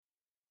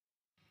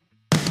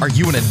Are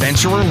you an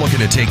adventurer looking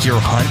to take your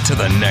hunt to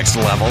the next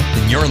level?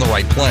 Then you're in the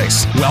right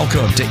place.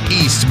 Welcome to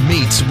East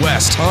Meets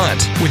West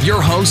Hunt with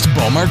your host,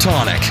 Bo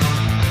Martonic.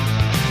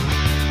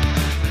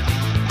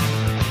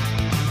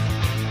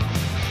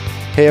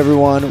 Hey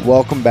everyone,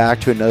 welcome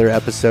back to another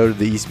episode of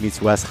the East Meets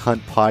West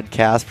Hunt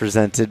podcast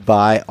presented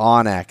by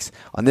onX.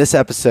 On this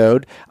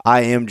episode,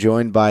 I am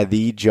joined by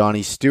the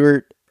Johnny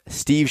Stewart,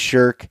 Steve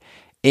Shirk,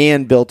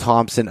 and Bill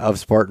Thompson of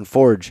Spartan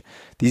Forge.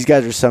 These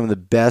guys are some of the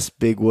best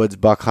big woods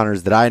buck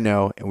hunters that I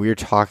know, and we are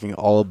talking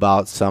all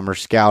about summer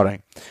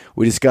scouting.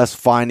 We discuss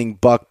finding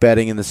buck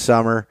bedding in the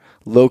summer,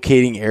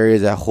 locating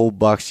areas that hold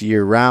bucks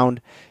year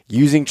round,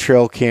 using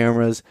trail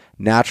cameras,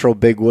 natural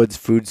big woods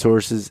food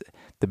sources,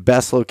 the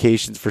best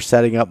locations for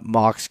setting up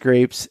mock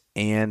scrapes,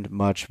 and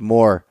much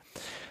more.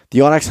 The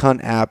onX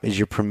Hunt app is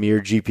your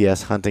premier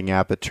GPS hunting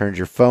app that turns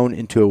your phone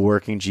into a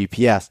working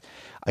GPS.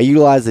 I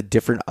utilize the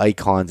different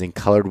icons and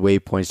colored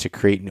waypoints to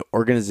create an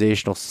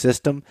organizational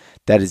system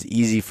that is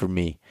easy for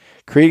me.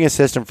 Creating a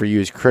system for you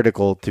is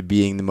critical to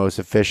being the most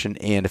efficient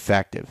and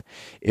effective.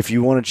 If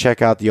you want to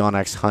check out the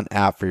onX Hunt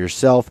app for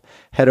yourself,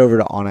 head over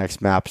to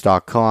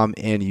onxmaps.com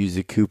and use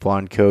the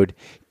coupon code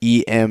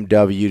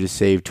EMW to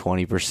save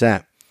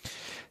 20%.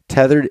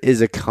 Tethered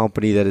is a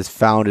company that is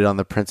founded on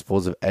the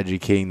principles of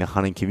educating the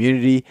hunting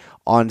community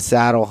on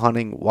saddle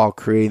hunting while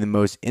creating the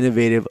most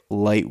innovative,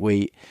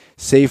 lightweight,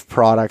 safe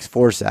products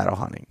for saddle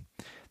hunting.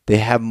 They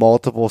have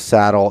multiple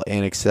saddle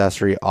and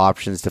accessory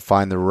options to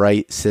find the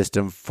right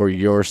system for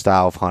your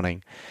style of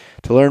hunting.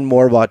 To learn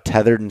more about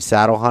tethered and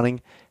saddle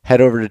hunting,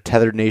 head over to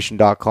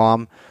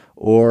tetherednation.com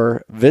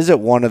or visit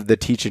one of the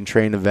teach and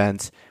train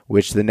events,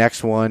 which the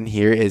next one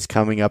here is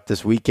coming up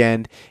this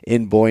weekend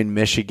in Boyne,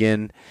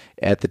 Michigan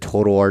at the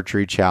Total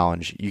Archery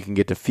Challenge. You can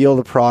get to feel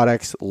the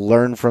products,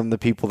 learn from the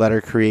people that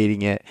are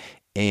creating it,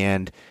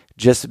 and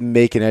just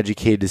make an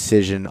educated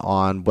decision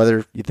on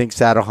whether you think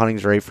saddle hunting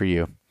is right for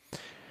you.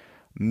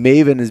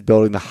 Maven is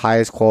building the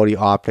highest quality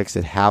optics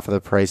at half of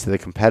the price of the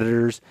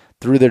competitors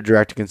through their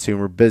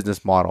direct-to-consumer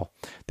business model.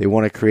 They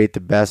want to create the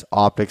best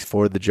optics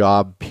for the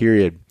job,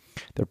 period.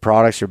 Their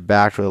products are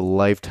backed with a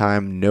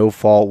lifetime,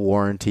 no-fault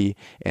warranty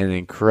and an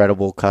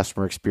incredible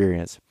customer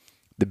experience.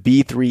 The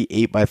B3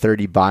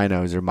 8x30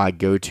 binos are my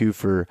go-to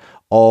for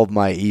all of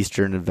my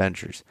Eastern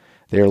adventures.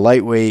 They are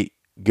lightweight,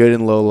 good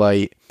in low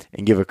light,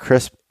 and give a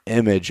crisp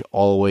image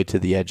all the way to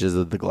the edges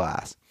of the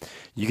glass.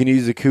 You can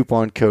use the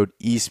coupon code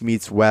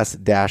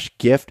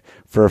EastMeetsWest-GIFT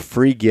for a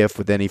free gift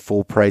with any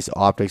full-price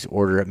optics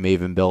order at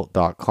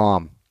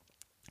mavenbuilt.com.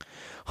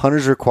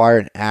 Hunters require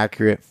an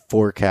accurate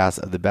forecast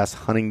of the best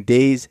hunting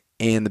days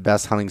and the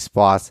best hunting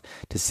spots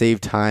to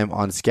save time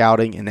on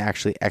scouting and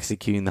actually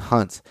executing the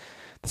hunts.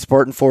 The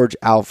Spartan Forge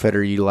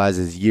outfitter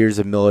utilizes years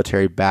of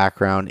military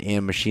background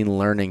and machine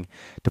learning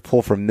to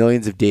pull from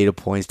millions of data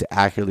points to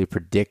accurately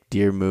predict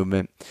deer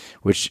movement,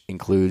 which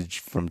includes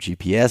from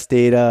GPS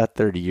data,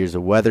 30 years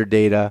of weather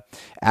data,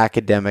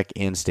 academic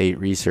and state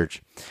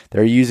research.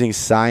 They're using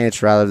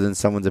science rather than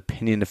someone's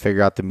opinion to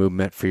figure out the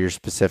movement for your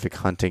specific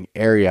hunting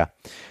area.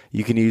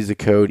 You can use the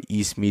code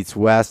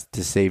EastMeetsWest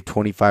to save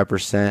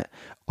 25%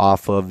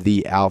 off of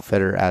the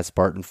outfitter at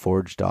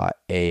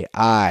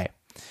SpartanForge.ai.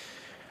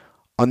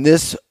 On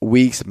this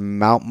week's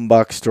Mountain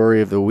Buck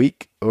Story of the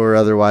Week, or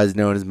otherwise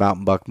known as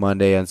Mountain Buck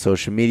Monday on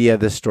social media,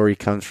 this story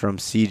comes from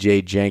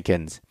CJ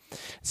Jenkins.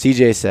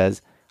 CJ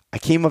says, I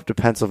came up to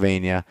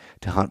Pennsylvania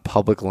to hunt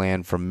public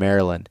land from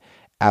Maryland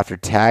after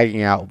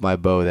tagging out with my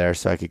bow there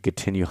so I could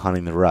continue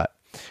hunting the rut.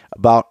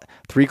 About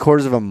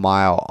 3/4 of a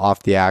mile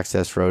off the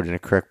access road in a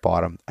creek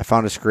bottom, I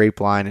found a scrape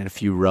line and a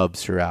few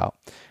rubs throughout.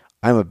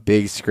 I'm a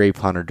big scrape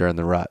hunter during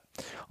the rut.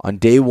 On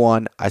day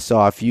one, I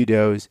saw a few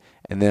does,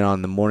 and then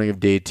on the morning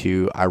of day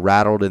two, I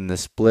rattled in the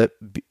split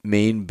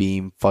main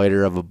beam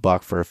fighter of a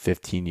buck for a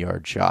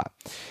 15-yard shot.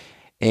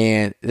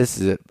 And this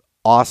is an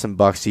awesome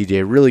buck,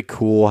 CJ. Really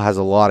cool, has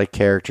a lot of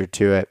character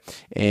to it,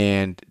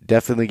 and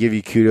definitely give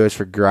you kudos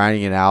for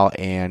grinding it out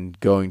and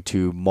going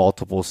to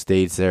multiple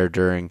states there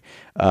during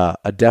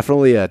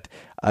definitely a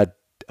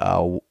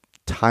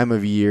time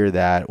of year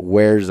that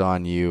wears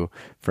on you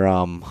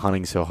from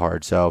hunting so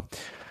hard. So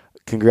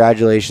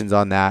congratulations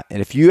on that.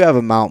 And if you have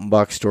a mountain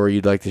buck story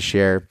you'd like to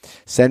share,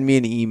 send me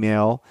an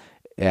email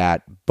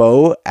at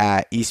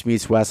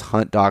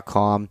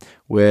bo@eastmeetswesthunt.com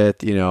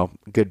with, a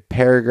good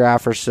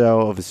paragraph or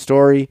so of a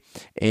story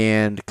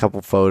and a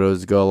couple photos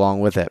to go along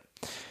with it.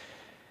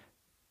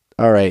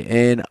 All right,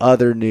 in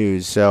other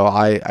news, so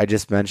I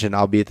just mentioned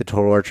I'll be at the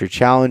Total Archery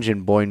Challenge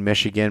in Boyne,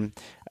 Michigan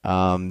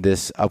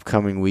this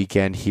upcoming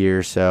weekend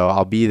here. So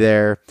I'll be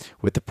there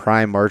with the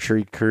Prime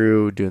Archery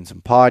crew doing some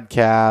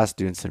podcasts,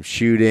 doing some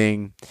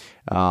shooting.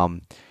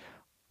 I'm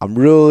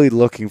really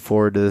looking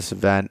forward to this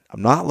event.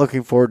 I'm not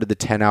looking forward to the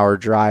 10-hour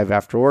drive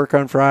after work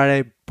on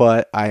Friday,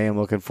 but I am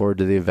looking forward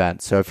to the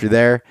event. So if you're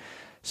there,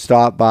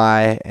 stop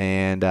by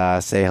and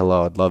say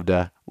hello. I'd love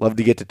to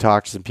get to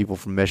talk to some people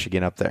from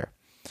Michigan up there.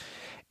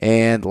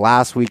 And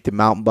last week, the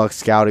Mountain Buck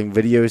Scouting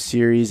video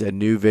series, a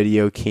new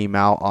video came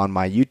out on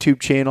my YouTube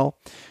channel.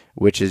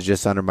 which is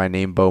just under my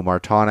name, Bo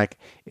Martonic.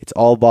 It's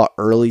all about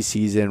early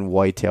season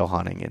whitetail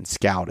hunting and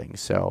scouting.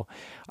 So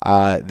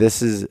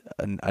this is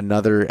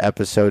another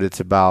episode. It's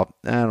about,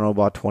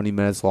 about 20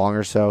 minutes long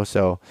or so.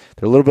 So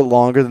they're a little bit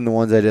longer than the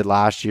ones I did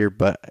last year,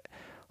 but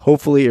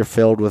hopefully are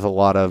filled with a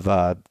lot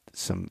of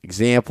some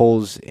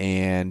examples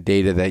and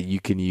data that you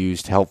can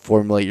use to help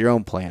formulate your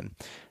own plan.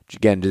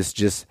 Again,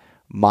 just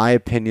my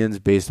opinions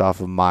based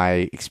off of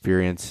my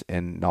experience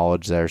and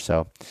knowledge there.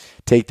 So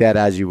take that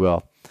as you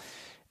will.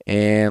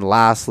 And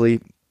lastly,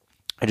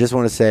 I just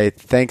want to say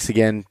thanks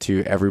again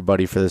to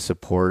everybody for the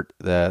support.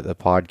 The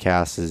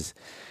podcast is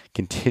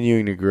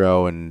continuing to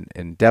grow,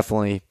 and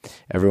definitely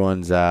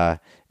everyone's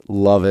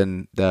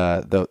loving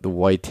the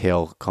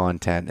whitetail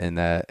content and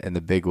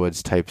the big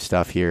woods type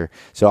stuff here.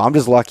 So I'm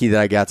just lucky that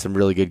I got some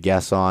really good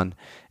guests on,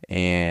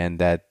 and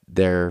that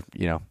they're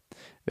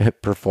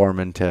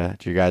performing to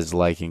your guys'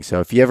 liking. So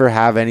if you ever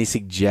have any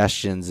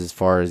suggestions as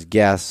far as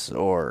guests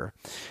or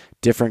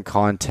different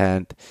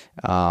content,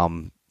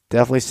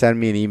 definitely send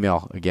me an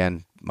email.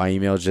 Again, my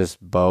email is just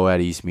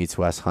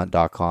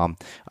bo@eastmeetswesthunt.com.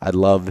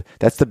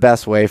 That's the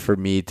best way for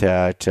me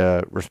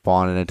to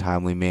respond in a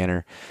timely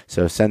manner.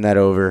 So send that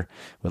over.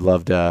 Would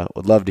love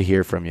to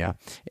hear from you.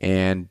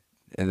 And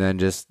then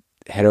just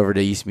head over to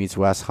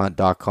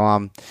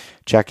eastmeetswesthunt.com.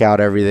 Check out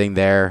everything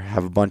there.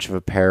 Have a bunch of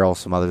apparel,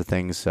 some other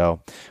things.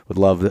 So would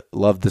love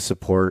the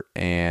support,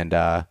 and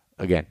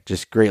again,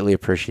 just greatly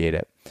appreciate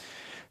it.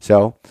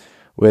 So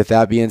with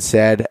that being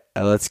said,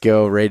 let's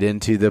go right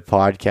into the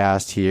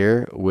podcast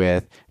here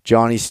with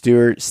Johnny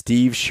Stewart,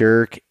 Steve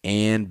Shirk,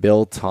 and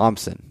Bill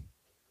Thompson.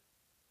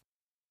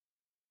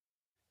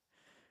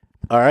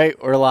 All right,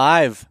 we're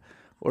live.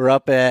 We're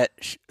up at,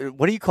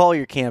 what do you call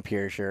your camp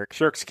here, Shirk?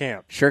 Shirk's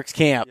Camp. Shirk's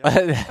Camp.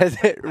 Yep.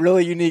 That's a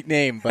really unique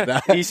name,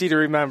 but easy to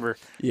remember.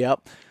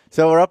 Yep.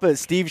 So we're up at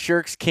Steve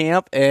Shirk's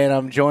camp, and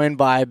I'm joined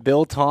by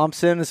Bill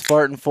Thompson of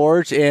Spartan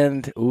Forge,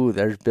 and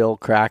there's Bill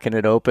cracking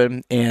it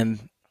open, and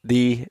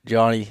the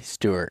Johnny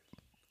Stewart.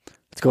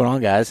 What's going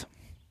on, guys?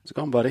 How's it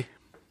going, buddy?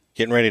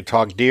 Getting ready to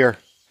talk deer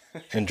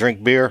and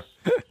drink beer.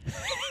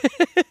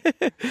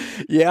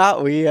 Yeah,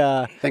 we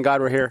thank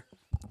God we're here.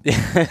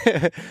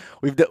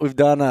 we've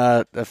done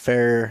a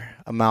fair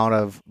amount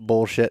of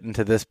bullshitting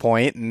to this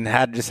point, and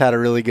had a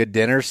really good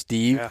dinner.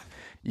 Steve,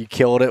 You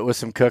killed it with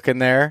some cooking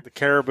there. The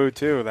caribou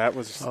too. That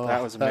was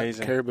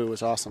amazing. That caribou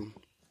was awesome.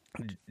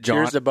 John,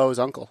 Cheers to Bo's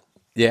uncle.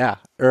 Yeah,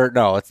 or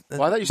no, it's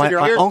Well, I thought you said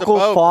my your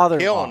uncle's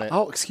father-in-law. killing it.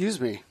 Oh,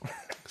 excuse me.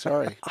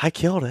 Sorry. I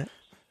killed it.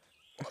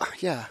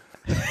 Yeah.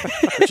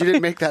 But you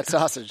didn't make that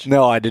sausage.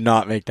 No, I did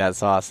not make that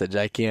sausage.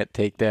 I can't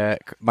take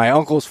that. My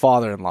uncle's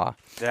father-in-law.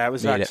 Yeah, it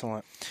was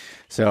excellent.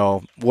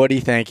 So, Woody,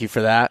 thank you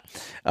for that.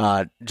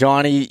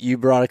 Johnny, you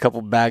brought a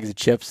couple bags of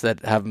chips that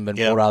haven't been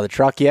pulled out of the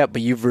truck yet,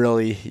 but you've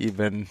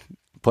been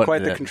putting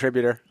Quite it the in.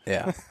 contributor.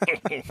 Yeah.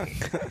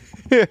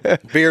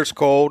 Beer's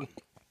cold,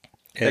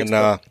 and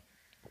Thanks,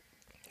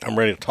 I'm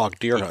ready to talk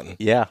deer hunting.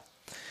 Yeah.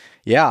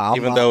 Yeah.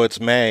 Even though it's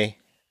May.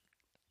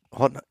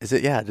 Hold on. Is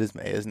it? Yeah, it is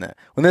May, isn't it?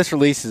 When this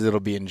releases, it'll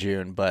be in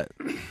June. But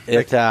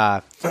it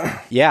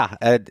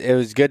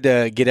was good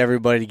to get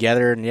everybody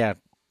together. And yeah,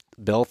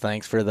 Bill,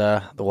 thanks for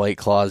the White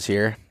Claws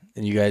here.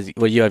 And you guys,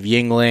 you have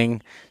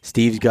Yingling.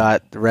 Steve's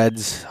got the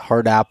Red's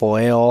Hard Apple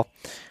Ale.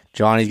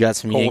 Johnny's got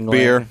some Cold Yingling.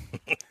 beer.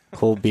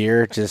 Cold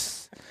beer.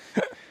 Just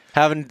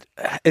having.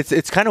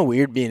 It's kind of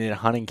weird being in a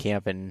hunting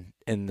camp in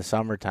the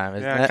summertime.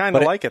 Isn't Yeah, it? I kind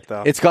of like it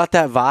though. It's got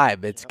that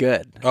vibe. It's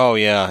good. Oh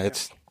yeah,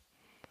 it's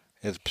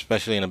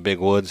especially in the big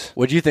woods.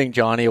 What'd you think,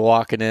 Johnny,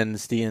 walking in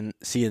and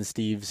seeing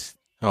Steve's?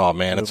 Oh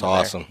man, it's Over there.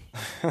 awesome.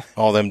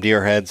 All them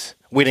deer heads.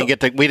 We didn't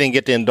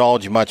get to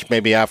indulge much.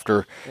 Maybe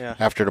after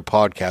the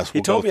podcast, He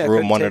we'll told go me I through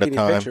couldn't them one take at a any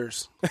time.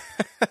 pictures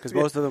because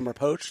most of them are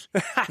poached.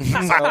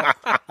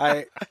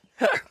 So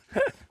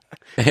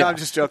No, I'm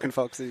just joking,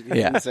 folks. You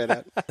didn't say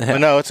that. But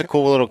no, it's a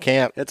cool little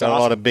camp. It's got a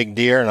lot awesome. of big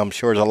deer, and I'm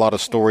sure there's a lot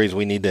of stories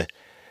we need to.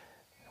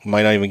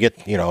 Might not even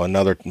get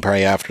another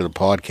probably after the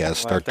podcast. We'll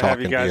Start have to have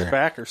talking you guys deer.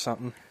 back or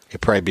something.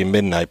 It'd probably be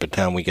midnight by the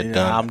time we get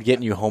done. I'm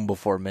getting you home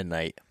before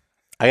midnight.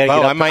 I gotta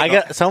Well, get I up.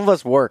 might Some of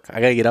us work. I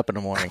gotta get up in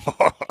the morning.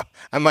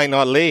 I might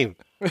not leave.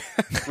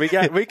 We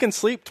can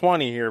sleep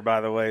 20 here,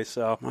 by the way.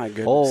 So My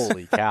goodness.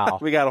 Holy cow!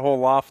 we got a whole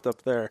loft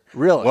up there.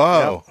 Really?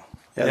 Whoa.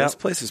 Yeah, Yep. this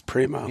place is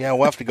primo. Yeah,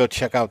 we'll have to go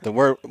check out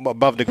we're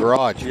above the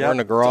garage. We're in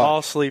the It's garage.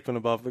 all sleeping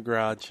above the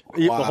garage,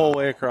 the whole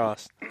way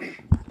across.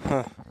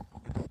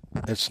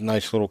 It's a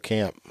nice little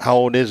camp. How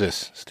old is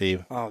this,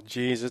 Steve? Oh,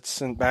 geez, it's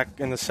back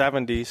in the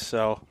 70s.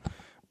 So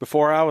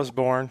before I was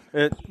born,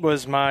 it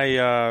was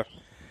my.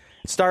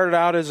 Started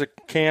out as a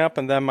camp,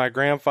 and then my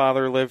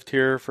grandfather lived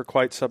here for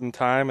quite some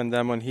time, and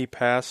then when he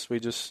passed, we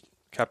just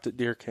kept it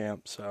deer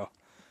camp. So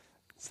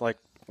it's like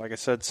I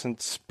said,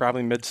 since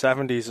probably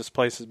mid-70s, this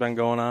place has been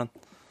going on.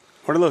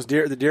 What are those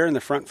deer? The deer in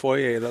the front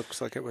foyer looks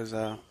like it was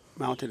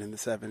mounted in the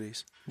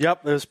 70s.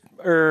 Yep,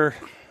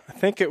 I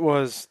think it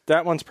was,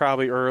 that one's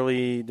probably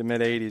early to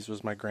mid-80s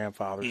was my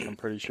grandfather's, I'm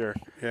pretty sure.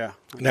 Yeah.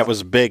 That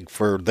was big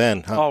for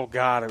then, huh? Oh,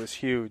 God, it was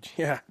huge.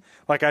 Yeah.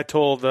 Like I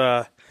told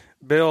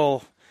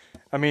Bill,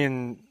 I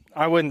mean,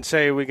 I wouldn't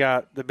say we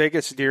got the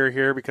biggest deer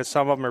here because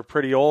some of them are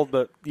pretty old,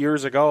 but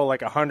years ago,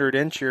 like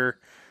 100-incher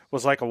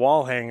was like a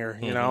wall hanger,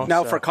 you know?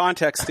 Now, for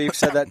context, Steve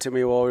said that to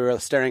me while we were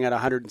staring at a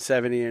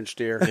 170-inch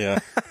deer. Yeah.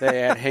 They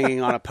had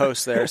hanging on a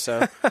post there,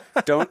 so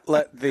don't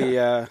let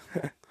the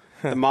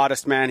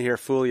modest man here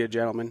fool you,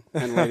 gentlemen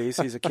and ladies.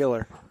 He's a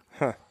killer.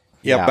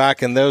 Yeah,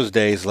 back in those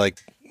days, like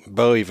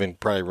Bo even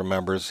probably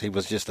remembers, he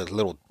was just a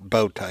little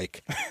bow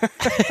tyke.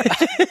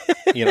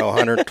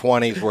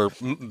 120s were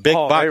big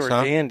bucks, they were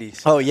huh?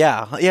 dandies. Oh,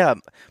 yeah.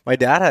 My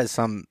dad has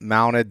some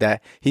mounted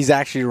that he's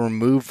actually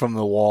removed from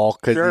the wall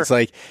because it's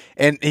like,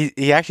 and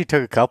he actually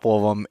took a couple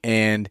of them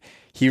and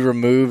he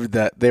removed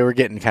they were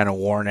getting kind of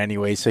worn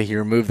anyway, so he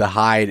removed the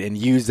hide and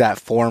used that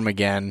form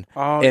again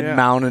and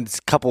mounted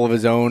a couple of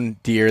his own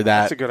deer.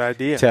 That's a good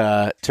idea.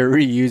 To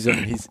reuse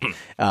them. He's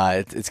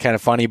it's kind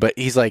of funny, but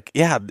he's like,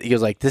 he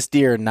was like, this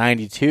deer in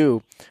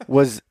 92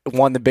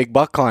 won the big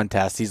buck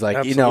contest. He's like,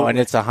 Absolutely. and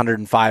it's a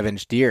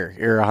 105-inch deer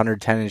or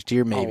 110-inch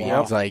deer maybe. wow. I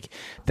was like,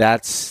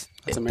 that's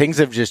things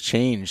have just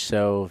changed.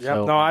 So, Yep.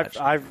 No,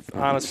 I've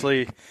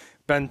honestly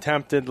been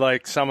tempted,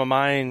 like some of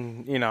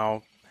mine,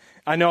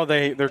 I know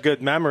they're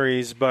good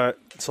memories, but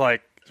it's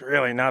like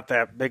really not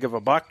that big of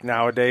a buck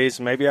nowadays.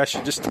 Maybe I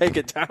should just take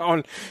it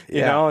down.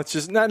 You know, it's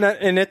just not,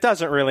 and it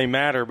doesn't really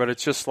matter, but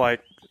it's just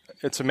like,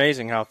 it's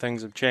amazing how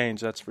things have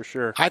changed. That's for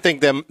sure. I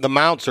think the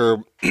mounts are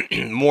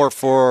more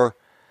for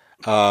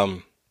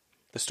The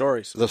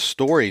stories. the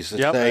stories.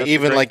 Yep, that's a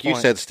Even great like you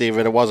point. said,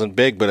 Steven, it wasn't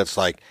big, but it's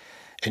like,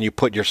 and you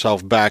put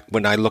yourself back.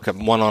 When I look at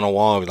one on a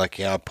wall, I'm like,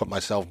 I put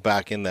myself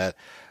back in that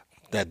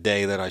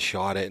day that I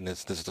shot it, and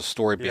there's the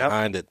story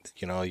behind it,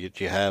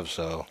 you have.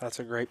 So That's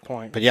a great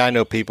point. But yeah, I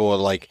know people are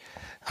like,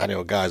 I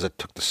know guys that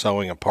took the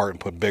sewing apart and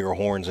put bigger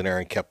horns in there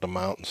and kept them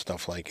out and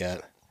stuff like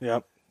that.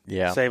 Yep.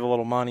 Yeah. Save a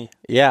little money.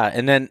 Yeah,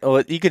 and then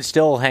you could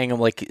still hang them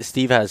like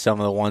Steve has some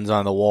of the ones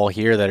on the wall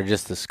here that are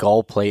just the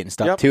skull plate and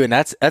stuff too, and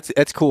that's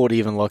cool to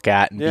even look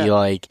at and be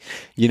like,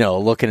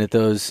 looking at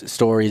those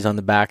stories on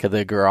the back of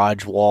the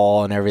garage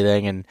wall and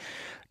everything. And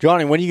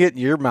Johnny, when you get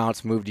your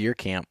mounts moved to your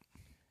camp?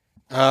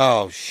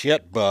 Oh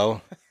shit,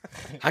 Bo!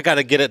 I got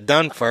to get it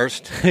done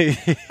first.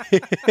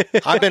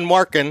 I've been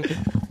working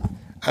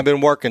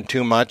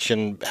too much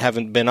and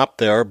haven't been up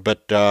there,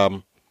 but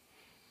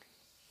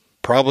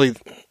probably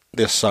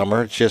this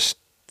summer. Just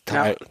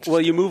Now,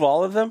 will you move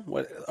all of them,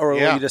 or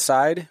will you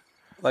decide?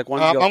 Like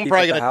one, I'm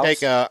probably going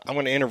to I'm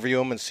going to interview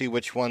them and see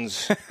which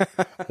ones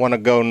want to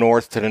go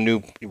north to the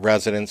new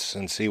residence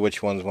and see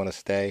which ones want to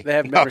stay. They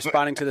haven't been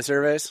responding to the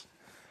surveys.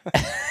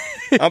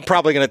 I'm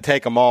probably going to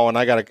take them all, and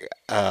I got to.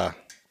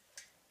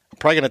 I'm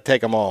probably going to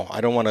take them all.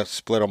 I don't want to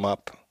split them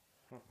up.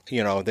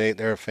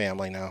 They're a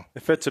family now.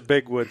 If it's a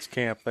big woods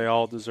camp, they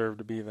all deserve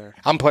to be there.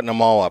 I'm putting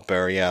them all up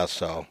there, yeah.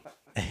 So,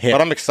 but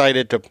I'm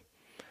excited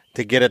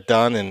to get it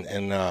done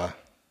and.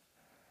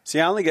 See,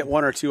 I only get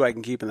one or two I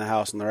can keep in the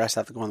house, and the rest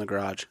have to go in the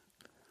garage.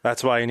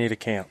 That's why you need a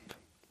camp.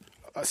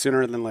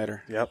 Sooner than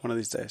later. Yep. One of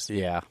these days.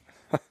 Yeah.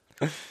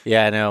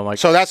 Yeah, I know.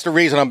 So that's the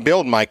reason I'm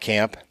building my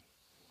camp.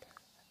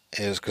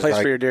 Is Place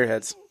because for your deer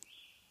heads.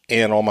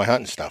 and all my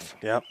hunting stuff.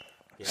 Yep.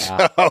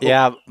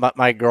 Yeah,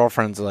 my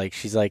girlfriend's like,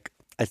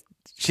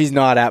 she's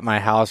not at my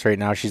house right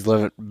now. She's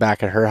living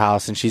back at her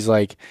house, and she's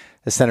like,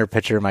 I sent her a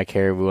picture of my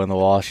caribou on the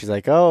wall. She's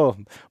like, oh,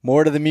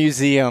 more to the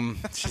museum.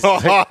 She's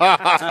like,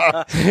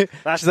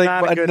 That's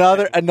not a good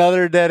thing.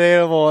 another dead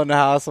animal in the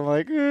house. I'm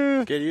like,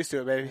 Get used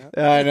to it, baby.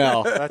 I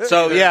know.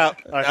 So yeah,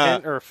 A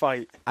hint or a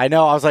fight. I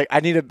know. I was like, I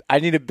need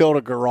to build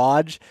a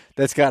garage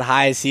that's got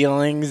high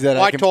ceilings that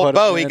well, I I can told put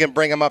Bo them he in. can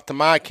bring them up to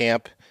my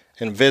camp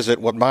and visit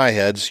with my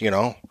heads.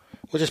 We'll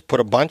just put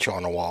a bunch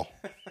on the wall.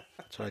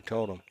 That's what I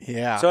told him.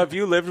 Yeah. So have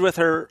you lived with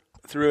her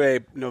through a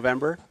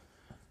November?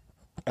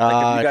 Like,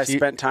 have you guys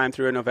spent time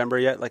through a November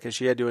yet? Like, has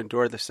she had to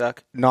endure the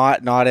suck?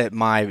 Not at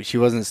my. She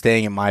wasn't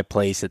staying at my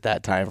place at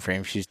that time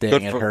frame. She's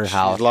staying at her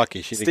house. She's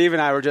lucky. Steve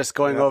and I were just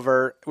going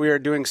over. We were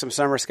doing some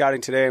summer scouting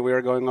today. We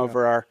were going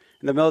over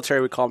in the military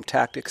we call them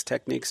tactics,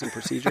 techniques, and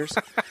procedures.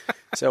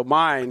 So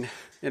mine,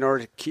 in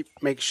order to keep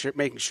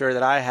making sure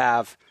that I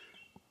have,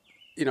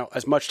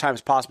 as much time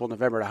as possible in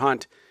November to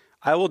hunt,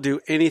 I will do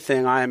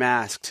anything I am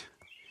asked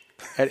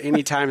at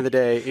any time of the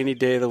day, any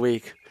day of the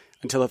week,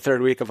 until the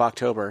third week of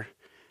October.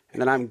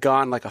 And then I'm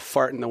gone like a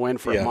fart in the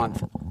wind for a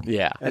month.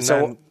 Yeah. And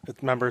so- then,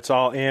 remember, it's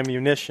all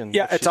ammunition.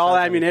 Yeah, If she it's all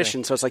says ammunition.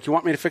 anything. So it's like, you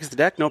want me to fix the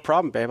deck? No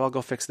problem, babe. I'll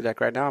go fix the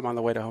deck right now. I'm on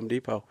the way to Home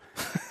Depot.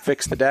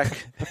 Fix the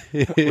deck,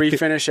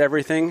 refinish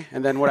everything.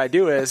 And then what I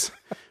do is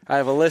I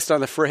have a list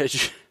on the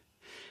fridge,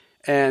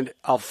 and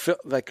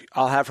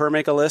I'll have her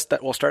make a list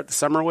that we'll start the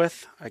summer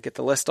with. I get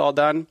the list all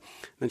done.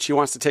 Then she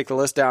wants to take the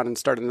list down and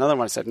start another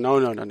one. I said, no.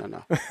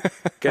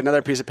 Get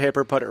another piece of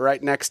paper, put it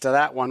right next to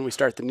that one. We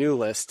start the new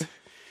list.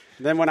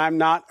 Then when I'm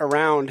not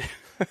around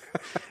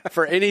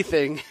for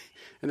anything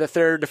in the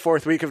third to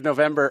fourth week of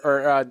November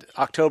or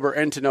October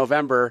into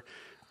November,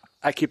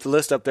 I keep the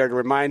list up there to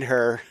remind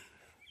her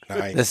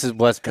Nice. This is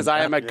what's because I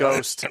am a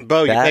ghost.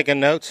 Bo, you That- taking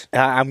notes?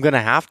 I'm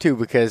gonna have to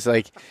because,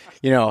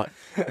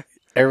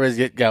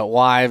 everybody's got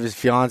wives,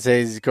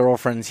 fiancés,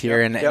 girlfriends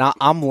here, and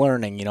I'm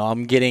learning.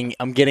 I'm getting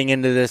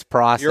into this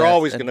process. You're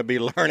always going to be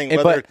learning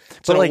whether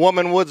it's in a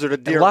woman woods or the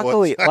deer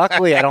woods.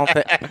 Luckily, I don't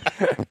think.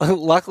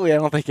 Luckily, I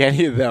don't think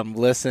any of them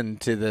listen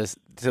to this.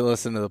 To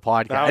listen to the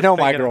podcast. I know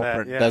my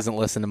girlfriend doesn't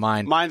listen to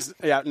mine. Mine's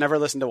never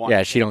listened to one.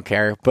 Yeah, she don't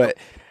care. But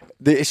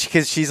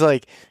because she's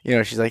like,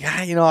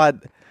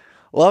 I'd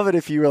love it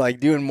if you were like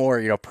doing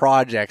more,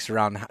 projects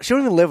around. She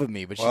don't even live with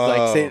me, but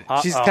she's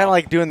she's kind of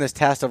like doing this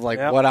test of like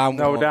what I'm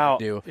going to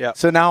do. Yep.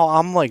 So now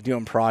I'm like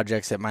doing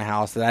projects at my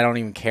house that I don't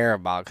even care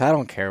about because I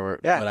don't care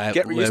what I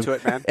get live. used to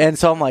it, man. And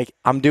so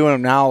I'm doing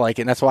them now,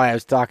 and that's why I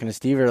was talking to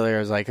Steve earlier. I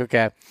was like,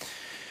 okay.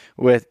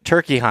 With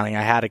turkey hunting,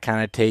 I had to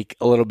kind of take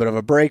a little bit of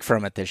a break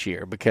from it this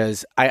year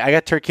because I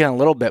got turkey hunting a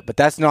little bit, but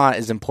that's not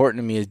as important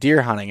to me as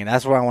deer hunting, and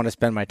that's where I want to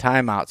spend my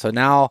time out. So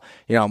now,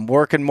 I'm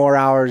working more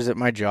hours at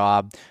my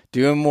job,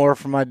 doing more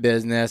for my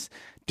business,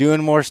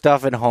 doing more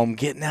stuff at home,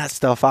 getting that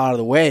stuff out of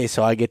the way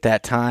so I get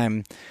that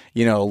time,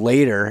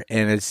 later,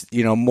 and it's,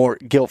 more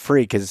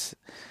guilt-free because,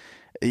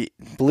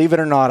 believe it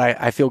or not,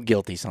 I feel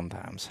guilty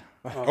sometimes.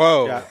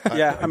 Whoa.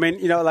 Yeah. I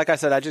mean, like I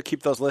said, I just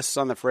keep those lists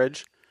on the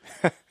fridge.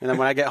 And then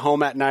when I get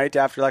home at night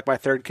after like my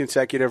third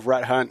consecutive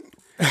rut hunt,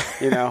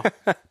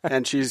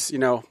 and she's,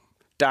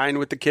 dying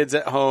with the kids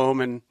at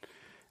home and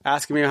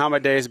asking me how my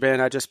day's been,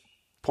 I just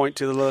point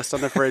to the list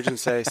on the fridge and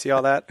say, see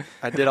all that?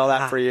 I did all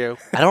that for you.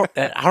 I don't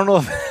know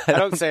if I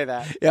don't say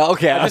that. Yeah,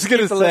 okay. I was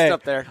going to say, list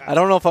up there. I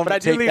don't know if I'm going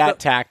to take that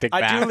tactic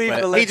back. I do leave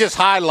the list. He just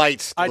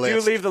highlights the I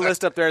list. do leave the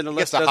list up there, and the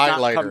list does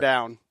not come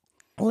down.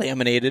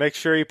 Laminated. Make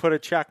sure you put a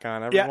check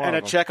on every one and a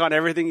of them. check on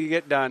everything you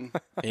get done.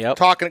 Yep.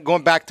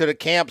 Going back to the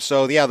camp.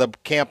 So the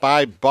camp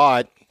I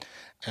bought,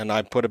 and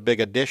I put a big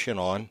addition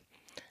on,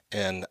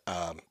 and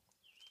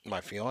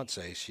my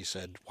fiance, she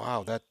said,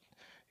 "Wow,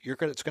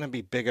 it's going to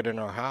be bigger than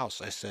our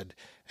house." I said,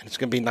 "And it's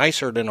going to be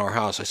nicer than our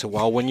house." I said,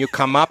 "Well, when you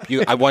come up,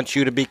 I want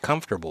you to be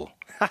comfortable."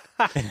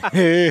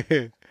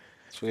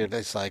 It's weird.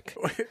 It's like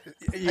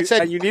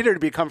you need her to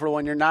be comfortable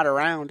when you're not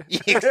around.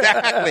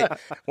 Exactly.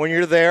 When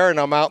you're there and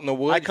I'm out in the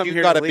woods,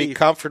 you've got to be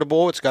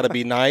comfortable. It's got to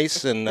be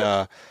nice, and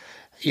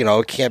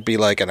it can't be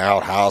like an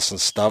outhouse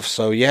and stuff.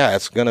 So yeah,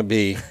 it's going to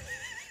be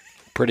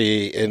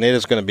pretty, and it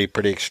is going to be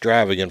pretty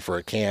extravagant for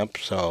a camp.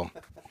 So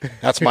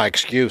that's my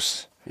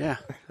excuse. Yeah,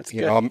 that's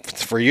good.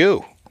 It's for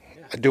you.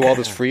 I do all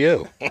this for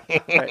you.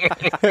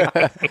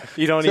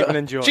 You don't even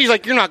enjoy it. She's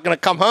like, you're not going to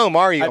come home,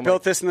 are you? I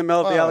built this in the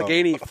middle of the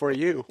Allegheny for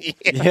you.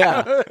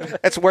 Yeah.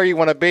 That's where you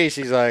want to be.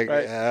 She's like,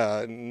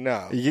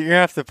 no. You're going to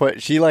have to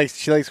put, she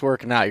likes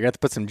working out. You're going to have to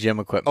put some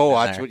gym equipment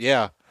in there.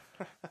 Yeah.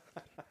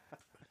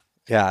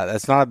 Yeah,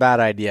 that's not a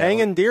bad idea.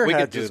 Hanging deer We could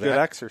heads do is that. good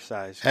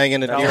exercise.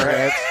 Hanging a deer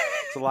heads.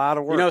 It's a lot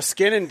of work.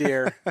 Skinning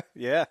deer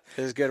yeah.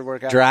 is good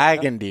workout.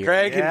 Dragging deer.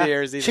 Dragging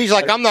deer is She's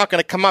like, I'm not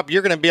going to come up.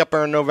 You're going to be up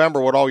there in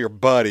November with all your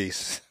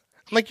buddies.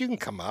 I'm like, you can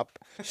come up.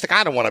 She's like,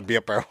 I don't want to be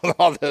up there with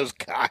all those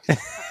guys.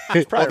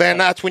 Well, then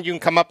that's when you can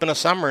come up in the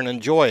summer and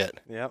enjoy it.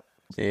 Yep.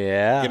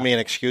 Yeah. Give me an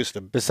excuse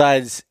to.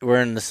 Besides,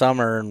 we're in the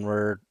summer and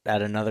we're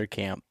at another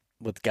camp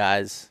with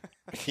guys.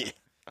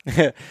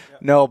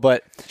 No,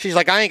 but she's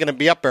like, I ain't going to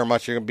be up there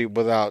much. You're going to be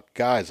without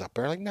guys up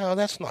there. Like, no,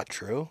 that's not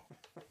true.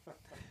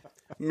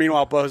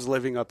 Meanwhile, Bo's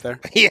living up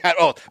there. Yeah.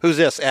 Oh, who's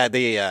this?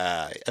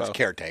 That's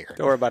caretaker.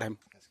 Don't worry about him.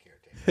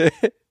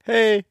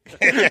 hey,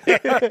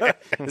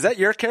 is that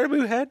your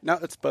caribou head? No,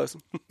 it's Bo's.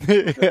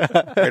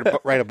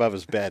 right above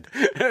his bed.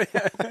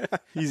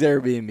 He's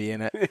Airbnb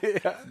in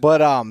it. Yeah.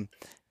 But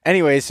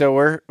anyway, so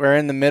we're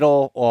in the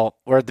middle. Well,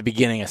 we're at the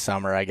beginning of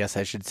summer, I guess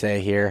I should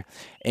say here,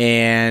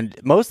 and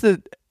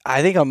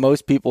I think on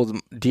most people,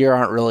 deer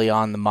aren't really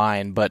on the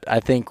mind, but I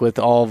think with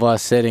all of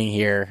us sitting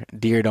here,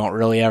 deer don't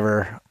really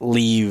ever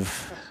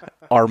leave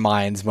our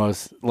minds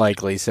most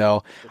likely.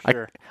 So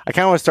sure. I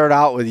kind of want to start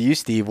out with you,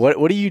 Steve. What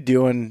are you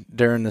doing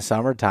during the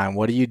summertime?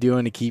 What are you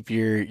doing to keep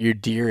your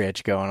deer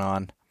itch going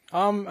on?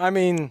 I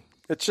mean,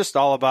 it's just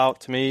all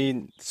about, to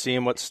me,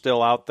 seeing what's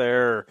still out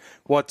there, or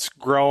what's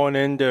growing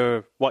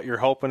into what you're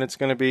hoping it's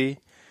going to be.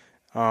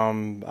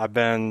 I've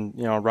been,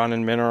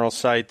 running mineral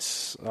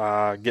sites,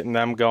 getting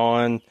them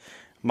going,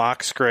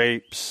 mock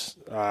scrapes.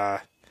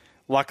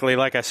 Luckily,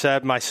 like I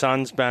said, my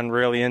son's been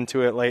really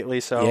into it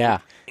lately. So, yeah.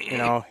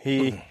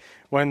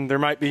 When there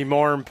might be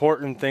more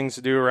important things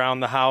to do around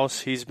the house,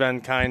 he's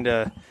been kind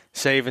of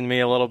saving me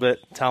a little bit,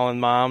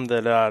 telling Mom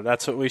that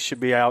that's what we should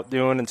be out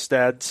doing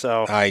instead.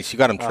 So nice. You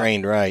got him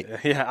trained right.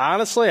 Yeah,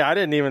 honestly, I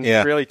didn't even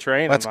really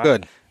train him. That's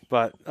good.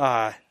 But,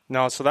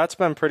 no, so that's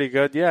been pretty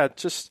good. Yeah,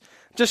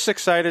 just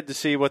excited to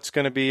see what's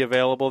going to be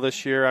available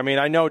this year. I mean,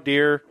 I know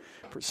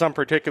some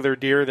particular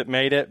deer that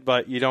made it,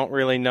 but you don't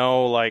really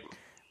know, like,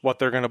 what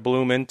they're going to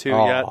bloom into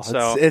yet.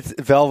 So it's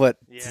velvet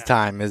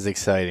time is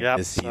exciting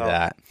to see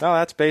that. No,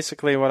 that's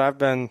basically what I've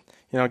been,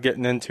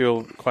 getting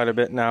into quite a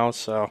bit now.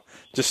 So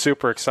just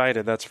super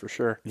excited, that's for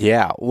sure.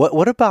 Yeah.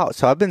 What about?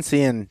 So I've been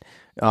seeing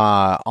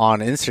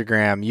on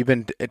Instagram, you've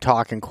been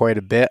talking quite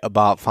a bit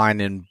about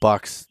finding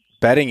bucks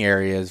bedding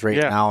areas right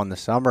now in the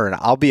summer. And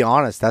I'll be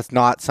honest, that's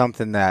not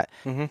something that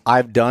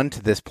I've done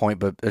to this point,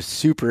 but I'm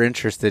super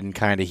interested in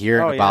kind of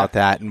hearing about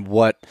that and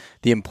what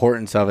the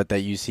importance of it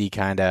that you see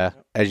kind of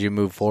as you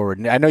move forward.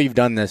 And I know you've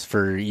done this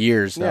for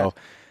years, so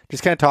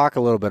just kind of talk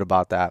a little bit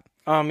about that.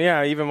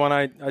 Even when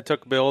I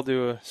took Bill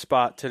to a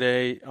spot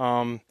today,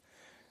 some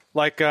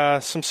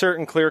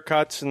certain clear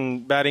cuts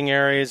and bedding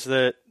areas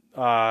that,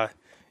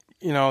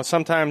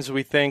 sometimes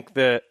we think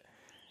that,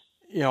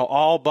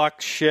 all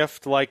bucks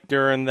shift like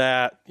during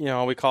that,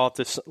 we call it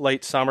the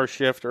late summer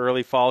shift,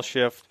 early fall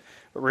shift,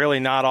 but really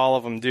not all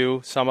of them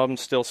do. Some of them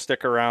still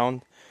stick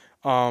around,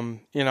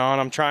 and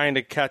I'm trying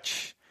to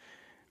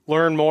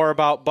learn more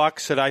about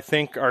bucks that I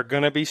think are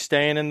going to be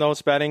staying in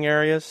those bedding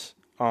areas.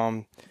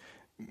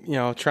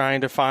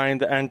 Trying to find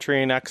the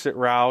entry and exit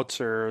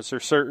routes, or is there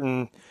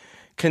certain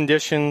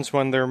conditions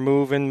when they're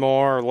moving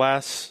more or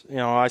less?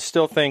 I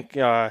still think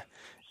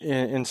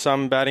in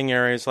some bedding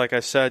areas, like I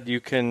said, you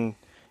can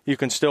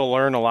still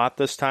learn a lot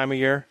this time of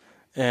year.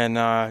 And,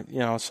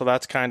 so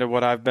that's kind of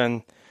what I've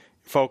been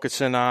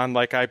focusing on.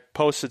 Like I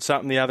posted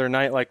something the other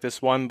night, like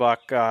this one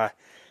buck,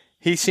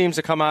 he seems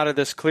to come out of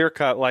this clear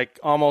cut like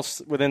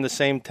almost within the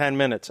same 10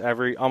 minutes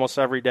almost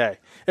every day.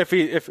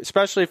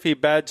 Especially if he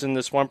beds in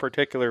this one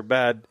particular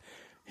bed,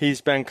 he's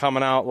been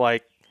coming out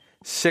like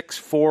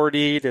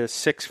 640 to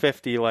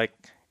 650 like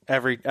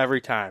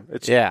every time.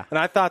 And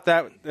I thought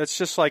that's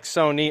just like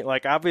so neat.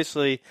 Like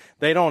obviously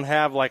they don't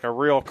have like a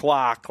real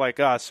clock like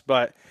us,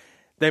 but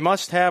they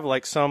must have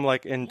like some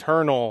like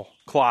internal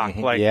clock.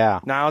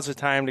 Now's the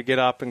time to get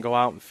up and go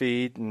out and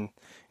feed, and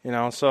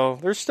so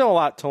there's still a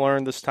lot to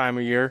learn this time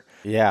of year.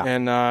 Yeah.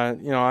 And,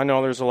 I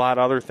know there's a lot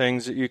of other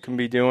things that you can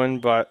be doing,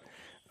 but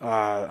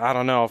I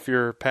don't know if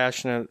you're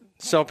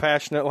so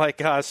passionate like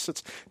us,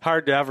 it's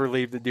hard to ever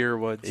leave the deer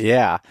woods.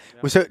 Yeah.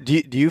 Well, so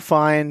do you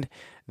find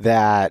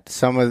that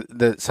some of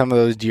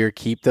those deer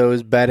keep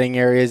those bedding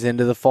areas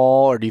into the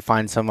fall, or do you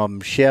find some of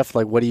them shift?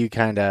 Like, what do you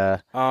kind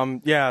of?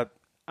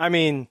 I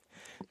mean,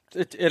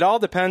 it all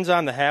depends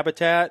on the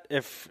habitat.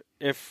 If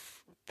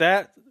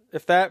that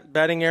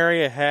bedding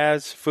area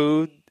has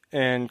food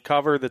and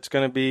cover that's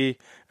going to be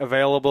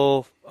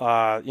available,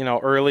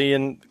 early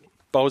in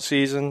bow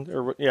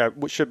season,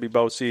 it should be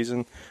bow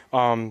season,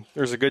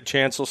 there's a good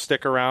chance they'll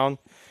stick around.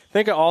 I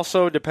think it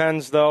also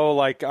depends, though,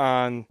 like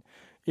on,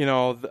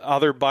 the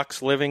other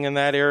bucks living in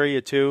that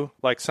area, too.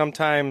 Like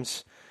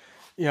sometimes,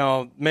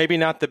 maybe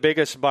not the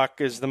biggest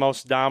buck is the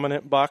most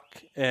dominant buck,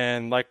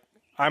 and like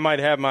I might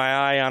have my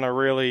eye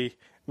on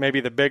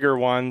maybe the bigger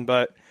one,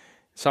 but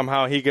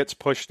somehow he gets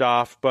pushed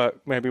off,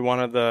 but maybe one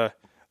of the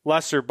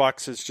lesser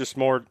bucks is just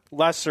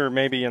lesser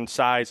maybe in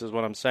size is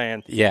what I'm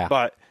saying. Yeah.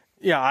 But,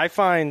 I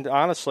find,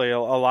 honestly, a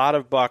lot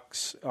of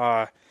bucks,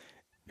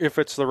 if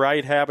it's the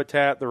right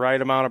habitat, the right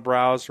amount of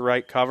browse, the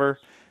right cover,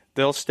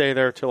 they'll stay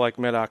there till like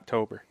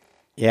mid-October.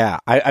 Yeah,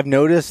 I've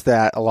noticed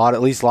that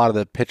at least a lot of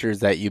the pictures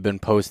that you've been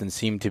posting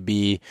seem to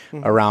be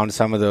around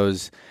some of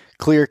those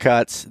clear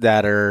cuts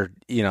that are,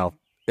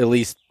 at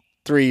least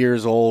 3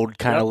 years old,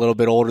 kind of a little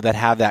bit older, that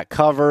have that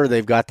cover.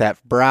 They've got that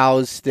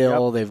browse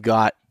still. Yep. They've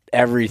got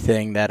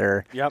everything that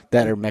are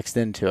mixed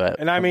into it.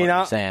 And I mean,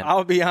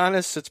 I'll be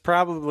honest, it's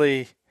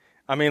probably,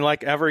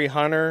 like every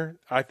hunter,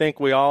 I think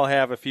we all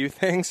have a few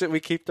things that we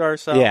keep to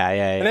ourselves. Yeah.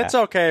 And it's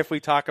okay if we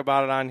talk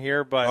about it on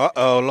here, but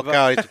look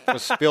out, you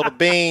spill the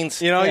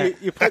beans.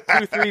 You put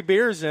 2-3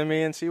 beers in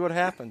me and see what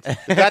happens. Is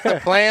that the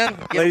plan?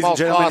 Ladies and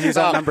gentlemen, he's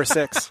on number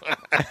 6.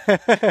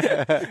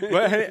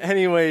 But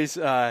anyways,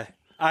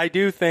 I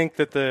do think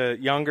that the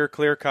younger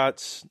clear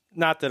cuts,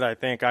 not that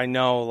I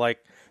know,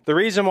 like the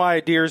reason why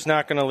a deer's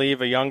not going to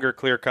leave a younger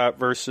clear cut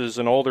versus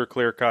an older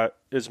clear cut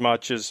as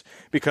much is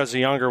because the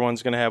younger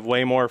one's going to have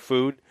way more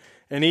food.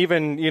 And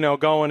even,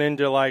 going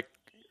into like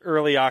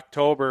early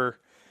October,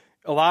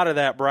 a lot of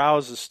that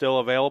browse is still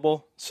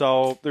available.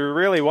 So there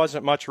really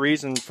wasn't much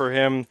reason for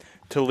him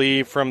to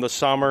leave from the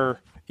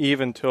summer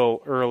even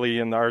till early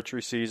in the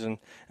archery season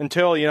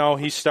until,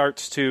 he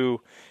starts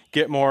to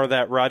get more of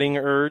that rutting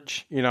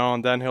urge,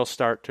 and then he'll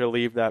start to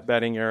leave that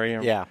bedding area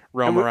and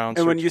roam around.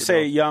 And when you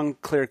say young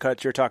clear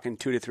cuts, you're talking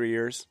 2 to 3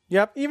 years?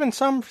 Yep. Even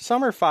some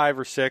are 5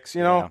 or 6.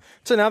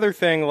 It's another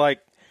thing. Like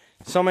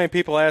so many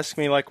people ask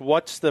me, like,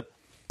 what's the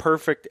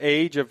perfect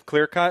age of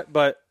clear cut?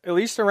 But at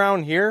least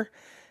around here,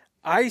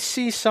 I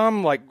see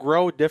some like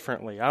grow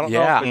differently. I don't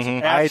know if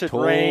it's acid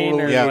rain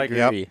or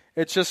like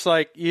it's just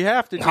like you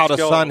have to just how the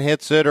sun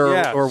hits it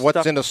or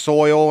what's in the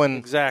soil and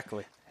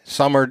exactly.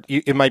 Some are,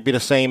 it might be the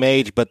same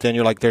age, but then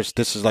you're like, this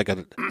is like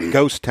a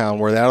ghost town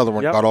where that other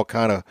one got all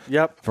kind of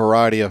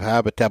variety of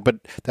habitat. But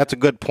that's a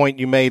good point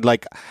you made.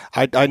 Like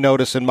I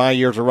noticed in my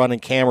years of running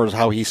cameras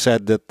how he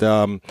said that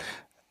the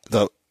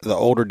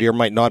older deer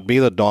might not be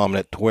the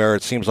dominant, to where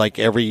it seems like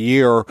every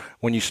year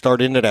when you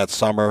start into that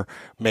summer,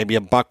 maybe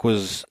a buck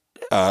was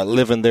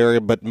living there,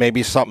 but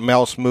maybe something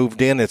else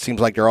moved in. It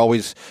seems like they're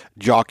always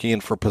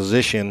jockeying for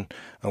position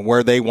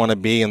where they want to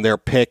be in their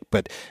pick,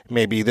 but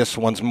maybe this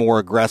one's more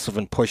aggressive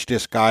and push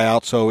this guy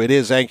out. So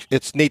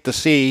it's neat to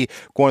see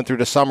going through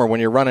the summer when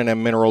you're running a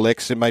mineral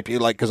licks. It might be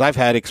like, because I've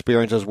had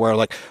experiences where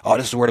like, oh,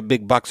 this is where the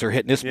big bucks are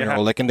hitting this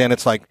mineral lick, and then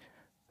it's like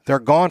they're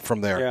gone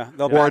from there. Yeah,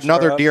 or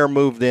another deer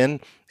moved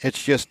in.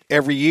 It's just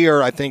every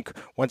year, I think,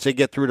 once they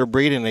get through the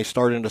breeding, they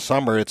start into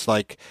summer, it's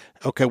like,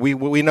 okay,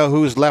 we know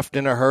who's left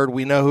in the herd.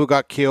 We know who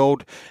got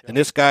killed. And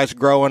this guy's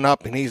growing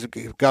up, and he's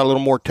got a little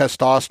more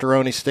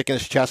testosterone. He's sticking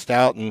his chest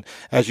out. And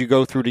as you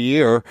go through the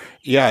year,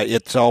 yeah,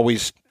 it's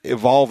always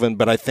evolving.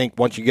 But I think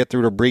once you get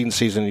through the breeding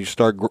season, you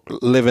start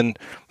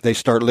they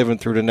start living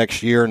through the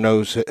next year,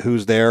 knows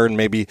who's there, and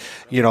maybe,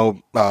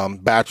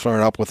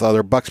 bacheloring up with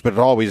other bucks. But it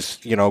always,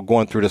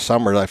 going through the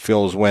summer, I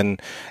feel, is when,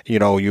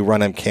 you run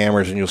them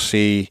cameras and you'll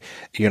see,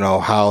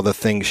 how the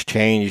things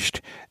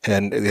changed,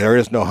 and there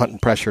is no hunting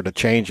pressure to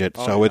change it.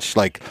 It's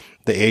like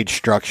the age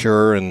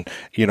structure and,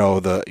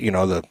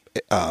 the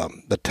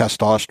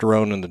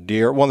testosterone in the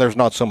deer. Well, there's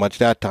not so much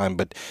that time,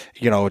 but,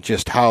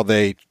 just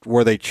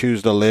where they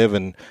choose to live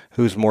and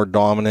who's more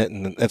dominant.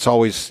 And it's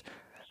always,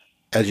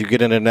 as you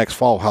get into next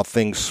fall, how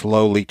things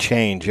slowly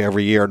change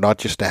every year, not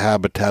just the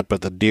habitat,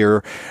 but the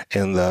deer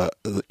and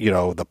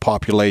the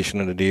population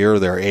of the deer,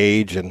 their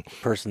age and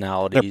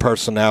personality. Yeah, the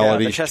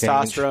change.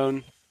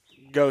 testosterone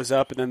goes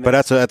up, and then.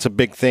 But that's a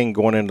big thing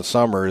going into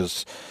summer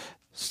is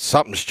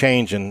something's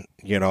changing,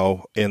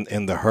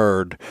 in the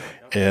herd,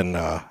 and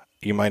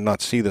you might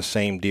not see the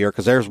same deer,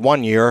 because there's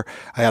one year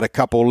I had a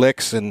couple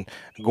licks and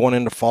going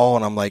into fall,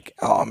 and I'm like,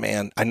 oh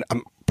man, I'm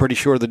pretty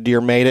sure the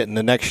deer made it. And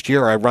the next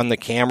year I run the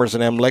cameras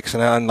and them licks,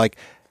 and I'm like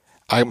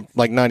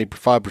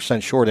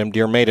 95% sure them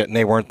deer made it, and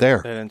they weren't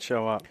there. They didn't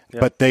show up. Yep.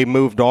 But they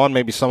moved on.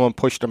 Maybe someone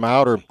pushed them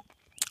out, or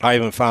I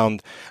even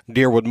found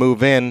deer would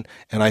move in,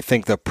 and I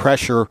think the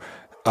pressure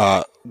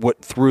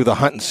through the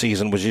hunting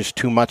season was just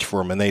too much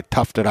for them, and they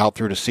toughed it out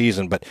through the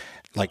season. But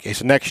like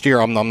it's next year,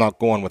 I'm not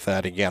going with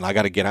that again. I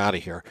got to get out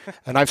of here.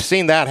 And I've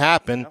seen that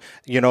happen.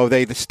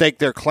 They stake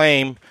their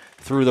claim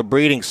through the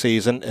breeding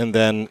season, and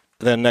then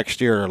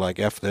next year they're like,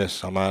 F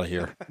this, I'm out of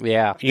here.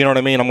 Yeah. You know what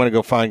I mean? I'm going to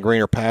go find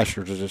greener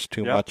pastures. It's just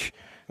too much.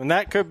 And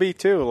that could be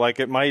too. Like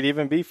it might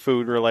even be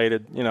food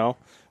related.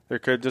 There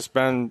could just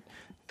been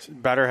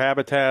better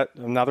habitat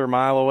another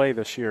mile away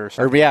this year.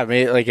 Or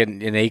maybe like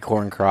an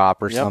acorn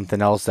crop or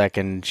something else that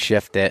can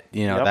shift it.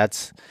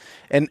 That's,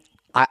 and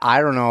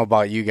I don't know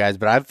about you guys,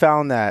 but I've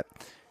found that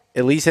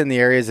at least in the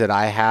areas that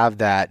I have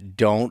that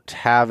don't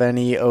have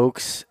any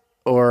oaks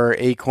or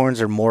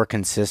acorns are more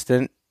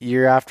consistent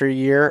year after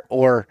year,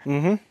 or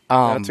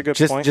that's a good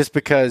point. Just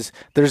because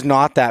there's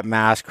not that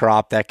mass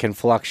crop that can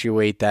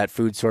fluctuate that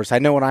food source. I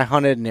know when I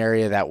hunted an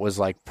area that was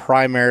like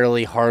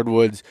primarily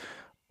hardwoods,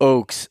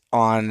 oaks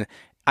on,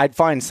 I'd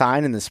find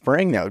sign in the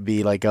spring that would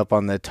be like up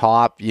on the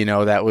top,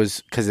 that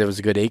was because it was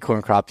a good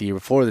acorn crop the year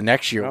before. The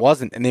next year it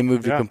wasn't, and they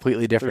moved to a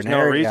completely different area.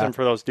 There's no reason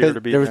for those deer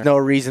to be there. There was no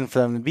reason for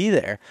them to be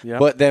there. Yeah.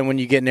 But then when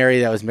you get an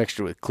area that was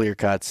mixed with clear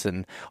cuts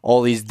and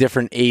all these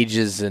different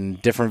ages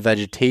and different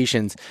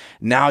vegetations,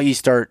 now you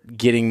start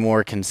getting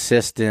more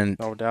consistent,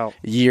 no doubt,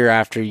 year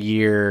after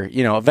year.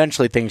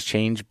 Eventually things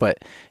change, but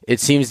it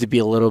seems to be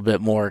a little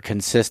bit more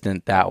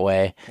consistent that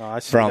way. Oh, I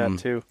see that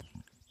too.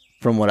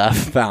 From what I've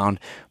found,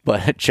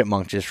 but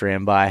Chipmunk just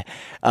ran by.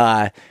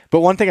 But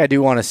one thing I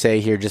do want to say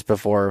here just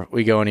before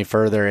we go any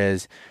further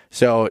is,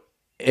 so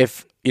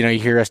if, you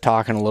hear us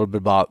talking a little bit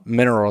about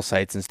mineral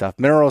sites and stuff,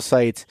 mineral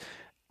sites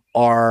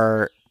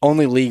are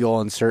only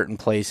legal in certain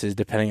places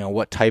depending on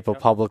what type of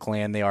public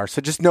land they are.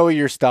 So just know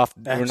your stuff.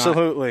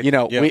 Absolutely.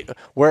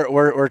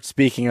 We're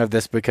speaking of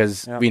this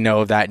because we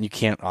know of that, and you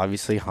can't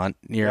obviously hunt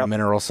near a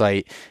mineral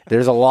site.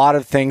 There's a lot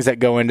of things that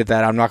go into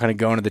that. I'm not going to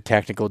go into the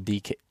technical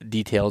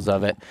details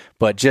of it,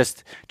 but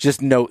just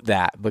note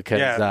that,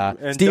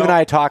 because Steve and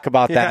I talk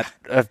about that.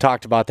 I've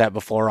talked about that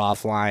before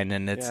offline,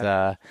 and it's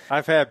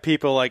I've had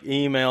people like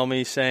email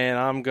me saying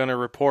I'm going to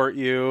report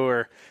you,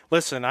 or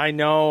listen, I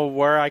know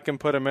where I can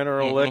put a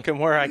mineral lick and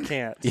where I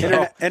can't.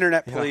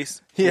 Internet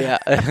police. Yeah.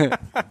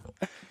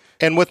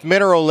 And with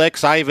mineral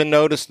licks, I even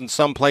noticed in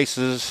some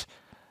places,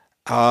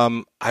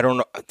 I don't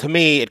know, to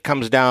me it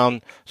comes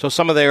down, so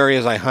some of the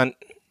areas I hunt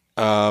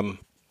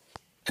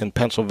in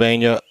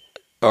Pennsylvania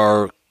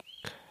are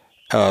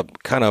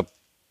kind of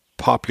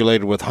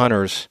populated with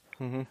hunters.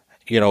 Mm-hmm.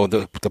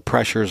 The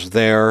pressure's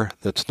there.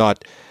 That's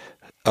not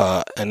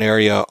an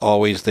area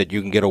always that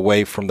you can get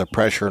away from the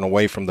pressure and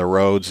away from the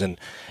roads,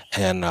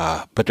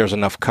 but there's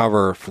enough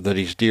cover for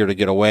these deer to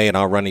get away, and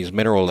I'll run these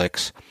mineral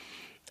licks.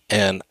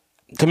 And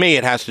to me,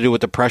 it has to do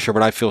with the pressure,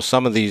 but I feel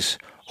some of these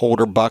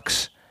older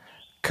bucks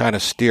kind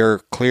of steer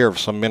clear of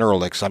some mineral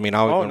licks. I mean,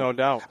 no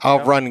doubt.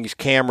 I'll run these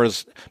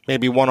cameras,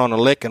 maybe one on a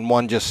lick and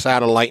one just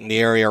satellite in the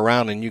area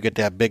around, and you get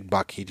that big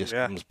buck, he just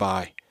comes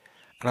by.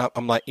 And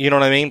I'm like, you know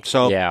what I mean?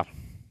 So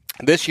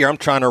this year I'm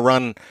trying to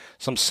run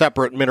some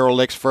separate mineral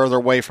licks further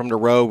away from the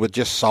road with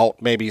just salt,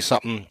 maybe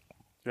something.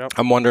 Yep.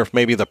 I'm wondering if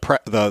maybe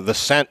the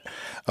scent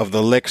of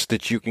the licks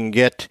that you can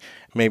get,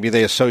 maybe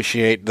they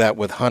associate that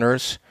with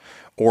hunters,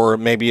 or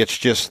maybe it's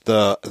just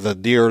the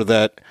deer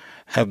that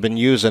have been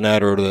using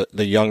that, or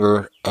the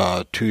younger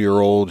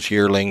 2-year-olds,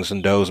 yearlings,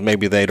 and does,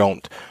 maybe they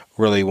don't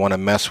really want to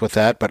mess with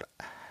that. But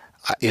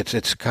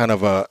it's kind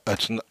of I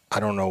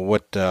don't know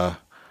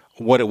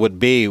what it would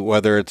be,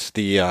 whether it's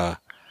the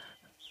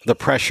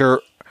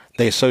pressure.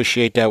 They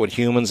associate that with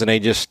humans, and they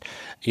just,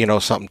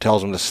 something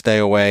tells them to stay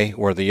away,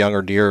 where the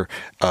younger deer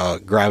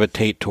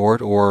gravitate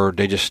toward, or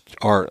they just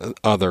are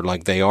other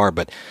like they are.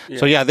 But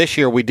So this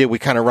year we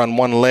kind of run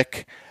one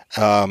lick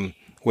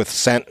with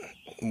scent,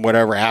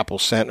 whatever apple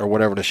scent or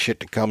whatever the shit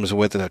that comes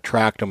with it,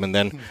 attract them, and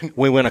then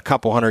we went a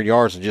couple 100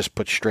 yards and just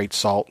put straight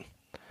salt.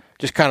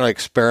 Just kind of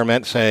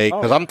experiment,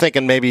 because I'm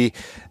thinking maybe,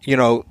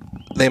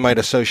 they might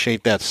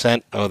associate that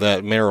scent or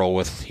that mineral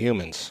with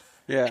humans.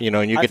 Yeah.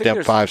 And you get them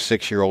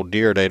 5-6-year-old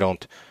deer, they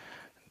don't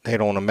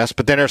want to mess.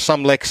 But then there's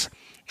some licks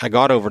I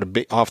got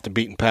off the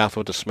beaten path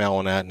with the smell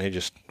and that,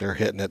 and they're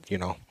hitting it,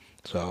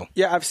 So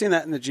yeah, I've seen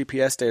that in the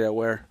GPS data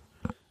where,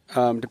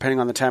 depending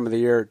on the time of the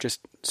year,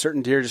 just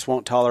certain deer just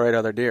won't tolerate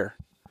other deer.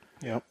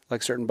 Yep.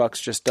 Like certain bucks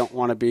just don't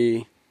want to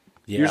be.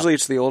 Yeah. Usually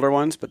it's the older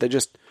ones, but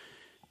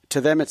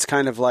to them it's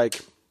kind of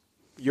like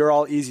you're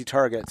all easy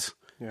targets.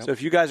 Yep. So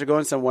if you guys are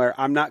going somewhere,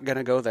 I'm not going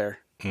to go there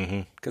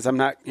because I'm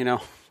not,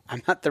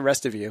 I'm not the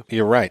rest of you.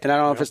 You're right. And I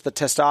don't know if it's the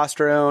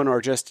testosterone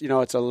or just,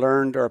 it's a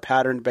learned or a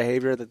patterned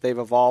behavior that they've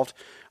evolved.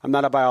 I'm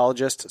not a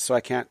biologist, so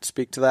I can't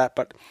speak to that,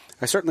 but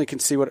I certainly can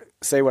say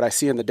what I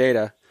see in the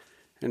data.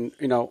 And,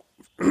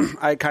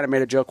 I kind of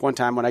made a joke one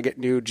time when I get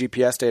new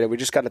GPS data. We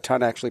just got a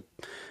ton actually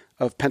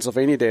of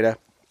Pennsylvania data.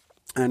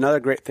 And another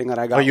great thing that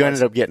I got. Oh, you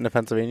ended up getting the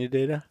Pennsylvania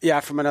data? Yeah,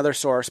 from another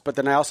source. But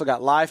then I also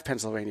got live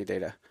Pennsylvania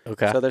data.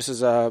 Okay. So this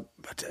is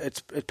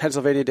it's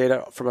Pennsylvania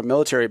data from a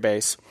military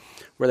base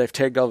where they've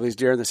tagged all these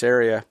deer in this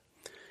area.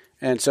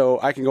 And so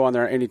I can go on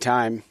there any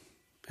time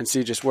and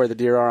see just where the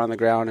deer are on the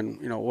ground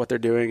and, what they're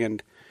doing.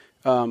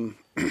 And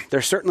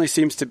there certainly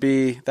seems to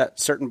be that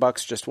certain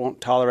bucks just won't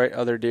tolerate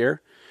other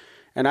deer.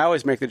 And I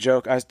always make the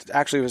joke. I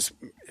actually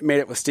made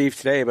it with Steve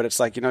today, but it's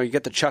like, you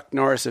get the Chuck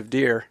Norris of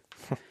deer.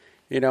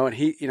 And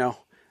he,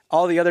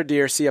 all the other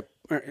deer see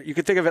you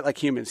could think of it like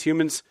humans.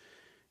 Humans,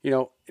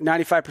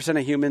 95%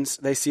 of humans,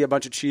 they see a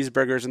bunch of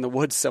cheeseburgers in the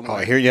woods somewhere.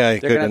 Oh, here, yeah.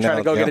 They're going to try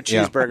to go get a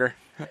cheeseburger.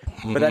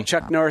 But that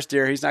Chuck Norris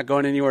deer, he's not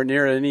going anywhere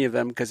near any of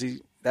them because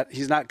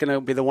he's not going to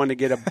be the one to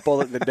get a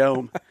bullet in the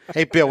dome.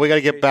 Hey, Bill, we got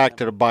to get back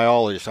to the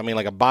biologist. I mean,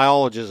 like a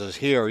biologist is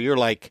here. You're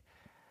like...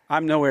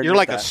 I'm nowhere You're near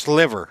like that. a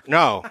sliver.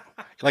 No.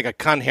 You're like a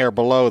cunt hair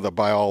below the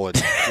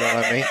biologist. You know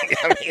what I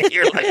mean?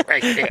 You're like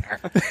right there.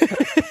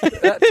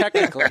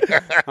 Technically.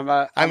 I'm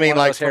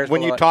like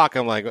when you talk,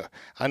 I'm like,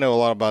 I know a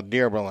lot about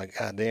deer, but I'm like,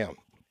 God damn.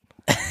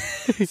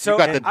 So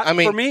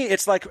for me,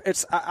 it's like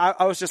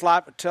I was just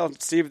telling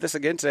Steve this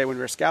again today when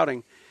we were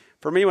scouting.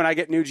 For me, when I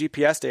get new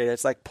GPS data,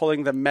 it's like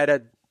pulling the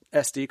meta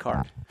SD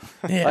card.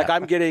 Yeah. Like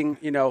I'm getting,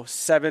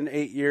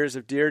 7-8 years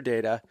of deer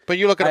data. But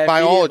you look at a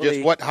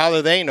biologist, how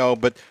do they know?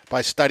 But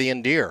by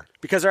studying deer.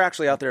 Because they're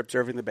actually out there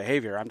observing the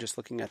behavior. I'm just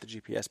looking at the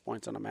GPS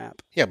points on a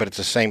map. Yeah, but it's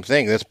the same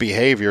thing. That's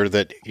behavior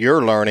that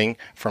you're learning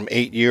from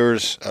 8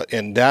 years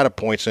in data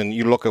points, and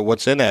you look at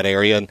what's in that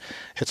area, and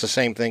it's the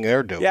same thing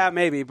they're doing. Yeah,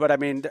 maybe. But,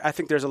 I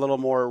think there's a little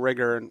more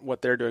rigor in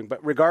what they're doing.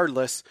 But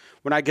regardless,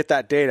 when I get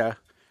that data,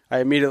 I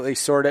immediately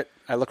sort it.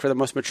 I look for the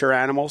most mature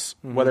animals,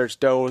 whether it's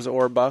does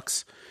or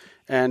bucks.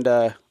 And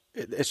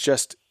it's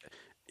just,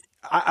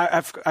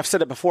 I've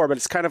said it before, but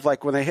it's kind of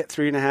like when they hit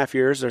 3.5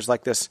 years, there's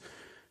like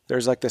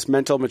this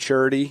mental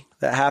maturity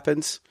that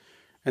happens,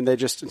 and they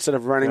just, instead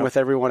of running with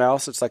everyone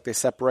else, it's like they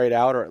separate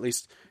out, or at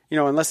least,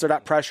 unless they're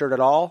not pressured at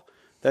all,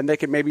 then they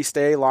can maybe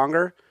stay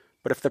longer.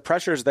 But if the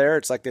pressure's there,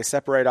 it's like they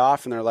separate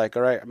off, and they're like,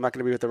 all right, I'm not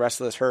going to be with the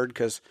rest of this herd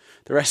because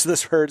the rest of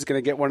this herd's going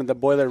to get one in the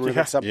boiler room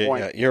at some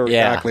point. Yeah, you're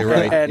exactly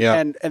right.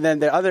 And then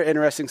the other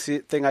interesting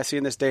thing I see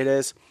in this data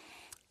is,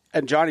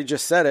 and Johnny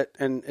just said it,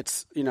 and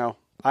it's,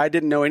 I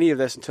didn't know any of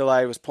this until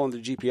I was pulling the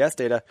GPS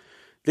data.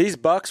 These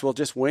bucks will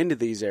just win to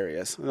these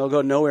areas, and they'll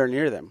go nowhere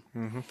near them.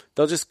 Mm-hmm.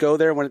 They'll just go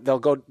there when they'll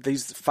go,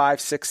 these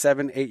 5, 6,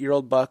 7,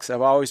 8-year-old bucks.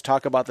 I've always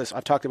talked about this.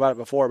 I've talked about it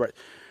before, but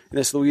in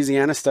this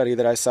Louisiana study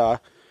that I saw,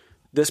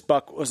 this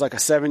buck was like a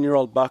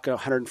 7-year-old buck, a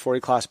 140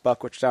 class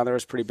buck, which down there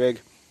was pretty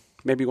big,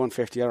 maybe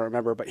 150, I don't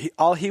remember. But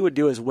all he would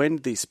do is win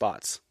these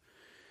spots.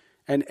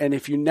 And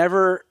if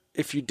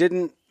you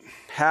didn't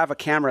have a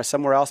camera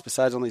somewhere else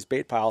besides on these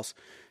bait piles,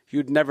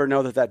 you'd never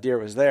know that deer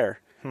was there.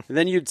 And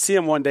then you'd see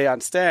him one day on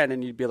stand,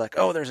 and you'd be like,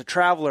 "Oh, there's a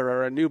traveler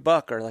or a new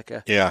buck or like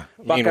a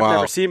buck I've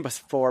never seen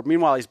before."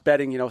 Meanwhile, he's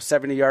bedding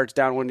 70 yards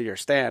downwind of your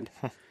stand,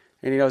 and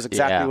he knows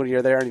exactly when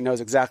you're there, and he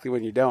knows exactly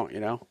when you don't.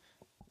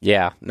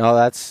 Yeah, no,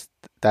 that's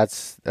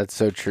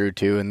so true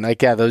too. And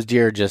those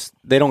deer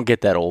they don't get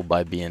that old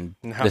by being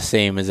the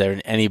same as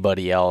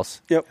anybody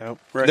else. Yep.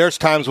 Right. There's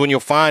times when you'll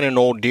find an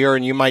old deer,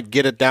 and you might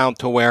get it down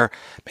to where,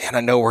 man,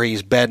 I know where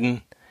he's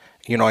bedding.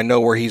 I know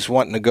where he's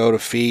wanting to go to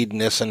feed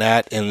and this and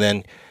that, and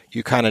then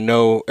you kind of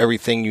know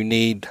everything you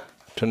need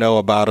to know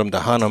about him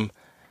to hunt him,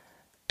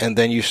 and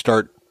then you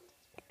start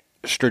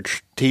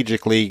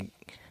strategically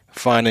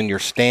finding your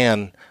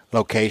stand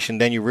location.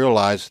 Then you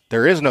realize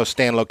there is no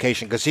stand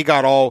location because he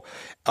got all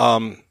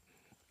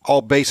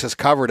all bases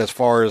covered as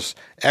far as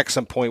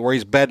exit point where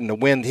he's bedding the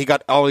wind. He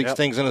got all these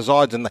things in his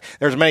odds, and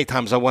there's many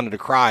times I wanted to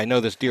cry. I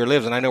know this deer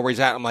lives, and I know where he's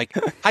at. I'm like,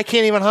 I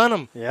can't even hunt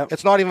him. Yep.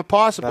 It's not even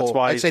possible. That's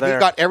why I he's said there. he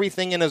got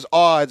everything in his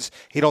odds.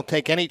 He don't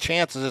take any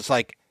chances. It's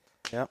like,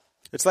 Yep.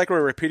 It's like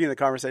we're repeating the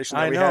conversation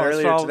that I we know, had it's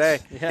earlier all- today.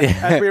 yeah.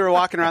 As we were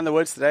walking around the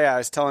woods today, I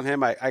was telling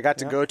him I got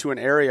to go to an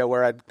area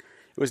where it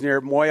was near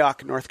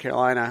Moyock, North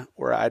Carolina,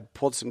 where I'd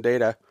pulled some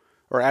data,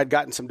 or I'd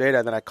gotten some data.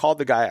 And then I called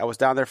the guy. I was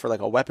down there for like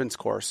a weapons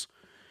course.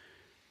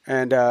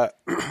 And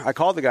I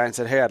called the guy and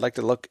said, hey, I'd like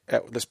to look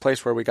at this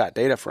place where we got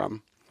data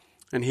from.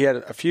 And he had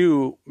a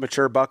few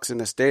mature bucks in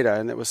this data,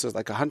 and it was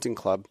like a hunting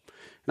club.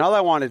 And all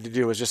I wanted to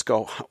do was just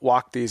go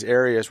walk these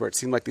areas where it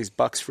seemed like these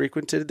bucks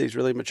frequented, these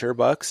really mature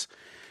bucks.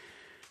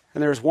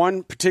 And there was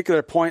one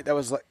particular point that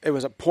was like, it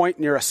was a point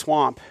near a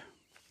swamp,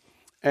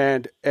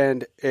 and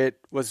it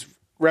was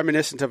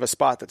reminiscent of a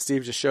spot that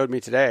Steve just showed me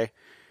today.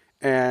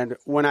 And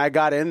when I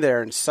got in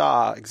there and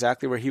saw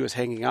exactly where he was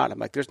hanging out, I'm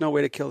like, there's no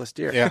way to kill this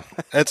deer. yeah,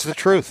 that's the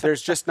truth.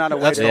 There's just not a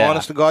way That's to the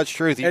honest to God's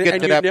truth. You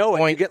get to that know it.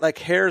 point. You get like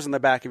hairs on the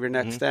back of your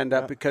neck stand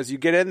up because you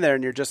get in there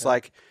and you're just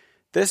like,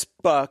 this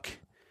buck,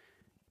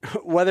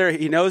 whether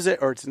he knows it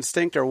or it's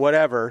instinct or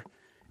whatever,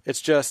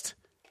 it's just,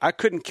 I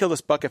couldn't kill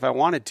this buck if I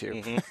wanted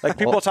to. Like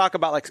people talk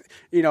about like,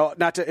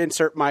 not to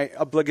insert my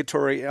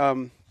obligatory,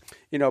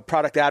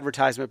 product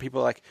advertisement.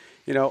 People like,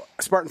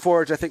 Spartan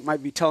Forage, I think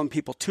might be telling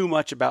people too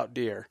much about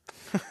deer.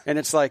 And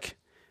it's like,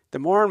 the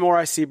more and more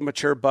I see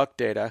mature buck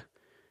data,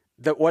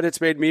 that what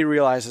it's made me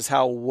realize is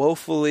how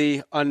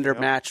woefully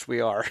undermatched we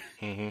are.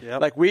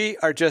 Yep. Like we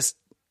are just,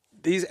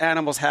 these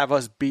animals have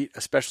us beat,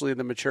 especially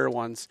the mature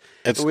ones.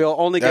 It's- We'll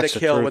only get a that's the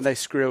kill truth. when they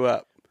screw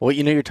up. Well,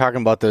 you're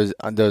talking about those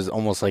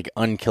almost like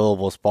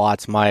unkillable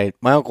spots. My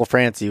Uncle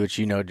Francie, which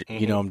you know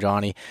him,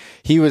 Johnny,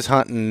 he was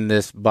hunting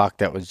this buck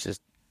that was just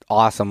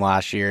awesome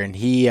last year, and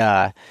he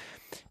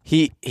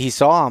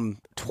saw him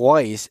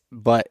twice,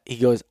 but he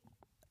goes,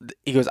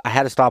 I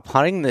had to stop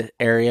hunting the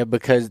area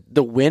because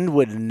the wind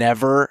would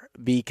never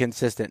be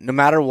consistent. No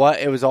matter what,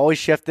 it was always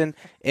shifting.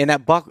 And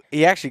that buck,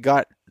 he actually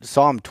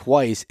saw him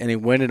twice, and he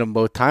winded him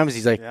both times.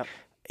 He's like,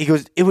 he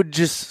goes, it would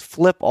just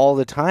flip all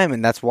the time,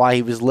 and that's why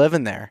he was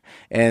living there.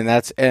 And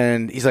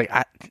he's like,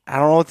 I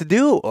don't know what to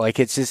do. Like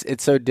it's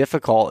so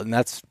difficult, and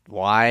that's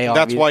why.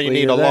 That's why you obviously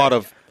need you're a there. lot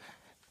of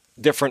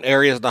different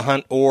areas to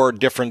hunt or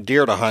different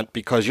deer to hunt,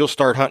 because you'll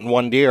start hunting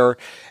one deer,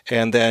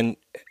 and then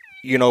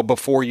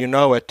before you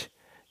know it,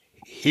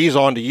 he's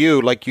onto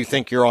you like you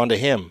think you're onto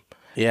him.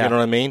 Yeah. You know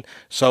what I mean?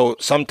 So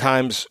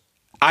sometimes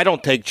I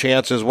don't take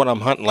chances when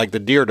I'm hunting. Like the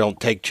deer don't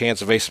take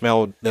chances. If they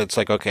smell, it's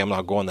like, okay, I'm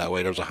not going that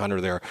way. There's a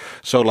hunter there.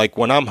 So like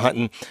when I'm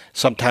hunting,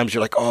 sometimes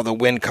you're like, oh, the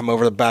wind come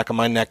over the back of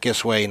my neck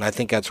this way, and I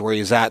think that's where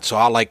he's at. So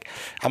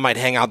I might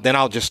hang out. Then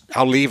I'll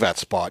leave that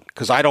spot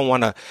because I don't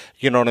want to.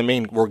 You know what I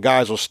mean? Where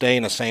guys will stay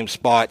in the same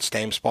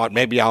spot.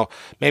 Maybe I'll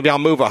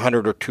move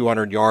 100 or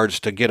 200 yards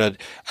to get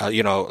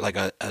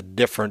a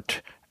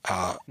different.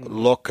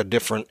 Look, a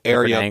different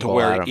area to angle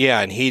where, at him.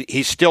 yeah, and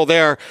he's still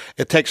there.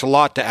 It takes a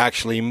lot to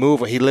actually move.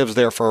 He lives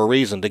there for a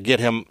reason, to get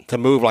him to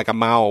move like a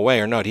mile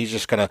away or not. He's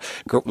just going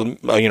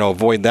to,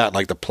 avoid that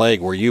like the plague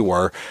where you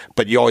were.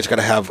 But you always got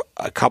to have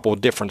a couple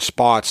of different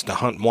spots to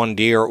hunt one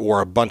deer or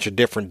a bunch of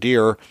different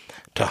deer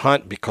to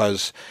hunt,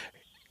 because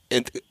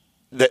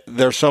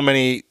there's so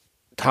many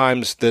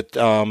times that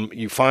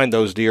you find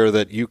those deer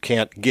that you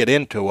can't get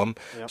into them.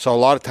 Yep. So a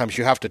lot of times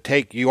you are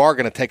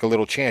going to take a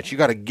little chance. You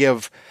got to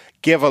give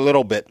a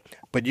little bit,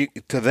 but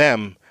to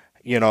them,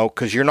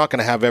 because you're not going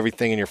to have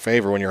everything in your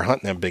favor when you're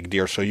hunting them big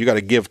deer. So you got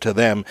to give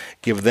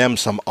them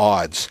some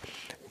odds.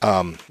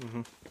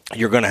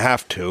 You're going to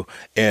have to,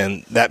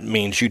 and that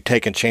means you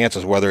taking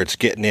chances, whether it's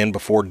getting in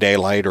before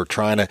daylight or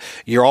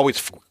you're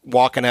always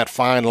walking that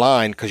fine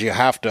line, because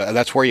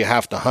that's where you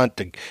have to hunt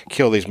to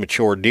kill these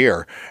mature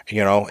deer,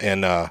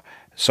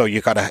 so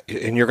you're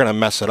going to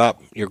mess it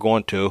up. You're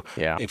going to,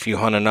 if you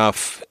hunt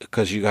enough,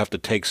 because you have to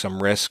take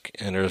some risk,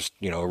 and there's,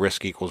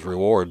 risk equals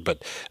reward,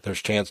 but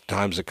there's times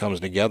it comes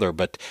together.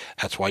 But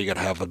that's why you got to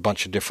have a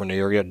bunch of different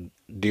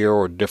deer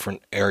or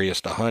different areas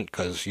to hunt,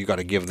 because you got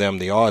to give them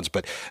the odds.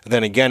 But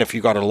then again, if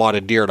you got a lot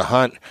of deer to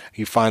hunt,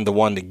 you find the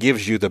one that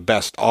gives you the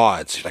best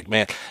odds. You're like,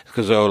 man,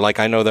 because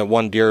I know that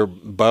one deer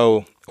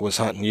Bo was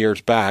hunting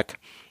years back.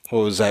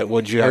 What was that?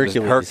 What'd you have?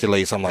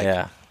 Hercules. I'm like,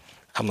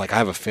 I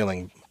have a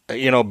feeling.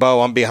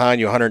 Bo, I'm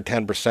behind you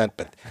 110%,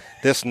 but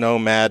this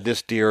nomad,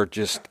 this deer,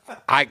 just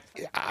I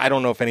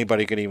don't know if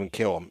anybody could even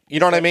kill him.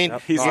 You know what I mean?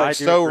 He's like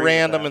so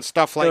random and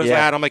stuff like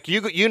that. I'm like,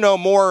 you know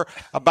more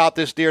about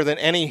this deer than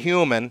any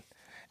human,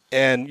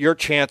 and your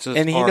chances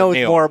and he are knows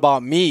nil. more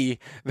about me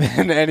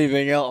than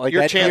anything else. Like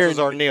your chances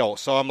are nil.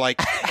 So I'm like,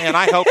 man,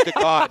 I hope to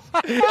God.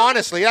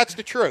 Honestly, that's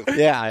the truth.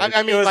 Yeah,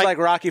 I mean, it was like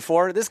Rocky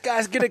IV. This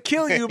guy's gonna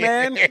kill you,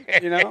 man.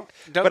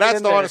 But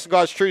that's the honest to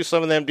God's truth.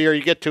 Some of them deer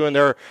you get to, and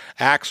their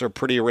acts are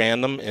pretty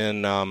random,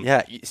 and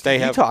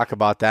you talk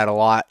about that a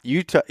lot.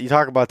 You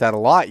talk about that a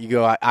lot. You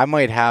go, I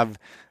might have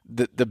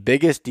the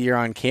biggest deer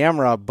on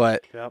camera,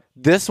 but Yep.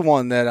 this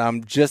one that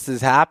I'm just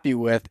as happy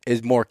with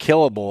is more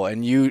killable,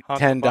 and you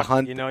tend to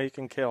hunt. You know you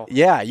can kill.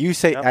 Yeah, you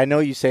say. Yep. I know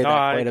you say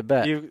that quite a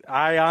bit.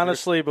 I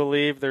honestly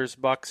believe there's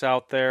bucks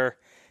out there,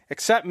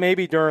 except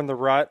maybe during the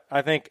rut.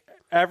 I think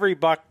every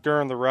buck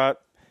during the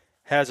rut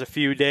has a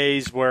few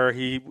days where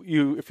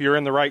if you're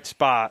in the right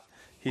spot,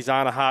 he's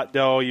on a hot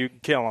doe, you can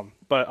kill him.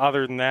 But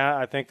other than that,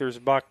 I think there's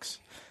bucks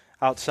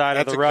outside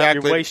of the rut.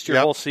 You waste your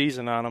whole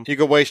season on them. You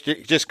could waste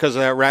just because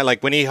of that rat.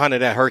 Like when he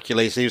hunted at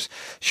Hercules, he was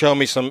showing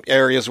me some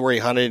areas where he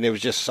hunted, and it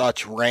was just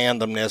such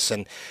randomness,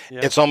 and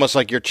it's almost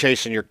like you're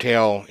chasing your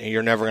tail, and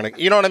you're never gonna.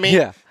 You know what I mean?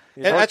 Yeah.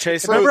 And that's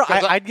chasing. Remember,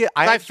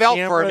 I felt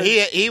for him.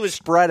 He was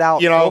spread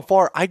out, you know, so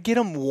far. I'd get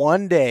him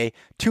one day,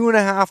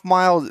 2.5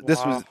 miles.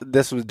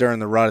 This was during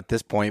the rut at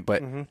this point,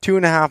 but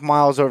 2.5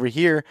 miles over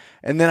here,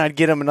 and then I'd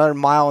get him another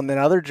mile in the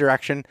other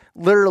direction,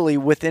 literally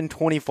within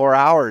 24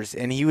 hours.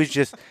 And he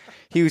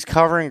was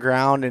covering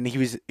ground, and he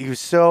was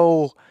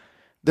so.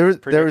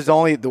 There was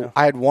only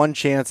I had one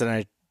chance, and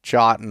I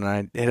shot and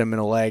I hit him in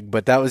the leg,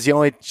 but that was the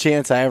only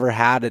chance I ever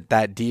had at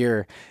that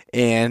deer.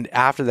 And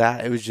after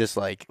that, it was just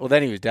like, well,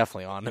 then he was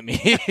definitely on to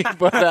me.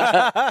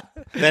 But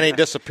then he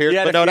disappeared.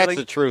 But no, that's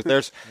the truth.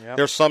 There's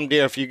some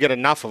deer, if you get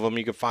enough of them,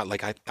 you can find,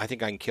 like, I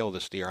think I can kill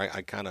this deer.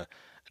 I kind of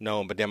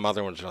know him, but them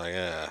other ones are like,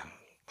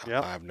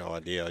 I have no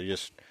idea.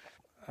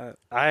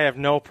 I have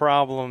no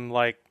problem.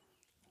 Like,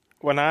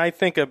 when I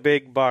think of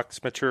big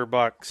bucks, mature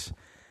bucks,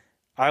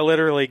 I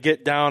literally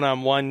get down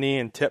on one knee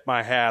and tip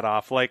my hat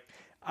off. Like,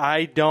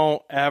 I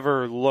don't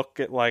ever look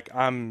at like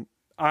I'm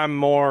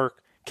more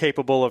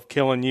capable of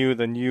killing you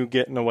than you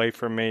getting away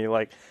from me.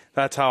 Like,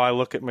 that's how I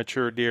look at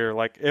mature deer.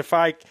 Like, if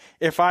I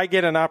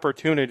get an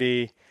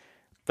opportunity,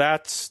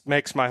 that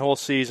makes my whole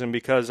season,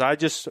 because I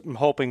just am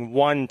hoping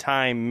one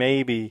time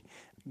maybe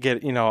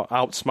get,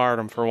 outsmart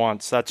them for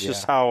once. That's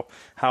just how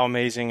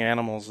amazing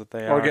animals that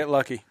they are. Or get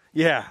lucky.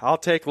 Yeah, I'll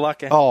take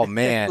luck. Oh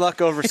man, luck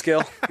over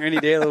skill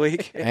any day of the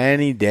week.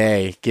 Any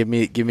day, give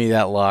me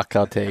that luck.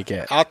 I'll take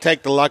it. I'll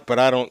take the luck, but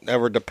I don't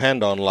ever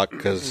depend on luck,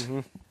 because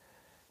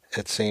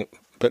it seems.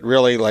 But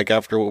really, like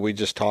after what we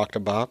just talked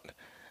about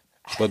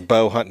with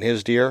Bo hunting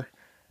his deer,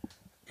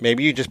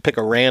 maybe you just pick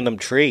a random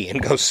tree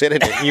and go sit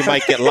in it, and you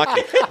might get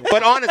lucky.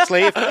 But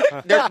honestly,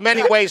 there's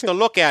many ways to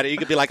look at it. You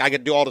could be like, I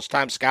could do all this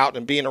time scouting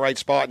and be in the right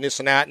spot and this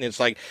and that, and it's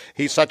like,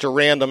 he's such a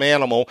random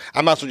animal.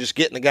 I might as well just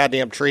get in the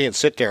goddamn tree and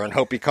sit there and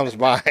hope he comes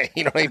by.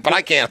 You know what I mean? But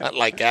I can't hunt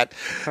like that,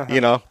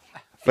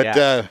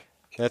 But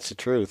that's the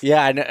truth.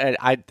 Yeah,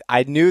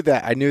 I knew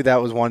that. I knew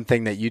that was one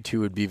thing that you two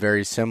would be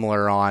very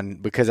similar on,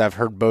 because I've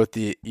heard both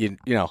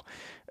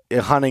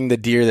hunting the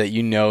deer that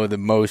you know the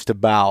most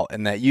about,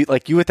 and that you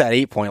with that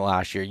 8-point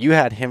last year, you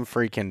had him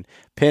freaking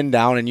pinned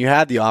down, and you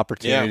had the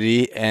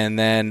opportunity, and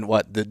then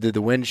did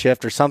the wind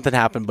shift or something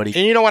happened? But and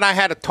you know what? I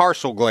had a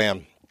tarsal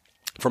gland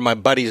from my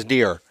buddy's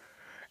deer,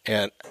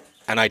 and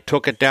I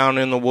took it down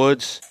in the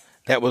woods.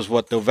 That was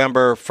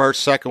November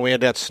 1st, 2nd, we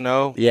had that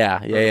snow? Yeah.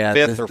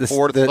 5th or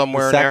 4th,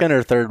 somewhere in there? 2nd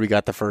or 3rd, we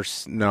got the first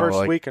snow.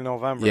 First week in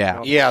November.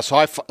 Yeah. Yeah,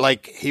 so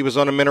he was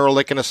on a mineral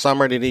lick in the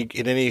summer, and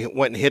then he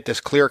went and hit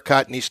this clear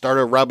cut, and he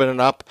started rubbing it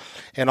up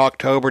in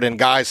October. Then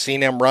guys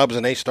seen them rubs,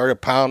 and they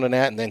started pounding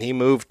that, and then he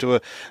moved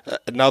to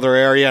another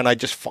area, and I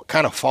just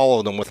kind of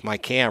followed him with my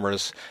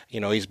cameras.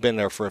 He's been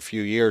there for a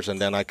few years, and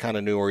then I kind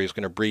of knew where he was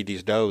going to breed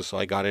these does, so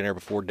I got in there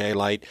before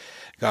daylight,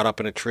 got up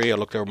in a tree, I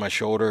looked over my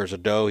shoulder, there's a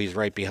doe, he's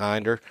right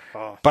behind her.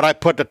 Oh. But I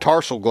put the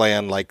tarsal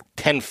gland like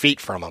 10 feet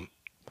from him,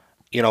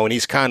 and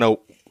he's kind of,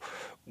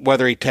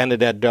 whether he tended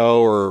that doe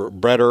or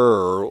bred her,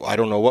 or I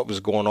don't know what was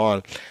going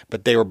on,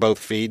 but they were both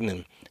feeding,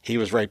 and he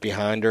was right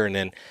behind her, and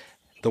then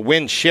the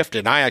wind shifted,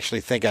 and I actually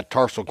think that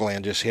tarsal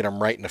gland just hit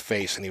him right in the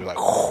face, and he was like,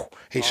 whoo,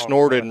 he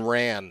snorted and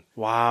ran.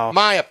 Wow.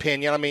 My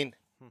opinion, I mean,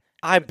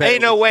 I bet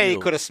ain't no way he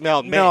could have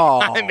smelled me. No.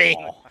 I mean,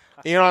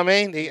 you know what I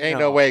mean? Ain't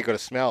no way he could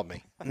have smelled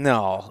me.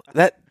 No,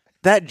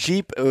 that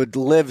Jeep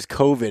lives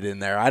COVID in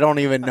there. I don't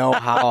even know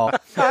how.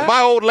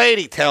 My old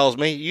lady tells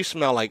me, you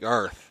smell like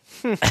earth.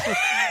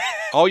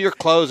 All your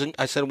clothes. And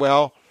I said,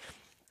 well,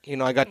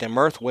 I got them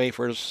earth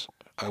wafers.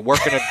 I work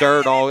in the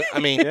dirt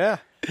yeah.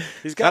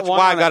 He's got that's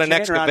why I got an chain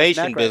around his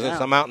excavation neck business.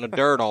 right I'm out in the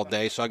dirt all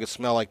day, so I can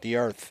smell like the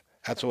earth.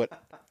 That's what.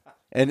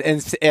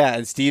 And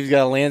Steve's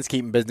got a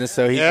landscaping business,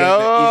 so he's in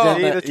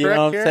the you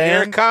know what I'm saying?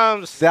 Here it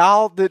comes.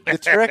 The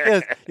trick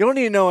is you don't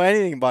need to know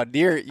anything about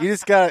deer. You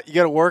just got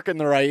to work in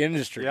the right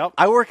industry. Yep.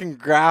 I work in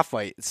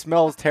graphite. It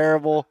smells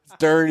terrible. It's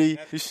dirty.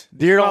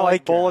 Deer don't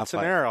like bullets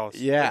graphite. and arrows.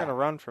 Yeah, they're gonna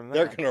run from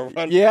there. They're gonna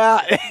run.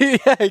 Yeah,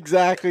 yeah,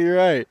 exactly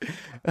right.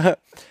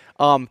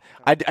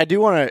 I do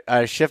want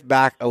to shift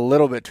back a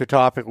little bit to a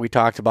topic we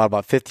talked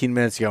about 15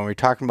 minutes ago. We were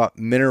talking about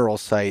mineral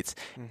sites,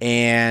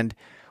 and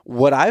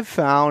what I've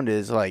found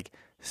is like.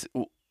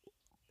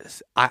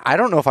 I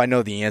don't know if I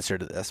know the answer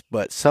to this,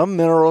 but some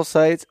mineral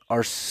sites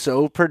are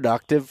so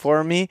productive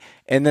for me,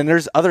 and then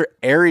there's other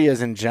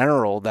areas in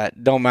general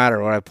that don't matter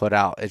what I put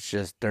out. It's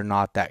just they're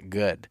not that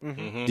good.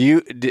 Mm-hmm.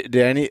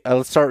 Do any?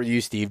 Let's start with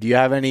you, Steve. Do you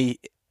have any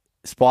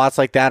spots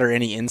like that, or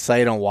any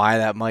insight on why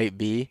that might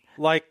be?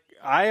 Like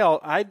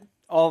I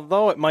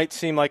although it might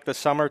seem like the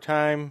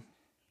summertime,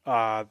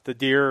 the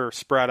deer are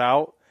spread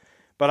out,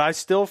 but I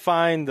still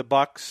find the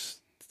bucks,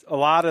 a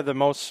lot of the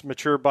most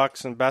mature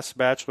bucks and best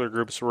bachelor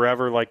groups,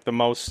 wherever like the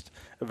most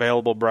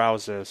available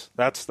browse is.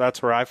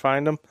 That's where I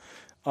find them.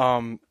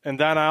 And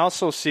then I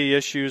also see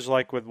issues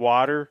like with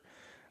water,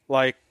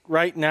 like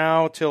right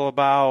now till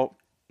about,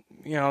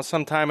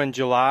 sometime in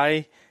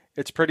July,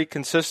 it's pretty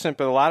consistent,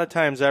 but a lot of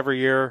times every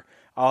year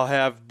I'll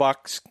have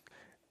bucks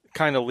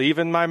kind of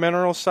leaving my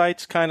mineral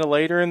sites kind of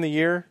later in the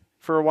year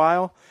for a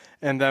while.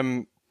 And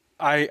then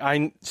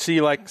I see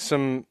like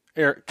some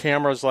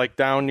cameras like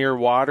down near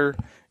water,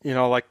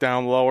 like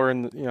down lower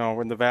in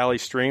in the valley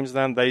streams,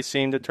 then they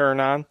seem to turn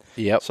on.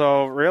 Yep.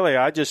 So really,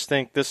 I just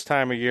think this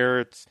time of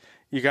year,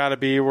 you got to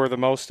be where the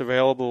most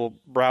available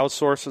browse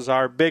sources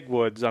are. Big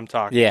woods, I'm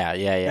talking. Yeah.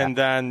 And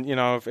then,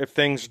 if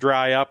things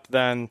dry up,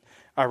 then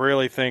I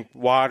really think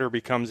water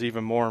becomes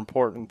even more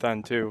important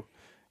then too.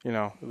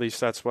 At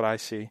least that's what I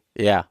see.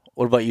 Yeah.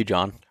 What about you,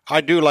 John?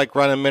 I do like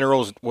running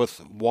minerals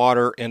with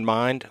water in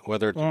mind,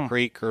 whether it's a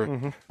creek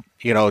or,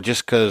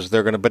 just because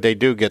they're going to, but they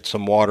do get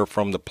some water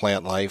from the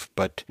plant life.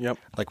 But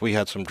like we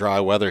had some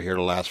dry weather here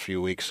the last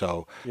few weeks,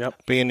 so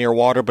being near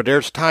water. But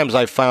there's times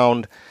I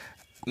found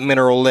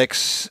mineral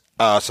licks.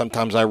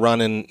 Sometimes I run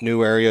in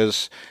new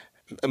areas.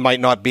 It might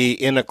not be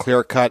in a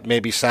clear cut,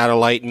 maybe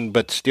satelliting,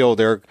 but still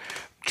they're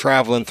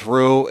traveling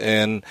through,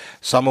 and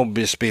some will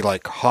just be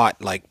like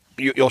hot, like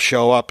you'll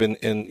show up and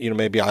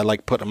maybe I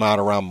like putting them out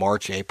around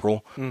March,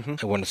 April,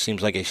 and when it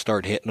seems like they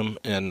start hitting them,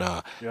 and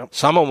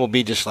some of them will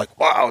be just like,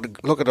 wow,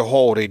 look at the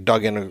hole they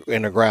dug in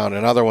the ground,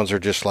 and other ones are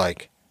just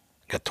like,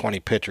 got 20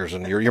 pictures,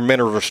 and your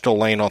minerals are still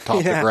laying on top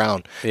of the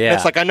ground. Yeah. And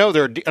it's like, I know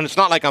and it's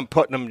not like I'm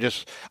putting them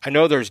I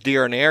know there's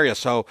deer in the area,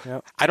 so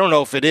I don't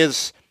know if it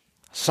is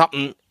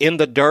something in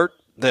the dirt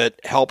that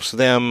helps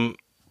them,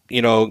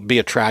 be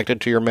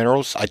attracted to your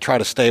minerals. I try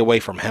to stay away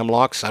from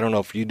hemlocks. I don't know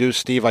if you do,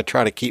 Steve. I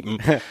try to keep them.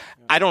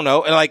 I don't know.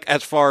 Like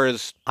as far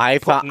as I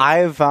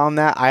have found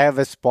that I have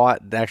a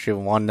spot,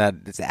 actually one that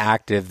is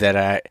active that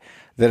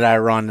I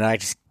run,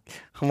 and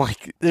I'm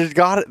like,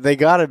 they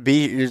gotta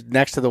be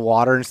next to the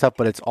water and stuff,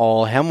 but it's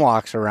all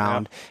hemlocks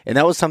around. And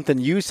that was something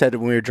you said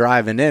when we were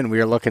driving in. We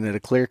were looking at a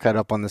clear cut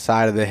up on the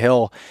side of the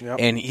hill,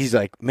 and he's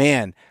like,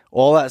 man,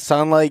 all that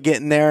sunlight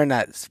getting there, and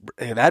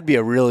that'd be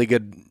a really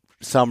good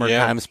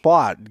summertime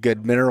spot,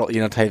 good mineral,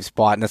 type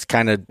spot. And that's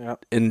kind of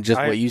in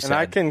just what you said. And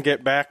I can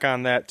get back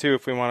on that too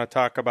if we want to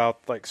talk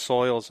about like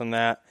soils and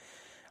that.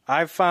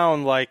 I've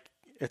found like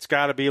it's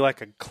got to be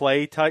like a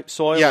clay type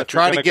soil. Yeah,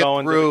 try to get go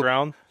through into the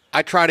ground.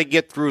 I try to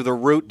get through the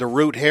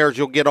root hairs.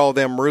 You'll get all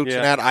them roots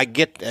and that. I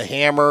get a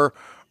hammer,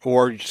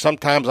 or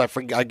sometimes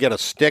I get a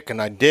stick and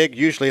I dig.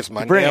 Usually it's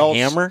my nails. A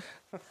hammer?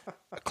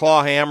 A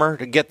claw hammer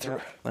to get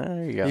through.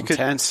 There you go.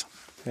 Intense.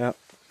 Yeah.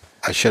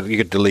 You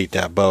could delete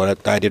that, Bo.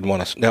 I didn't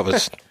want to. That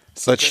was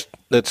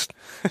let's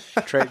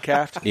Trade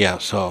calf. Yeah.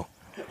 So,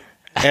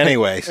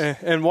 anyways,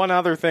 and one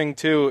other thing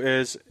too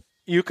is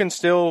you can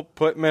still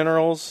put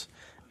minerals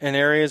in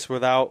areas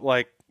without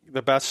like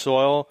the best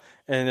soil.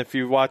 And if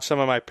you watch some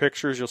of my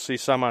pictures, you'll see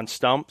some on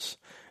stumps.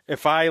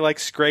 If I like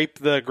scrape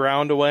the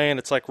ground away and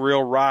it's like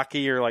real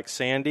rocky or like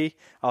sandy,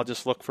 I'll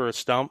just look for a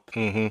stump.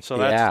 Mm-hmm. So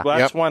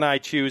that's when I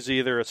choose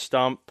either a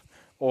stump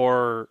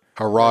or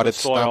a rotted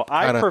soil.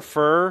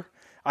 stump.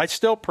 I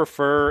still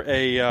prefer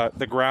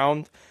the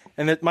ground,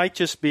 and it might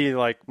just be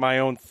like my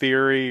own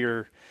theory,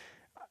 or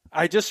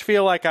I just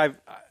feel like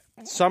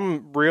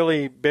some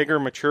really bigger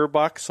mature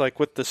bucks, like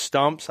with the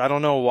stumps. I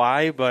don't know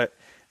why, but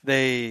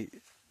they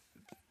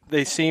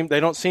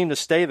don't seem to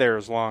stay there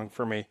as long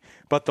for me.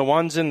 But the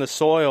ones in the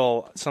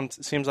soil,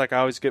 seems like I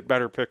always get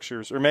better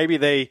pictures, or maybe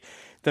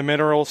the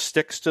mineral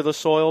sticks to the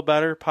soil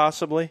better,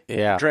 possibly.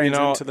 Yeah, drains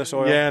into the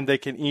soil. Yeah, and they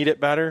can eat it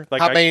better.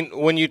 Like I mean,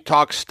 when you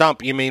talk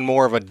stump, you mean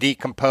more of a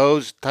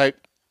decomposed type,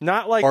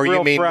 not like or real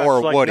you mean fresh,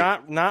 more like woody,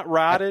 not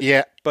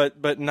rotted.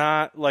 But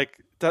not like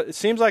it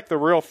seems like the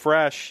real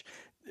fresh.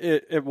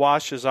 It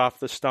washes off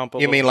the stump.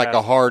 You mean like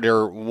a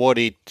harder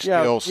woody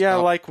steel stump? Yeah,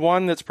 like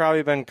one that's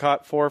probably been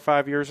cut 4 or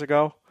 5 years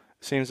ago.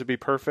 Seems to be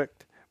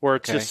perfect. Where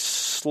it's just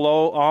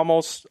slow,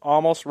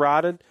 almost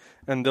rotted,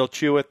 and they'll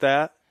chew at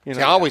that. See,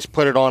 I always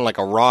put it on like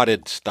a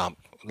rotted stump.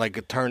 Like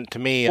it turned to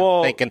me,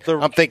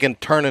 I'm thinking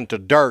turn into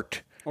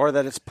dirt. Or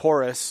that it's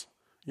porous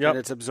and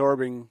it's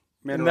absorbing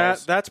minerals.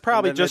 And that's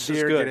probably just the as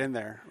deer good. Get in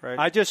there, right?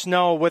 I just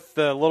know with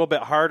the little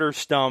bit harder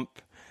stump,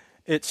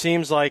 it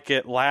seems like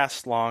it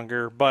lasts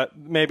longer, but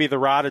maybe the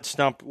rotted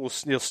stump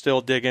you'll still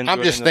dig into.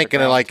 I'm just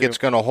thinking like it's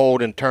going to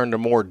hold and turn to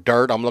more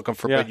dirt. I'm looking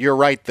for, but you're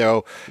right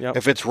though. Yep.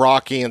 If it's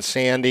rocky and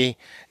sandy,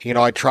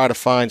 I try to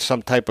find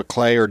some type of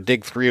clay or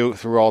dig through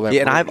all that.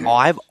 Yeah, and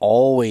I've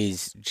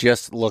always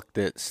just looked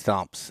at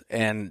stumps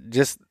and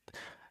just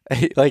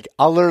like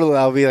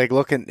I'll be like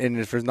looking, and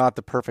if there's not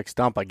the perfect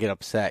stump, I get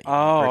upset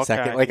for a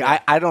second. Like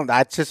I don't.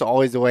 That's just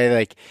always the way.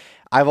 Like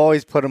I've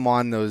always put them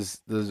on those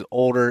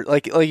older,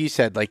 like you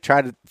said, like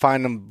try to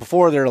find them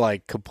before they're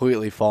like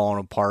completely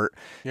falling apart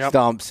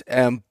stumps.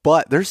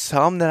 But there's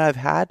some that I've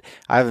had.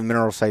 I have a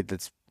mineral site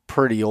that's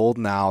pretty old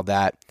now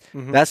that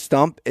that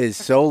stump is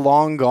so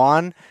long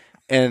gone,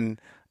 and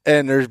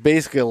there's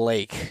basically a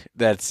lake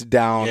that's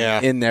down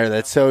in there.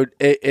 That's so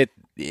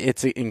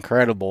it's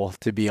incredible,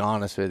 to be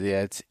honest with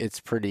you. It's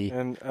pretty.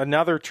 And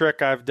another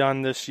trick I've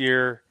done this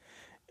year,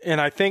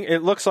 and I think it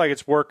looks like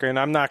it's working.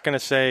 I'm not going to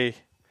say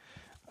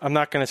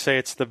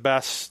it's the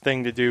best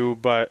thing to do,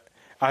 but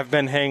I've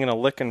been hanging a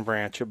licking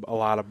branch above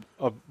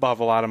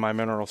a lot of my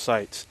mineral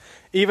sites.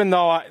 Even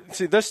though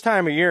this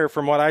time of year,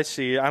 from what I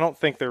see, I don't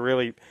think they're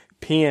really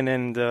peeing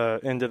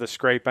into the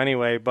scrape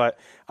anyway. But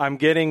I'm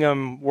getting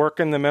them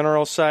working the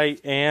mineral site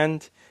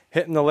and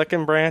hitting the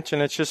licking branch,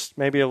 and it's just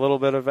maybe a little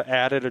bit of an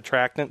added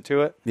attractant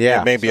to it.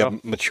 Yeah, maybe a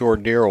mature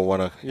deer will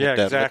want to hit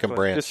that licking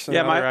branch. Just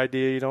another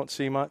idea you don't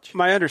see much.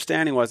 My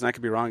understanding was, and I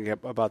could be wrong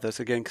about this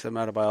again because I'm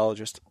not a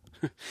biologist,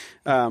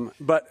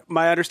 but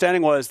my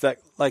understanding was that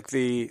like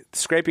the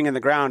scraping in the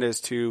ground is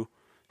to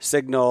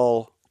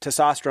signal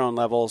testosterone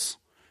levels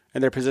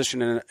and their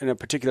position in a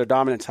particular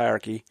dominance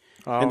hierarchy,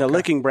 and the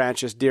licking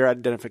branch is deer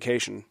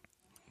identification.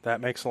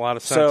 That makes a lot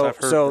of sense.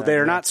 So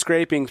they're not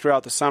scraping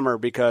throughout the summer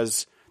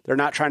because they're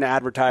not trying to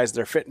advertise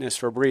their fitness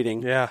for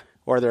breeding,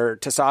 or their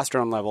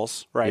testosterone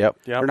levels, right? Yep.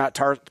 They're not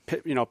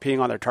peeing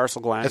on their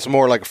tarsal gland. It's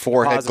more like a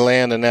forehead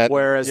gland, and that.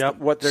 Whereas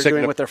what they're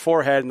doing with their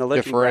forehead and the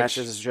licking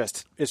branches is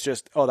just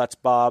that's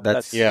Bob.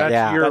 That's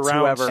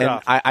year-round stuff.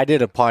 And I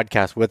did a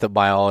podcast with a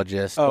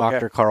biologist,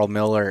 Dr. Carl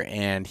Miller,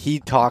 and he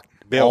talked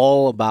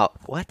all about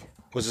what.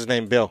 Was his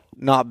name Bill?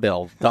 Not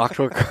Bill,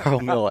 Dr. Carl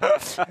Miller.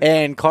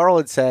 And Carl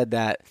had said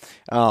that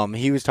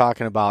he was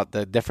talking about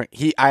the different.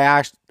 I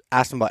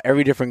asked him about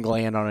every different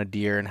gland on a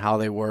deer and how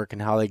they work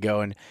and how they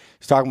go. And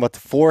he's talking about the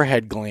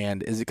forehead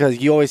gland is because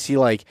you always see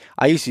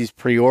I used to use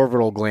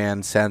preorbital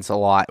gland scents a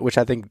lot, which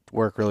I think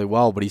work really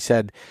well. But he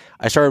said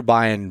I started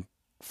buying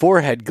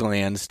forehead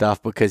gland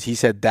stuff because he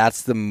said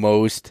that's the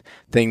most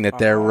thing that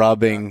they're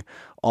rubbing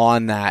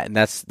on that, and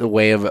that's the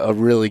way of a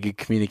really good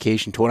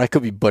communication tool. And I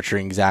could be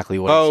butchering exactly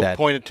what he said.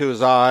 Pointed to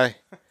his eye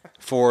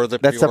for the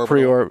that's preorbital. a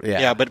preorbital.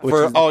 Yeah, but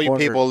for all you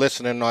people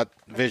listening, not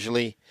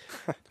visually,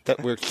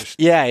 that we're just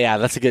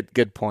that's a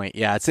good point.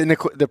 Yeah, it's in the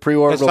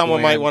preorbital.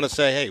 Someone might want to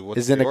say, "Hey, what's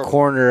is in a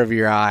corner of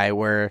your eye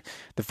where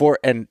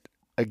and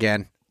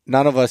again,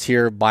 none of us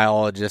here are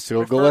biologists.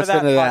 So go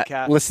listen to that.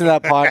 Podcast. Listen to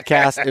that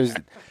podcast. It was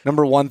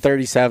number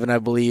 137, I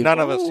believe. None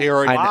of us here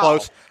are even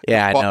close.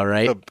 Yeah, I know,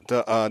 right?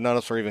 None of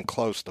us are even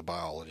close to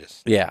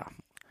biologists. Yeah.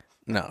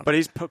 No. But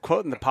he's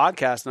quoting the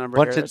podcast number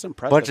bunch here. That's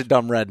impressive. Bunch of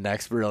dumb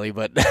rednecks, really.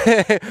 But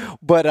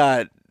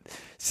but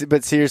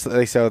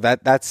seriously, so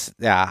that's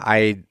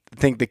I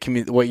think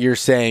the what you're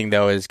saying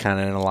though is kind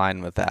of in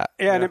line with that.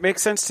 Yeah, and it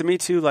makes sense to me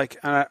too. Like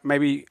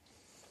maybe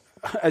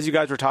as you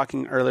guys were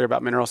talking earlier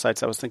about mineral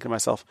sites, I was thinking to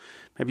myself,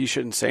 maybe you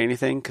shouldn't say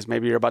anything because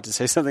maybe you're about to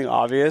say something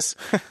obvious.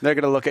 They're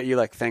going to look at you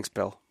like, "Thanks,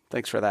 Bill.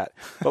 Thanks for that."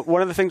 But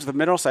one of the things with the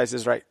mineral sites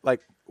is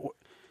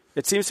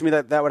it seems to me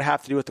that would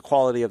have to do with the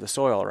quality of the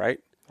soil, right?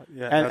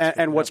 Yeah,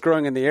 and what's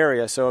growing in the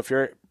area. So if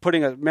you're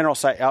putting a mineral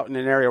site out in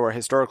an area where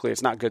historically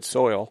it's not good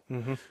soil,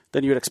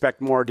 then you would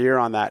expect more deer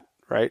on that,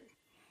 right?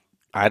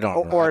 I don't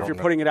know. Or if you're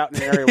putting it out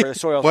in an area where the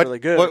soil is really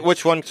good.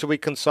 Which one should we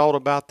consult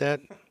about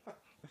that?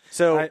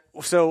 So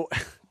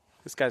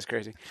this guy's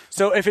crazy.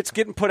 So if it's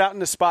getting put out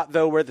in a spot,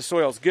 though, where the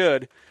soil's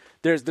good,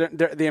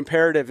 the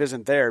imperative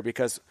isn't there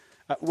because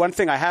one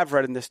thing I have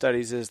read in the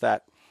studies is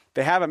that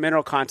they have a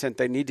mineral content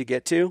they need to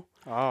get to.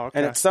 Oh, okay.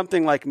 And it's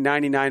something like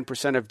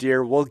 99% of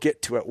deer will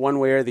get to it one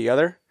way or the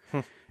other.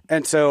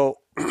 And so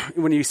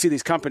when you see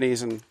these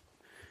companies, and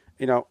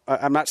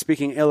I'm not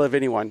speaking ill of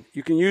anyone,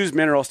 you can use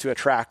minerals to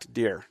attract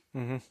deer,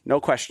 no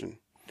question.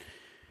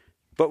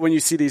 But when you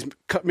see these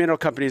mineral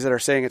companies that are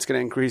saying it's going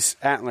to increase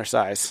antler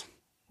size,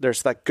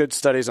 there's good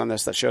studies on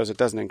this that shows it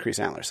doesn't increase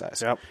antler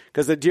size.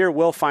 Because the deer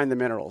will find the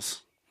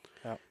minerals.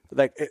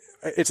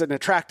 It's an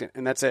attractant,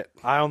 and that's it.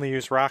 I only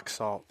use rock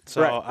salt,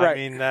 so right. I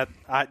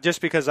mean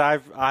just because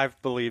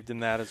I've believed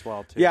in that as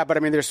well too. Yeah, but I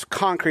mean, there's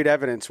concrete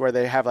evidence where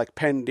they have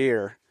pen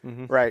deer,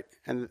 right?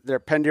 And they're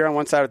pen deer on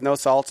one side with no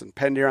salts, and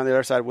pen deer on the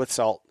other side with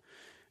salt.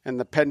 And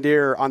the pen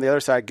deer on the other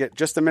side get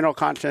just the mineral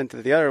content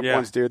that the other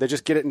ones do. They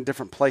just get it in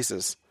different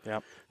places.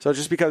 Yep. So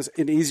just because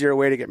an easier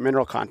way to get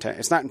mineral content,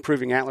 it's not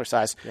improving antler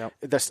size. Yep.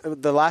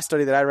 The last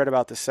study that I read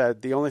about this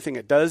said the only thing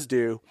it does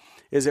do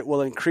is it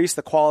will increase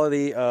the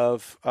quality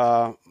of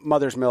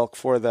mother's milk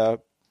for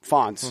the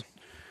fawns.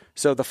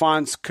 So the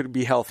fawns could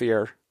be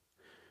healthier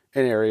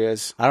in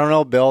areas. I don't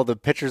know, Bill. The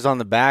pictures on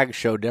the bag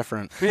show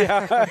different.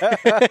 Yeah.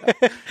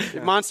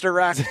 Monster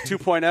Rack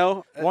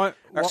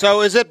 2.0.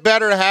 So is it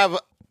better to have...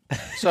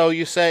 So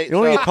you say... You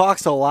don't need to talk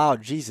so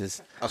loud. Jesus.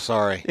 Oh,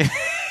 sorry.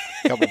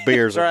 A couple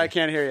beers. Sorry, I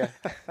can't hear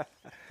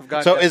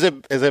you. So is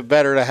it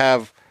better to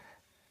have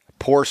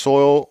poor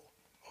soil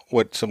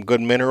with some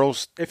good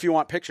minerals? If you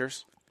want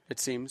pictures,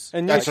 it seems.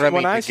 And that's what I mean.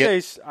 When I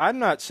say, I'm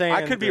not saying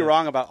I could be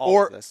wrong about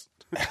all of this.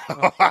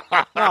 No,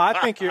 I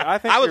think you're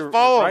right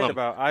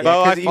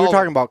about. You were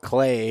talking about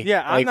clay.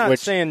 Yeah, I'm not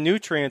saying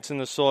nutrients in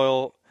the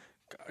soil.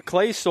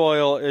 Clay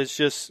soil is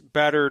just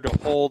better to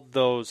hold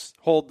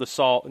the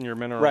salt in your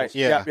minerals. Right.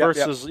 Yeah.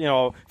 Versus,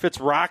 if it's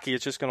rocky,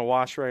 it's just going to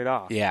wash right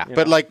off. Yeah.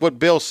 But like what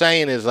Bill's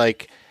saying is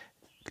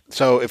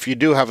So if you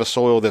do have a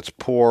soil that's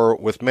poor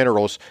with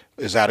minerals,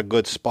 is that a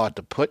good spot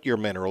to put your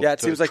minerals? Yeah,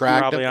 it seems like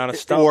probably on a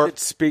stump. Or it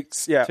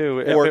speaks, too,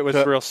 if or it was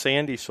to- real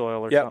sandy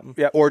soil or Yep, something.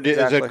 yep, Or is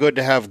exactly. it good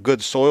to have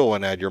good soil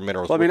and add your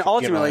minerals? Well, I mean, Which, you know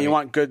ultimately, what I you mean?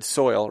 want good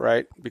soil,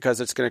 right? Because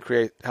it's going to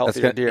create That's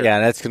healthier gonna, deer. yeah,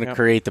 that's going to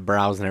create the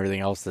browse and everything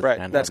else. That's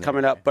Right, that's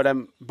coming up. But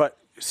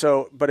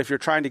if you're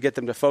trying to get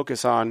them to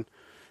focus on,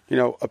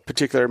 a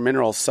particular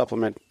mineral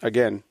supplement,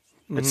 again,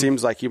 it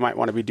seems like you might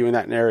want to be doing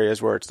that in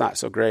areas where it's not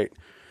so great.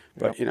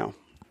 But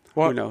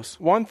who knows?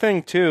 One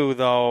thing too,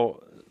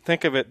 though,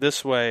 think of it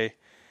this way: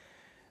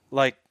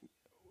 like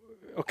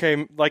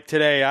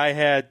today, I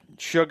had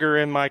sugar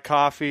in my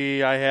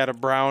coffee. I had a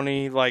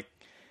brownie.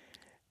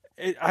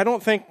 I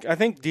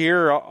think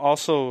deer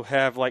also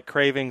have like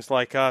cravings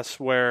like us,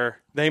 where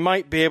they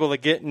might be able to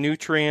get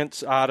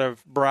nutrients out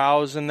of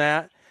browse and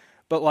that.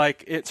 But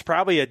it's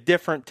probably a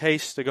different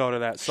taste to go to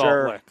that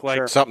salt lick,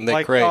 sure. Something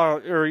they crave.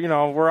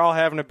 We're all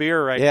having a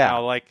beer right Yeah.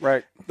 now.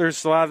 Right.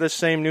 There's a lot of the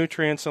same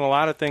nutrients in a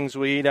lot of things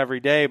we eat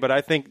every day. But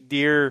I think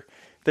deer,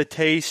 the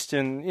taste,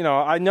 and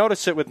I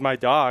notice it with my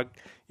dog.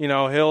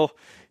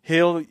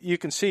 You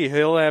can see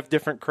he'll have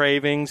different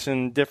cravings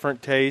and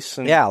different tastes.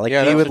 And Yeah, like me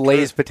that's with the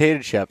Lay's potato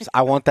chips.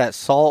 I want that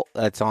salt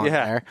that's on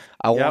Yeah. there.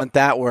 I want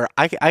that where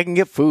I can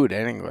get food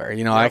anywhere.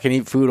 I can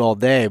eat food all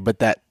day,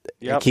 but I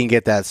Yep. can't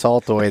get that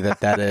salt the way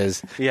that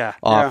is Yeah.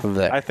 off of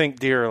it. I think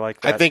deer are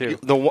like that I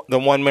think too. the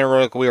one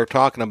mineral we were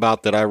talking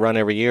about that I run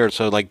every year.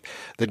 So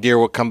the deer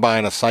will come by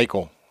in a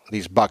cycle.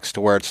 These bucks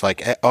to where it's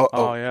like,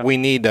 yeah. we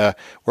need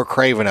we're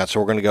craving that, so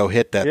we're going to go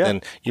hit that. Yeah.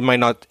 And you might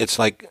not. It's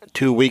like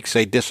 2 weeks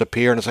they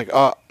disappear, and it's like,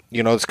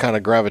 it's kind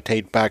of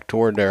gravitate back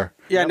toward there.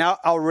 Yeah, now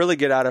I'll really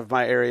get out of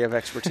my area of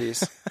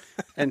expertise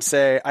and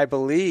say I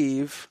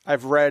believe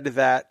I've read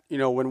that,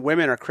 when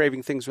women are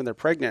craving things when they're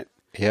pregnant,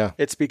 Yeah.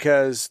 it's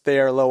because they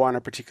are low on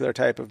a particular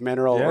type of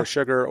mineral Yeah. or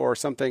sugar or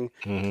something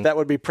that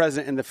would be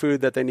present in the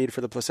food that they need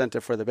for the placenta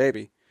for the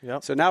baby.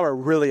 Yep. So now we're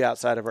really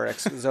outside of our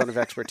zone of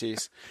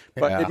expertise.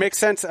 But Yeah. it makes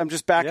sense. I'm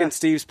just backing Yeah.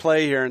 Steve's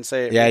play here and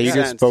say it Yeah, makes you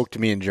just sense. spoke to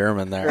me in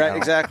German there. Right,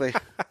 exactly.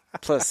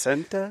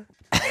 Placenta?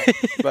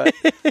 But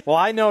Well,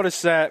 I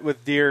noticed that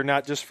with deer,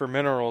 not just for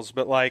minerals,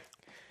 but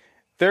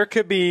there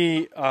could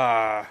be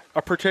a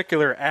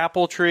particular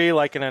apple tree,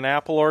 like in an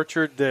apple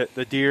orchard, that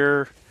the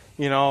deer,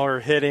 are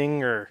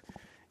hitting, or,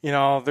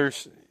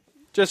 there's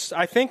just,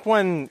 I think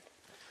when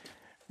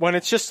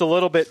it's just a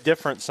little bit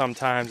different,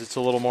 sometimes it's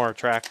a little more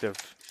attractive,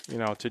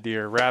 to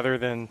deer, rather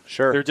than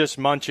Sure. they're just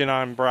munching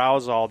on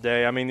browse all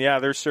day. I mean, yeah,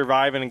 they're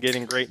surviving and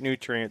getting great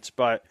nutrients,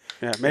 but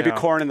yeah, maybe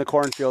corn in the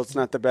cornfield's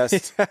not the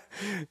best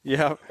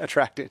yeah,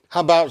 attractant.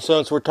 How about,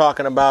 since we're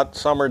talking about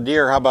summer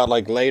deer, how about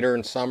later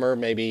in summer,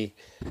 maybe?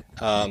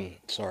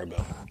 Sorry,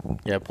 Bill.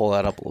 Yeah, pull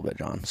that up a little bit,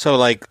 John. So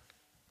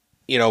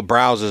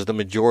browse is the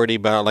majority,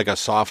 but like a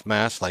soft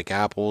mass, like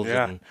apples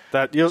yeah,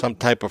 and some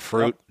type of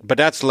fruit. But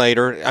that's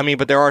later. I mean,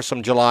 but there are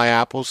some July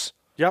apples.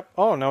 Yep.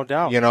 Oh, no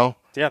doubt.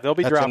 Yeah, they'll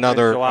be That's dropping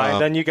another, in July.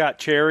 Then you got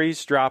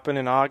cherries dropping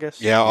in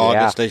August.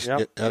 August they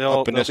Yep.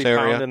 up in this they'll be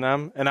area. pounding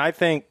them. And I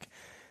think,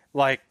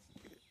 when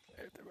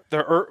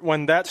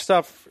that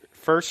stuff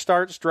first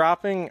starts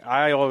dropping,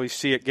 I always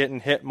see it getting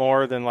hit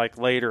more than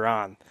later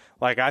on.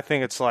 I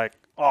think it's oh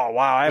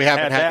wow, I We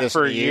haven't had that this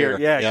for in a year.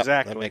 Yeah, Yep,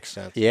 exactly. That makes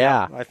sense.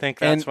 Yeah. I think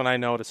that's And, when I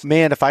noticed.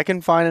 Man, if I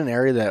can find an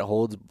area that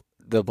holds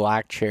the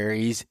black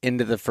cherries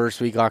into the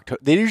first week of October,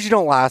 they usually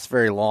don't last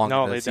very long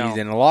No, in the they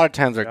season. don't. A lot of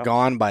times they're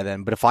gone by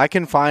then. But if I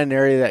can find an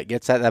area that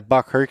gets that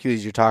Buck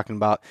Hercules you're talking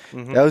about,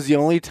 that was the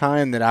only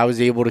time that I was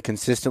able to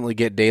consistently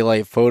get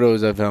daylight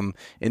photos of him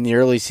in the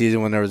early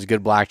season when there was a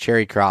good black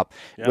cherry crop,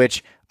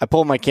 which I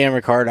pulled my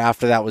camera card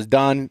after that was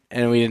done,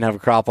 and we didn't have a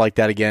crop like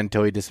that again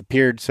until he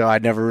disappeared. So I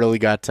never really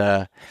got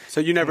to. So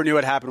you never knew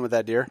what happened with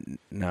that deer?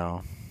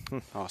 No,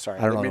 Oh, sorry.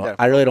 I don't didn't mean know.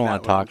 to I really don't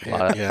that want to talk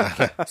about it.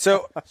 Yeah.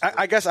 So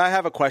I guess I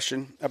have a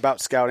question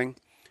about scouting.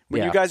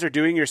 When you guys are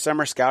doing your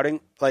summer scouting,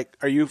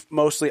 are you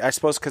mostly, I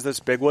suppose because it's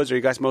big woods, are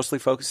you guys mostly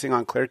focusing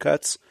on clear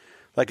cuts?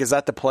 Is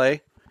that the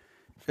play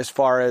as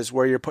far as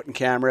where you're putting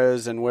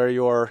cameras and where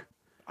you're...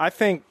 I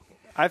think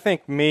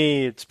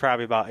it's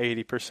probably about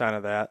 80%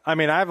 of that. I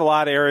mean, I have a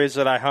lot of areas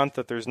that I hunt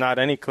that there's not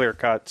any clear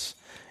cuts,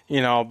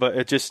 but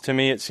it just, to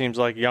me, it seems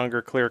like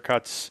younger clear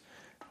cuts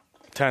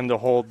tend to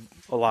hold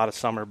a lot of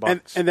summer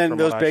bucks. And then from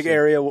those what I big see.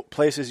 area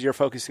places, you're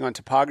focusing on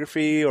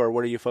topography, or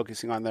what are you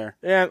focusing on there?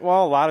 Yeah,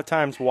 well, a lot of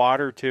times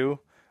water too.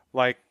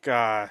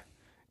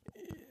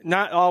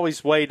 Not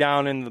always way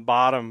down in the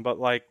bottom, but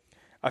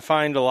I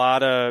find a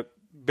lot of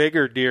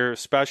bigger deer,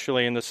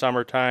 especially in the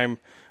summertime,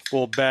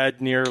 will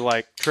bed near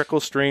trickle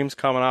streams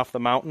coming off the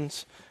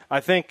mountains.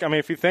 I mean,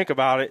 if you think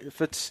about it,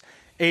 if it's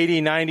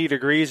 80, 90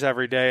 degrees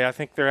every day, I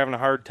think they're having a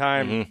hard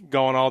time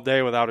going all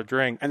day without a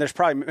drink. And there's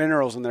probably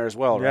minerals in there as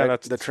well, Yeah, right?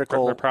 that's the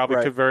trickle. There probably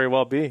right. could very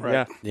well be.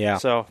 Right. Yeah.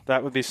 So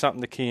that would be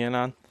something to key in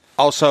on.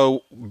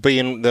 Also,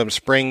 being the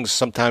springs,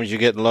 sometimes you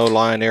get in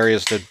low-lying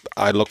areas that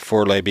I look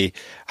for, maybe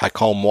I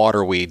call them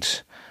water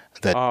weeds,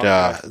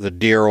 that the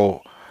deer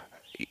will,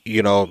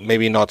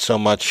 maybe not so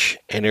much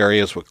in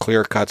areas with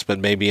clear cuts, but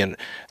maybe in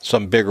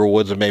some bigger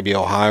woods of maybe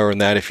Ohio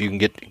and that, if you can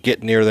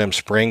get near them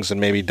springs and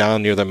maybe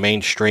down near the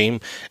main stream,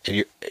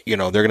 and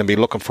they're going to be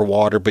looking for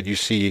water, but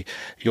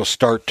you'll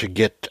start to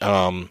get,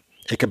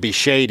 it could be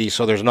shady,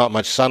 so there's not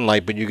much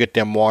sunlight, but you get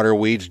them water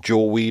weeds,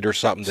 jewelweed or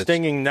something.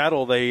 Stinging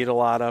nettle they eat a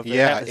lot of.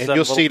 Yeah, and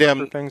you'll see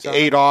them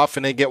ate off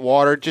and they get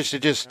water.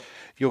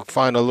 You'll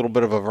find a little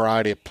bit of a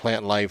variety of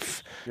plant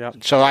life.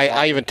 Yep. So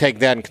I even take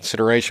that in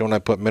consideration when I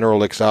put mineral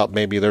licks out.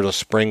 Maybe there's a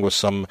spring with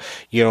some,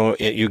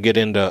 you get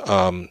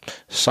into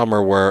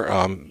summer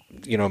where,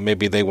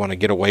 maybe they want to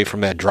get away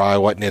from that dry,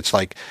 and it's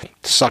like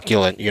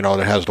succulent,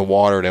 that has the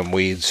water them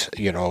weeds,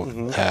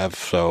 have.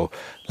 So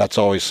that's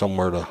always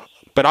somewhere to.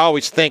 But I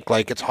always think,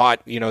 like, it's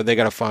hot, they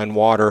got to find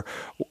water,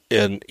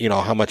 and,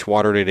 how much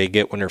water do they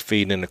get when they're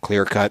feeding in the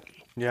clear cut?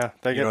 Yeah,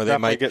 they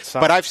might get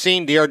some. But I've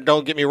seen deer,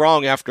 don't get me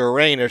wrong, after a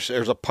rain,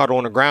 there's a puddle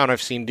on the ground.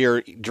 I've seen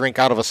deer drink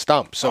out of a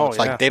stump. So it's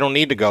like they don't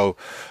need to go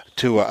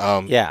to,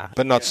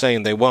 but not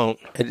saying they won't.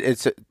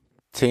 It's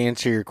to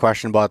answer your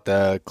question about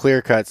the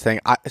clear cuts thing.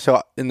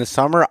 So in the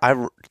summer,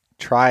 I've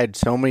tried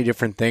so many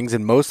different things,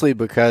 and mostly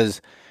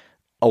because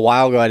a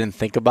while ago I didn't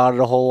think about it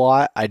a whole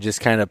lot. I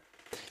just kind of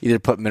either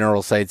put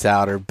mineral sites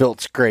out or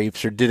built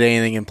scrapes or did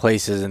anything in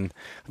places, and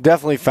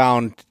definitely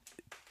found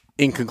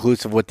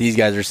inconclusive what these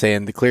guys are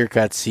saying. The clear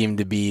cuts seem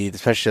to be,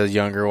 especially those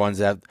younger ones,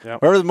 that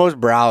where the most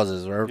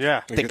browses, or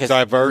thickest,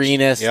 diverse,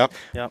 greenest,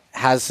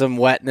 has some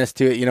wetness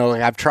to it.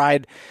 Like I've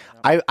tried.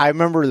 I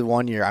remember the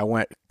one year I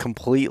went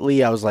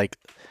completely. I was like,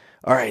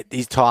 all right,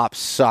 these tops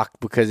suck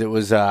because it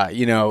was, I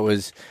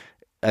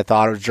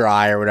thought it was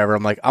dry or whatever.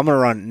 I'm like, I'm gonna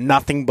run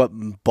nothing but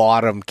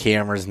bottom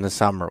cameras in the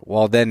summer.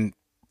 Well, then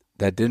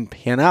that didn't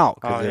pan out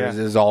because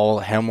it was all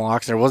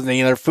hemlocks. There wasn't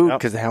any other food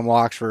because the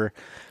hemlocks were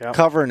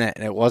covering it,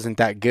 and it wasn't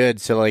that good.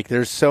 So, like,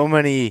 there's so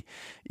many,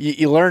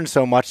 you learn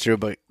so much through,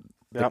 but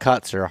the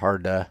cuts are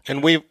hard to.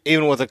 And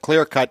even with a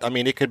clear cut, I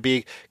mean, it could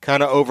be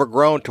kind of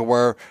overgrown to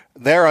where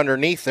they're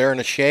underneath there in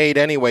the shade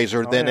anyways,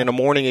 or then in the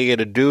morning you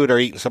get a dude or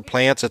eating some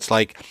plants. It's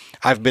like,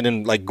 I've been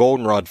in like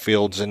goldenrod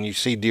fields and you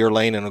see deer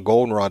laying in a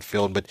goldenrod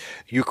field, but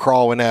you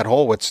crawl in that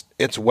hole,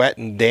 it's wet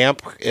and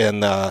damp,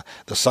 and the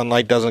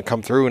sunlight doesn't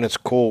come through, and it's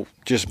cool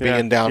just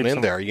being down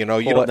in there.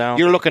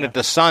 You're looking at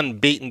the sun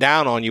beating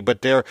down on you,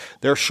 but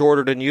they're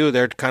shorter than you.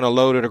 They're kind of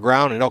low to the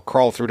ground, and they'll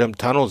crawl through them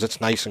tunnels. It's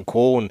nice and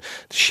cool and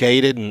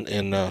shaded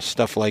and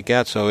stuff like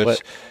that. So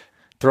it's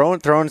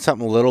throwing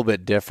something a little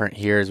bit different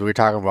here is we were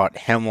talking about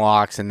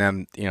hemlocks and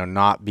them,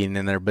 not being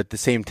in there, but the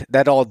same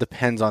that all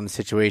depends on the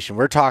situation.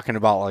 We're talking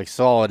about like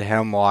solid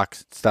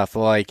hemlocks stuff.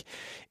 Like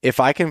if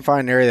I can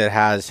find an area that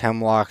has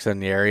hemlocks in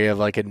the area of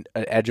like an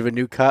edge of a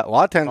new cut, a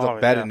lot of times I'll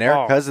bed in there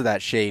because of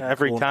that shade.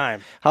 Every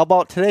time. How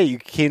about today? You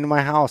came to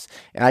my house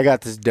and I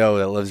got this doe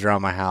that lives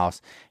around my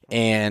house,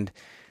 and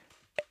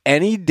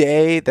any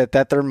day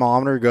that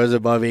thermometer goes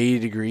above 80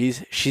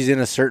 degrees, she's in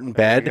a certain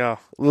bed.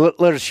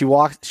 Literally, she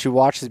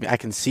watches me. I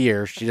can see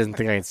her. She doesn't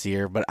think I can see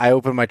her. But I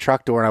open my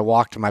truck door and I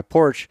walk to my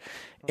porch,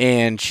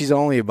 and she's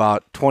only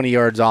about 20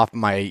 yards off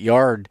my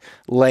yard,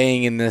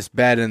 laying in this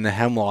bed in the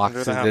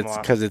hemlocks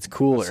because it's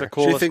cooler.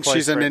 She thinks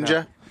she's a ninja?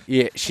 Now.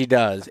 Yeah, she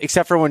does.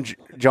 Except for when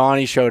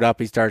Johnny showed up,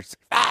 he starts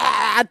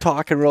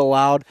talking real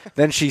loud.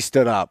 Then she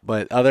stood up.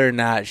 But other than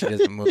that, she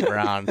doesn't move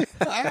around.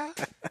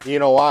 You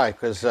know why?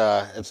 Because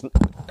it's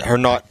her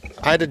not.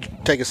 I had to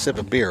take a sip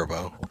of beer,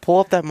 Bo. Pull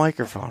up that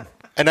microphone.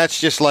 And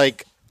that's just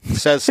like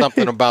says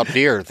something about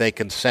deer. They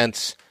can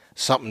sense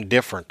something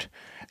different.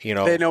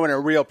 They know when a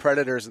real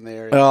predator's in the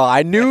area. Oh,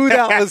 I knew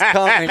that was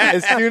coming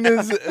as soon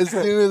as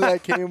that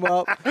came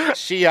up.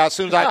 She, as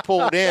soon as I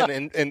pulled in,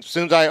 and as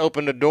soon as I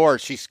opened the door,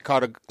 she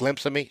caught a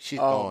glimpse of me. She's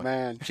gone. Oh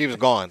man, she was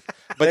gone.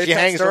 But she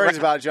hangs stories around.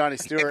 about Johnny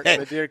Stewart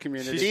in the deer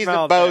community. She's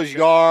in Bo's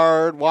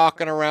yard,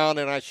 walking around,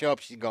 and I show up,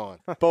 she's gone.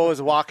 Bo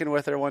was walking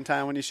with her one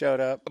time when you showed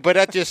up. But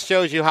that just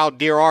shows you how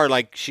deer are.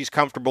 Like, she's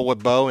comfortable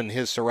with Bo and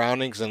his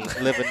surroundings and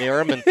living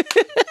near him. And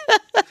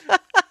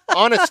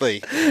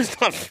honestly, it's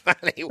not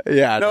funny.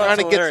 Yeah, no, trying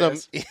to get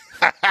some.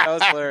 That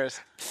was hilarious.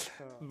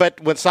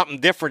 But when something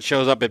different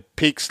shows up, it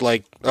peaks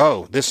like,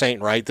 oh, this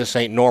ain't right. This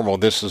ain't normal.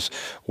 This is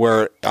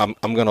where I'm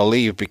going to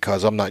leave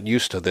because I'm not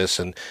used to this.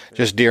 And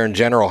just deer in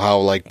general, how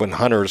like when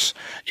hunters,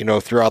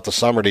 throughout the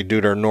summer, they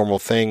do their normal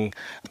thing.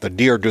 The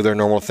deer do their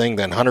normal thing.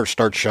 Then hunters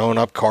start showing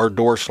up, car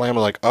door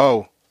slamming, like,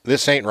 oh,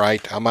 this ain't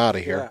right. I'm out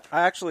of here. Yeah,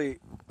 I actually,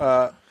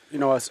 I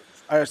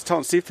was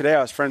telling Steve today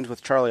I was friends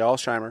with Charlie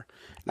Alsheimer.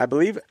 And I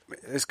believe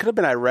this could have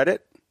been I read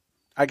it.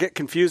 I get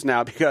confused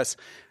now because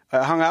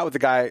I hung out with the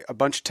guy a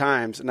bunch of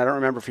times, and I don't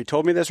remember if he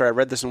told me this or I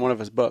read this in one of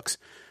his books.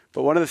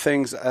 But one of the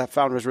things I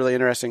found was really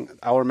interesting,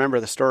 I'll remember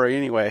the story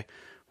anyway,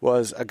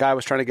 was a guy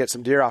was trying to get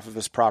some deer off of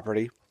his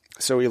property.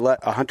 So he let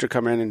a hunter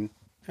come in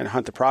and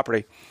hunt the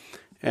property.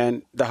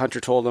 And the hunter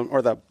told him,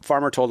 or the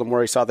farmer told him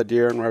where he saw the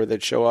deer and where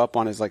they'd show up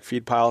on his like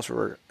feed piles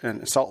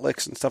and salt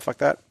licks and stuff like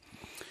that.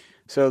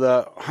 So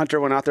the hunter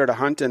went out there to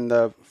hunt, and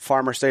the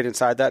farmer stayed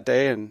inside that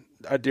day, and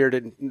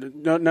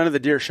none of the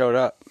deer showed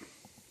up.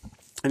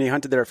 And he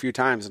hunted there a few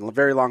times. And a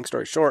very long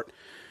story short,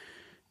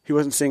 he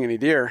wasn't seeing any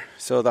deer.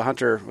 So the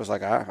hunter was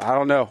like, I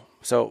don't know.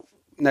 So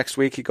next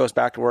week he goes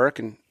back to work,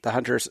 and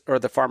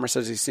the farmer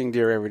says he's seeing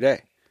deer every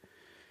day.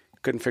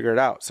 Couldn't figure it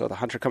out. So the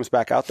hunter comes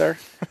back out there,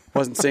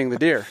 wasn't seeing the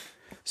deer.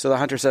 So the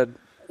hunter said,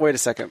 wait a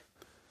second,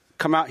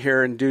 come out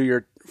here and do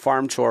your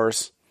farm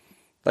chores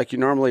like you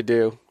normally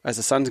do as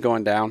the sun's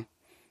going down.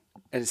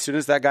 And as soon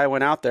as that guy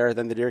went out there,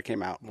 then the deer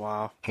came out.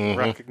 Wow.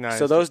 Recognized.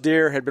 So those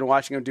deer had been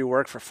watching him do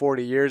work for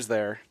 40 years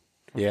there.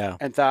 Yeah.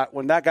 And thought,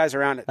 when that guy's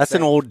around, That's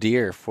an old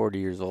deer, 40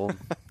 years old.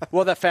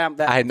 Well, that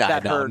I know,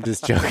 herd. I'm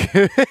just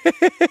joking.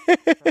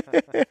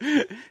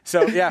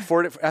 So yeah,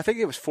 40. I think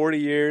it was 40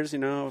 years.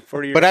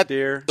 40 years But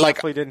deer.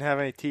 Definitely didn't have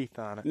any teeth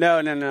on it.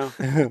 No.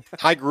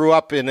 I grew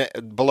up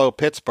below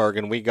Pittsburgh,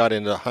 and we got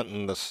into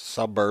hunting the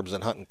suburbs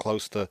and hunting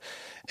close to,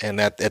 and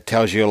that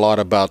tells you a lot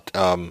about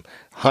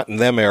hunting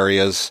them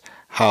areas.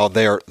 How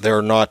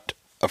they're not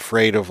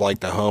afraid of like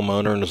the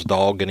homeowner and his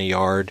dog in the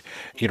yard,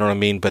 you know what I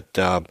mean? But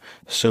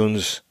soon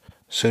as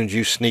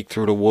you sneak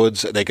through the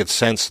woods, they could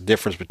sense the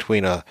difference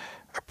between a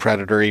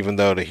predator, even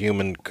though the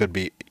human could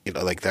be,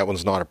 like that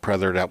one's not a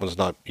predator, that one's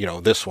not,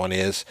 this one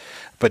is.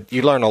 But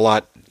you learn a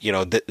lot,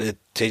 they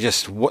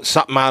just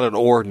something out of the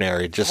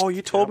ordinary. Just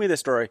you told me this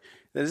story.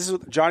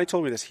 Johnny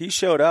told me this. He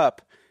showed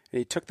up and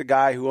he took the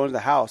guy who owned the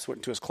house, went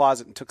into his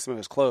closet and took some of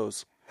his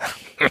clothes.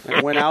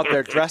 And went out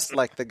there dressed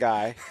like the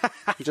guy.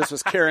 He just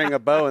was carrying a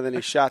bow, and then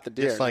he shot the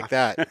deer. just like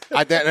that.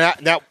 I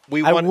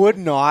would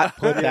not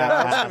put that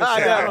out. I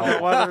don't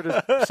know whether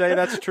to say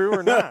that's true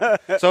or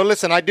not. So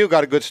listen, I do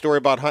got a good story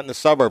about hunting the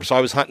suburbs. So I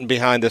was hunting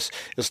behind this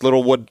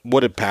little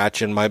wooded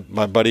patch, and my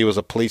buddy was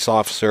a police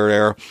officer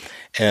there,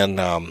 and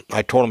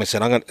I told him, I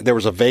said, there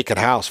was a vacant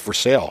house for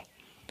sale.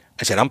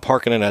 I said, I'm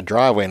parking in that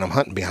driveway and I'm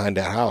hunting behind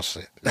that house.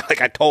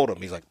 Like I told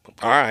him. He's like,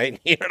 all right.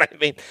 You know what I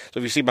mean? So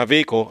if you see my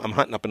vehicle, I'm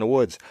hunting up in the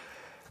woods.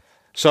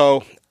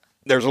 So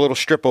there's a little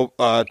strip of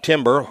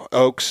timber,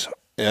 oaks,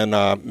 and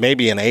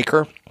maybe an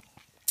acre.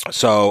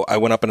 So I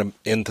went up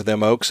into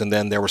them oaks, and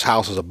then there was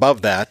houses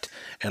above that,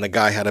 and a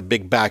guy had a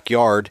big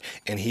backyard,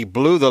 and he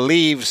blew the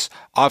leaves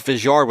off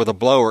his yard with a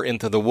blower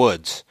into the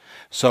woods.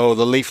 So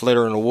the leaf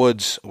litter in the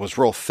woods was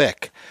real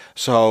thick.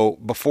 So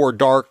before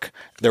dark,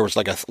 there was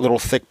like a little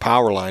thick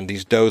power line.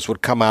 These does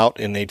would come out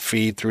and they'd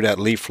feed through that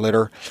leaf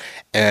litter.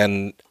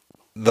 And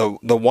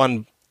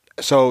and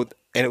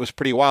it was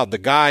pretty wild. The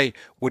guy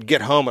would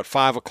get home at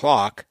 5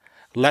 o'clock,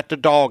 let the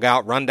dog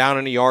out, run down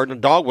in the yard, and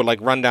the dog would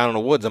like run down in the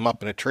woods. I'm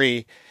up in a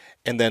tree.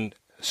 And then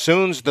as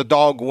soon as the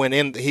dog went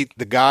in,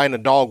 the guy and the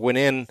dog went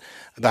in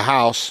the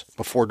house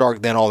before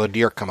dark, then all the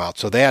deer come out.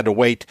 So they had to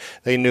wait.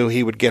 They knew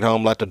he would get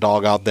home, let the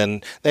dog out.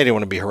 Then they didn't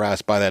want to be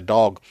harassed by that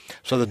dog.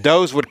 So the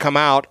does would come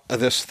out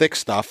of this thick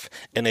stuff,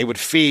 and they would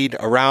feed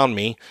around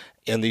me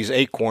in these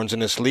acorns in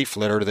this leaf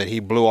litter that he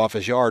blew off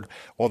his yard.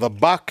 Well, the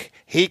buck,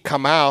 he'd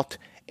come out.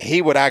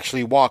 He would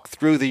actually walk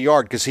through the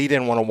yard because he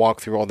didn't want to walk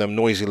through all them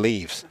noisy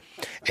leaves.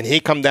 And he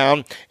come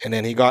down, and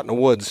then he got in the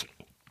woods.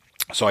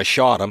 So I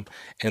shot him,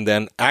 and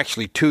then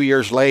actually 2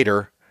 years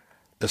later,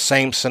 the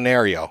same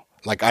scenario.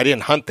 Like I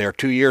didn't hunt there.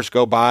 2 years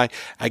go by,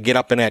 I get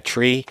up in that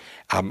tree.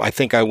 I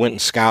think I went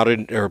and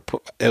scouted,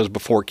 it was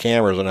before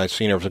cameras, and I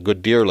seen there was a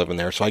good deer living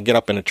there. So I get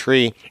up in a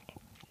tree.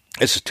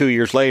 This is 2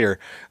 years later.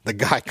 The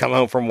guy come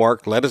home from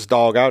work, let his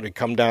dog out, and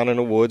come down in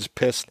the woods,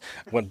 pissed,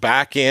 went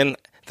back in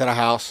to the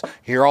house,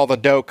 hear all the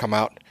doe come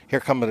out. Here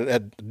come a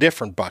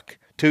different buck.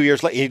 2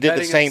 years later, he did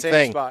the same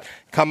thing. Spot.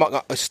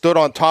 Stood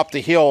on top of the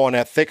hill on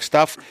that thick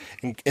stuff,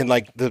 and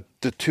like the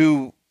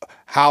two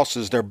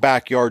houses, their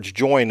backyards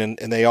join, and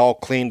they all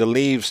cleaned the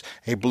leaves.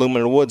 He blew them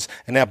in the woods,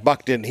 and that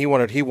buck didn't. He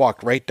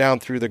walked right down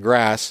through the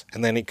grass,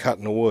 and then he cut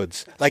in the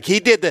woods. Like he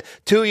did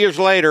 2 years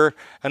later,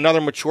 another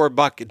mature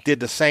buck did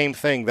the same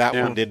thing that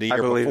one did the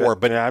year before.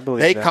 But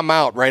they come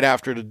out right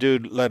after the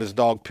dude let his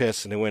dog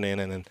piss, and they went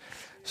in and then.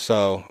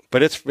 So,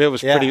 but it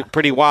was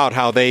pretty wild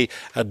how they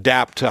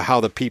adapt to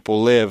how the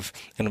people live,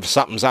 and if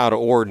something's out of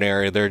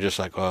ordinary, they're just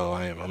like, oh,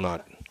 I'm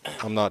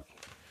not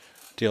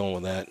dealing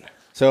with that.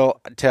 So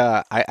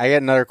I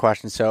get another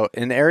question. So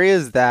in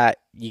areas that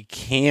you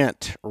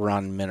can't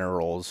run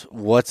minerals,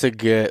 what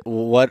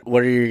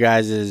are your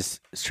guys'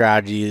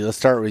 strategy? Let's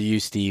start with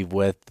you, Steve,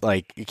 with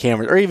like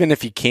cameras, or even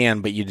if you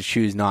can, but you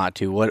choose not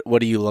to.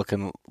 What are you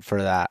looking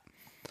for that?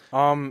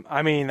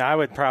 I mean, I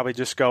would probably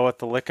just go with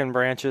the licking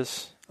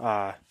branches.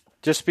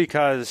 Just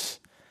because,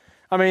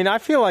 I mean, I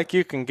feel like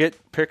you can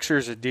get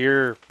pictures of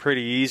deer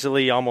pretty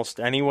easily almost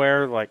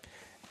anywhere. Like,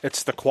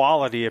 it's the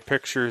quality of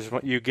pictures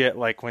what you get,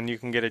 like when you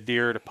can get a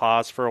deer to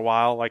pause for a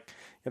while. Like,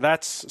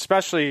 that's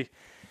especially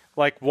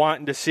like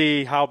wanting to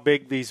see how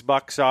big these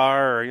bucks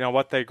are, or,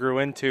 what they grew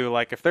into.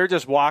 Like, if they're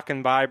just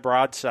walking by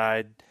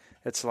broadside,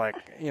 it's like,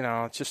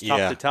 it's just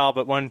tough to tell.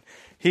 But when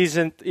he's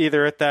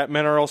either at that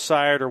mineral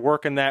site or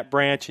working that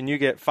branch, and you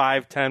get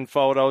 5-10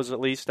 photos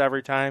at least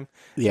every time.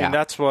 Yeah. I mean,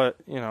 that's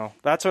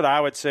what I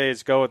would say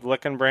is go with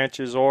licking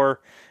branches, or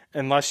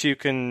unless you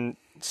can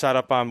set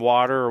up on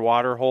water or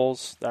water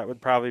holes, that would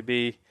probably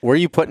be. Where are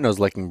you putting those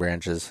licking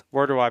branches?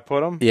 Where do I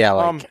put them? Yeah,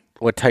 like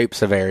what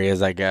types of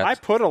areas, I guess? I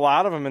put a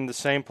lot of them in the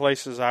same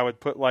places I would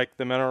put like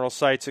the mineral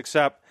sites,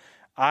 except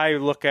I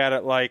look at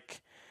it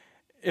like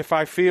if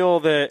I feel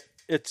that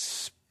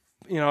it's,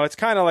 it's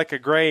kind of like a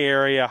gray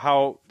area,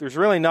 how there's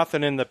really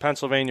nothing in the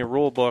Pennsylvania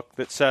rule book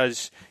that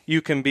says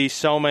you can be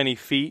so many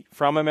feet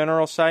from a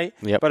mineral site.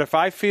 Yep. But if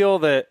I feel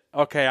that,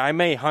 okay, I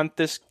may hunt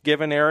this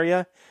given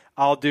area,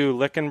 I'll do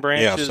licking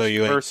branches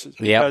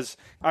because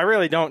I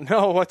really don't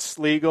know what's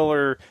legal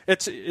or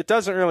it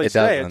doesn't really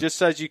say. It just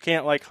says you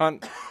can't like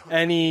hunt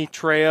any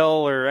trail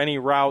or any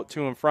route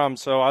to and from.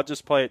 So I'll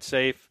just play it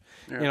safe,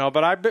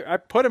 but I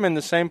put them in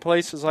the same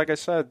places, like I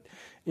said,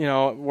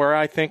 where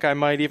I think I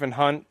might even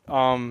hunt,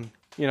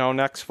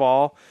 next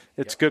fall.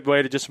 It's a good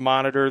way to just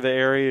monitor the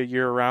area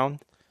year round.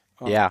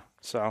 Yeah,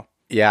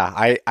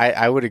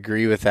 I would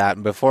agree with that.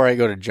 And before I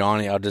go to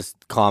Johnny, I'll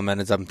just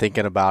comment as I'm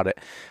thinking about it.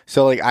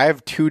 So, like, I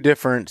have two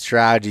different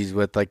strategies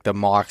with, like, the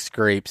mock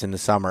scrapes in the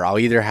summer. I'll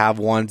either have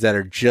ones that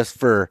are just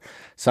for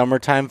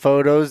summertime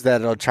photos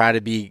that I'll try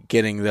to be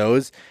getting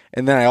those.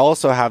 And then I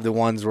also have the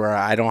ones where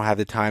I don't have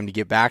the time to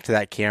get back to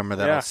that camera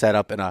that I'll set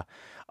up in a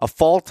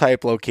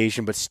fall-type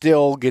location, but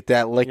still get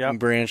that licking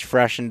branch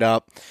freshened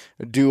up,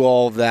 do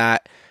all of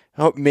that.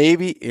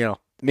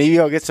 Maybe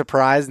I'll get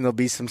surprised and there'll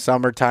be some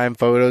summertime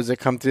photos that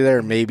come through there.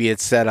 Or maybe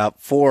it's set up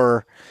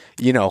for,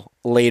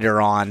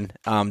 later on.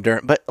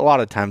 But a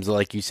lot of times,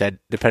 like you said,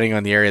 depending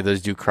on the area,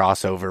 those do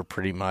cross over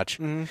pretty much.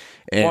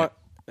 Mm-hmm.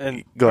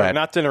 And go ahead.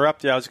 Not to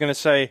interrupt you, I was going to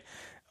say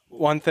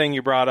one thing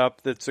you brought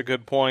up that's a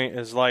good point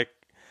is like,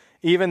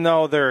 even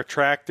though they're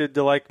attracted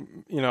to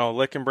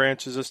licking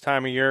branches this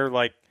time of year,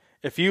 like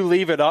if you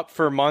leave it up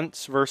for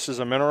months versus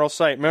a mineral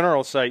site,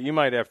 you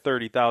might have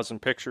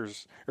 30,000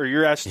 pictures or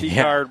your SD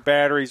card,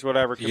 batteries,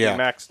 whatever, could be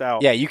maxed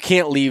out. Yeah, you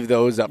can't leave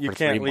those up for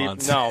 3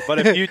 months. No, but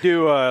if you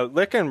do a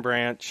licking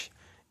branch,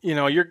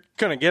 you're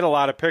going to get a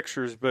lot of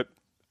pictures, but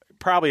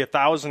probably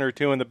 1,000 or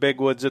 2 in the big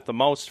woods at the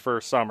most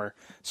for summer.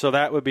 So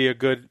that would be a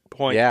good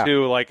point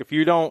too. Like if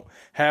you don't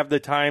have the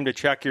time to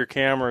check your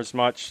camera as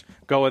much,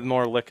 go with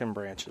more licking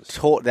branches.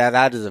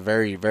 That is a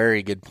very,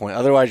 very good point.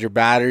 Otherwise, your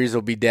batteries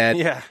will be dead.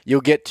 Yeah.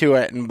 You'll get to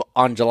it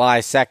on July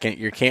 2nd.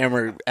 Your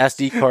camera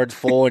SD card's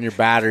full and your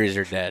batteries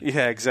are dead.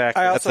 Yeah,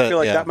 exactly. I also feel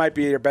like that might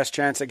be your best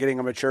chance at getting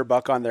a mature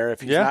buck on there if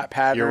he's not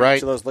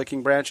patterned to those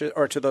licking branches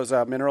or to those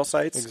mineral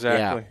sites.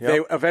 Exactly. Yeah.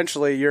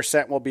 Eventually, your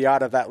scent will be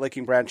out of that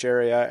licking branch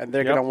area, and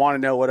they're going to want to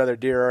know what other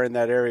deer are in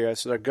that area,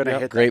 so they're going to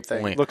hit that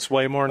thing. Looks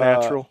way more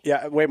natural.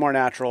 Way more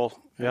natural.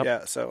 Yep.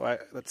 Yeah, so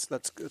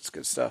that's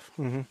good stuff.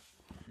 Mm-hmm.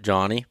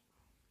 Johnny?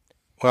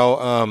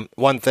 Well,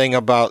 one thing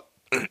about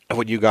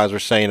what you guys were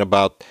saying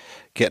about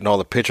getting all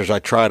the pictures, I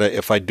try to,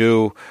 if I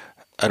do,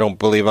 I don't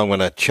believe I'm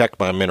going to check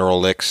my mineral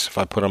licks. If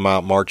I put them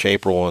out March,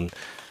 April, and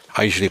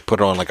I usually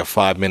put on like a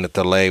 5-minute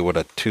delay with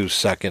a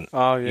 2-second,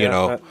 I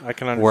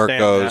can understand where it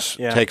goes.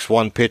 that. Yeah. Takes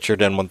one picture,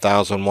 then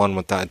 1,001,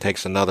 it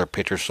takes another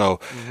picture.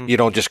 So you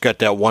don't just get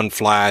that one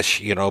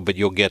flash, but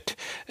you'll get,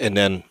 and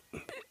then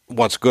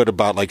what's good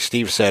about, like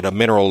Steve said, a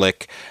mineral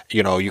lick,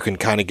 you can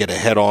kind of get a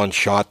head-on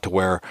shot to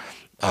where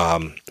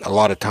a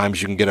lot of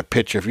times you can get a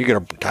picture. If you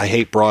get I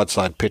hate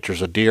broadside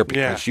pictures of deer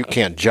because you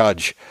can't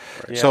judge.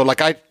 Yeah. So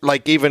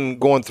like even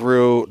going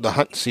through the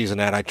hunting season,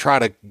 I try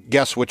to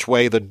guess which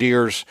way the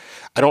deer's.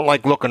 I don't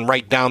like looking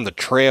right down the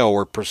trail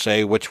or per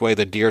se which way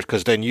the deer's,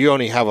 because then you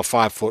only have a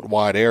 5-foot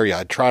wide area.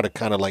 I try to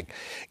kind of like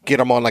get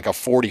him on like a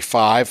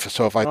 45.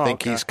 So if I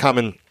think he's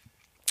coming,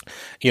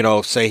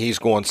 say he's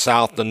going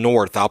south to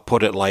north, I'll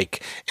put it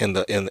like in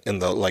the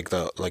like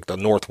the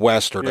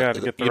northwest or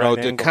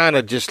to kind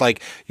of just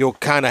like you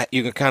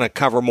can kind of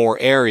cover more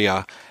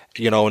area,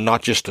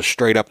 not just a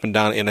straight up and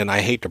down. And then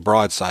I hate the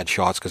broadside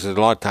shots because a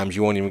lot of times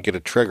you won't even get a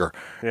trigger.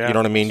 Yeah, you know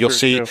what I mean? You'll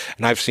see, and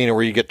I've seen it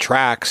where you get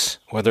tracks,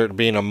 whether it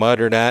be in a mud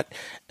or that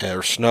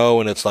or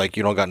snow, and it's like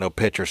you don't got no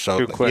picture. So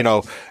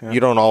you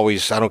don't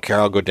always. I don't care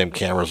how good them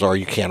cameras are.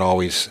 You can't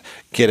always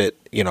get it.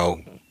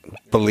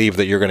 Believe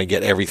that you're going to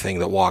get everything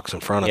that walks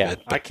in front of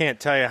it. I can't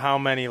tell you how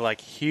many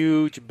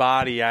huge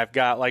body I've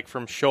got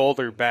from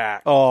shoulder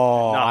back.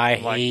 Oh, I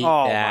hate that.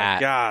 Oh my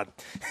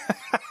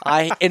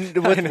God. And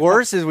what's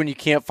worse is when you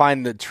can't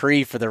find the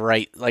tree for the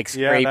right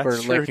scrape or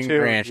licking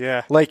branch.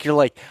 Yeah. You're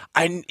like,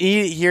 I need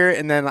it here,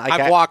 and then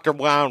I've walked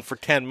around for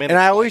 10 minutes. And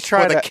I always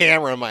try with a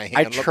camera in my hand.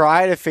 I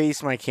try to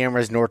face my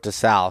cameras north to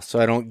south so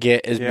I don't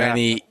get as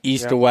many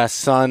east to west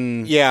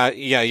sun.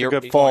 You're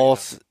good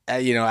false.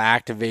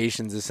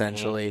 Activations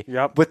essentially.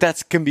 Yep. But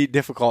that can be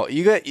difficult.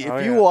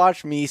 You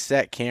watch me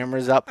set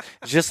cameras up,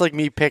 just like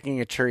me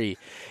picking a tree.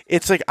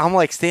 It's like I'm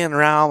standing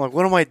around,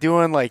 what am I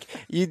doing?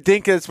 You'd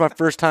think it's my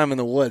first time in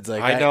the woods.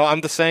 I know,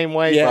 I'm the same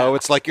way, bro.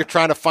 It's like you're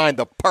trying to find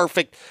the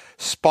perfect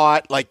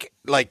spot,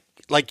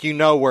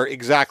 where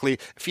exactly.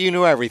 If you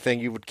knew everything,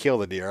 you would kill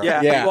the deer.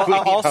 Yeah. Well,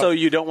 also,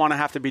 you don't want to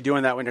have to be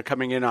doing that when you're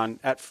coming in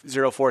at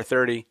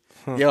 0430.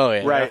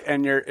 Right,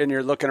 and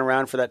you're looking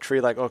around for that tree,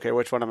 okay,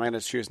 which one am I going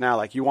to choose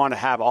now? You want to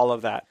have all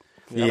of that.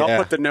 And I'll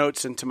put the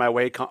notes into my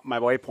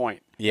waypoint.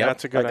 Yeah,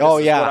 that's a good like, idea. oh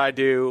This is yeah, what I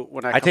do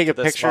when I take a come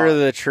to this picture spot. of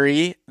the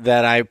tree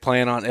that I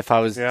plan on. If I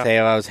was Yeah. say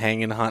if I was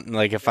hanging hunting,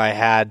 like if I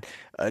had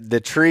the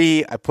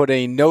tree, I put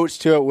any notes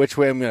to it which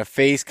way I'm going to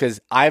face, because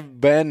I've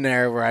been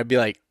there where I'd be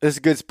like, this is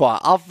a good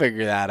spot, I'll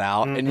figure that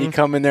out. And you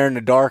come in there in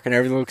the dark and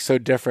everything looks so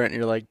different, and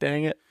you're like,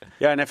 dang it.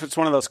 Yeah, and if it's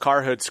one of those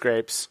car hood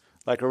scrapes,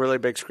 like a really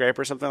big scrape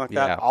or something like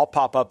that, Yeah. I'll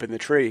pop up in the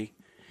tree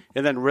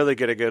and then really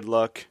get a good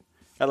look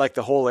at like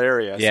the whole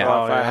area. Yeah. So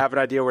Oh, if I have an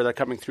idea where they're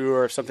coming through,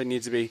 or if something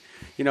needs to be,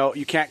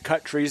 you can't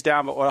cut trees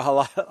down, but what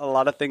a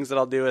lot of things that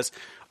I'll do is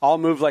I'll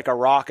move like a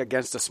rock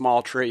against a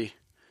small tree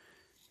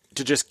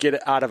to just get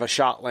it out of a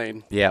shot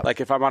lane. Yeah. Like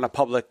if I'm on a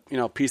public,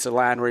 piece of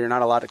land where you're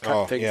not allowed to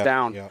cut things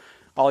down,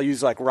 I'll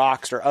use like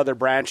rocks or other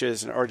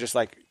branches, or just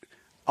like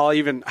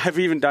I've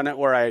even done it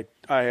where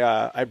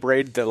I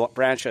braid the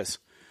branches.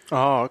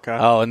 Oh, okay.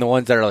 Oh, and the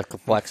ones that are like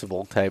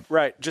flexible type.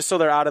 Right, just so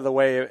they're out of the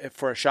way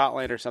for a shot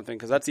lane or something,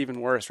 because that's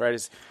even worse,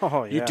 right?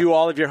 Oh, You yeah. do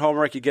all of your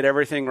homework, you get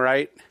everything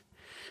right,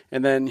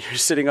 and then you're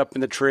sitting up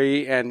in the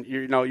tree, and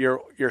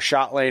your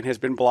shot lane has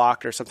been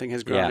blocked, or something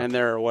has grown Yeah. in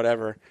there, or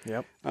whatever.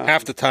 Yep.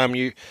 Half the time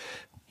you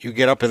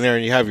get up in there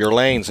and you have your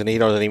lanes, and he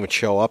doesn't even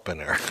show up in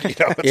there.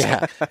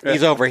 Yeah.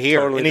 He's over here,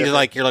 Totally and he's different.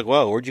 like, you're like,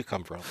 whoa, where'd you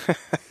come from?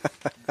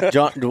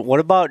 John, what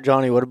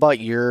about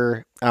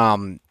your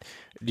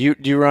do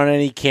you run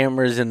any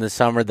cameras in the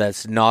summer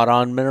that's not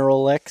on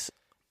mineral licks?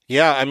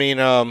 Yeah, I mean,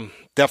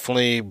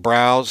 definitely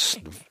browse.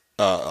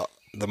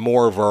 The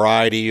more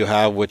variety you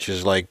have, which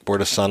is like where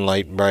the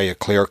sunlight, very a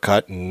clear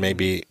cut, and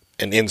maybe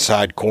an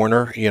inside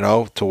corner,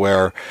 to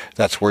where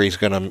that's where he's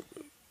going to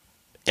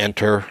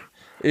enter.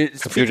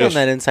 Speak on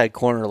that inside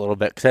corner a little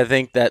bit, because I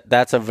think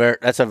that's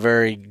a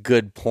very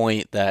good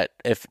point. That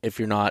if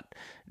you're not,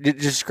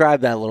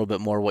 describe that a little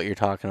bit more, what you're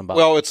talking about.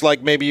 Well, it's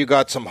like maybe you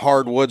got some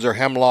hardwoods or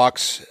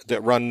hemlocks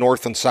that run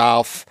north and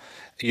south,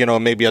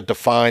 maybe a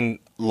defined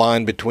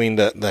line between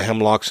the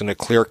hemlocks and the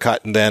clear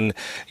cut, and then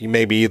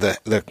maybe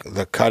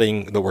the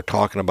cutting that we're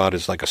talking about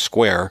is like a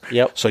square.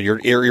 Yep. So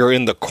you're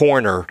in the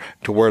corner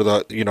to where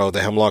the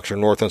hemlocks are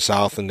north and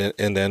south, and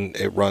then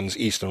it runs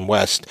east and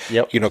west.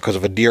 Yep. Because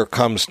if a deer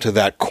comes to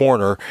that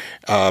corner,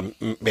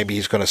 maybe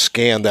he's going to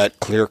scan that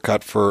clear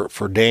cut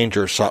for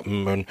danger or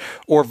something,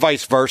 or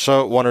vice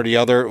versa, one or the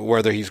other,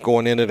 whether he's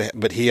going in it,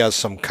 but he has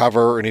some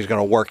cover and he's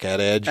going to work at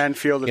edge And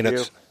field of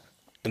view.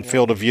 And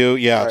field of view,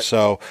 yeah. Right.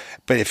 So,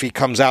 but if he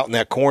comes out in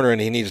that corner and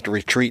he needs to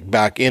retreat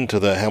back into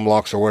the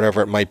hemlocks or whatever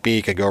it might be,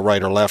 he could go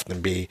right or left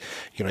and be,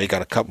 you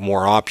got a couple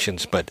more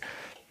options. But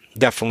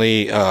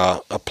definitely a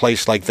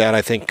place like that,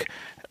 I think,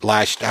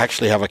 I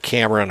actually have a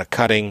camera and a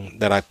cutting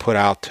that I put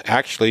out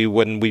actually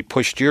when we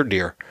pushed your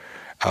deer,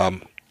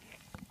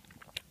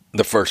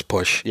 the first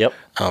push. Yep.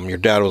 Your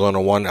dad was on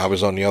the one, I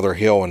was on the other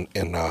hill,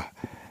 and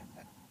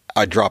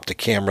I dropped the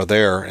camera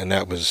there, and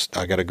I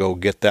got to go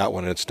get that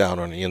one. It's down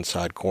on the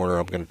inside corner.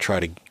 I'm going to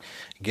try to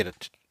get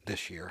it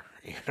this year.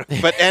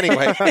 But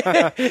anyway,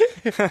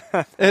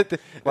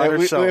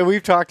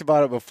 we've talked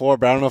about it before,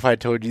 but I don't know if I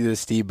told you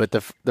this, Steve, but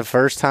the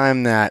first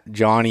time that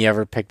Johnny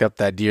ever picked up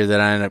that deer that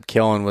I ended up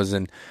killing was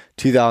in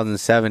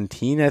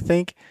 2017, I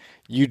think.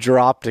 You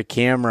dropped a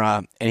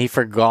camera, and he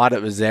forgot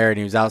it was there, and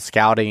he was out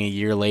scouting a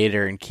year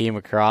later and came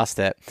across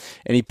it,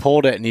 and he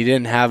pulled it, and he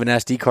didn't have an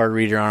SD card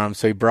reader on him,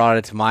 so he brought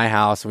it to my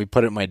house, and we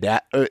put it in my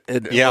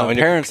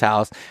parents'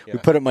 house. Yeah. We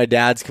put it in my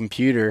dad's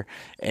computer,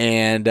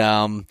 and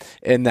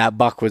that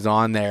buck was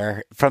on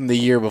there from the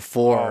year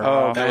before.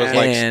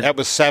 That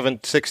was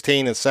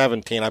 16 and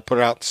 17. I put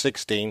it out in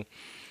 16.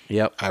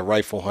 Yep. I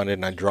rifle hunted,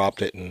 and I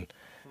dropped it, and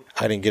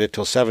I didn't get it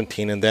till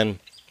 17, and then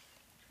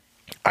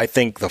I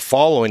think the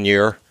following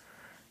year,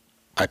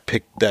 I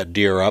picked that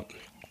deer up,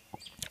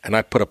 and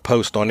I put a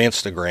post on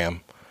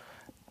Instagram,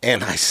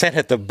 and I sent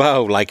it to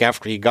Bo, like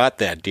after he got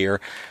that deer.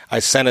 I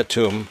sent it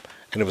to him,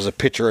 and it was a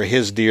picture of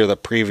his deer the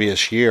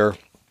previous year.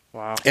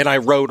 Wow. And I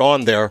wrote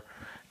on there,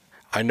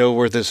 I know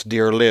where this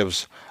deer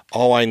lives.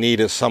 All I need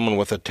is someone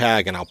with a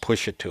tag, and I'll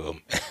push it to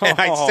him. And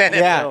I sent it.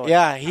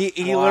 Yeah.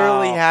 He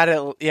literally had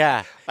it.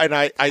 Yeah. And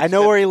I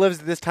know where he lives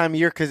at this time of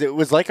year, because it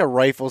was like a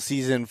rifle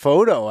season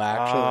photo,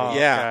 actually.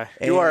 Yeah.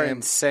 Okay. You are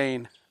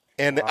insane.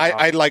 And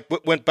I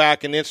went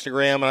back in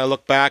Instagram, and I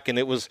looked back, and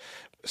it was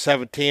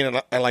 17,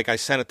 and I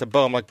sent it to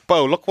Bo. I'm like,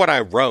 Bo, look what I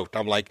wrote.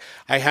 I'm like,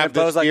 I have And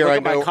this Bo's like, deer. look I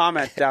at know. my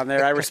comment down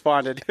there. I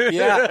responded.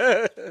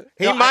 Yeah.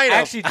 He No, might I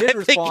have. actually did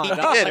I think respond. he I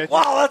was did. like,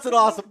 wow, that's an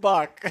awesome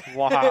buck.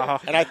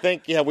 Wow. And I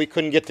think, we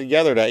couldn't get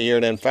together that year.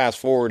 And then fast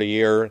forward a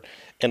year,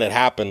 and it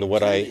happened.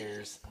 3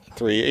 years.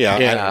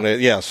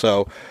 Yeah.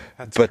 So,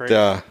 That's but crazy.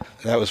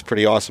 that was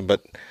pretty awesome.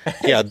 But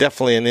yeah,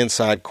 definitely an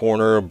inside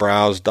corner, a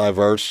browse,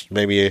 diverse,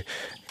 maybe a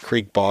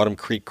creek bottom,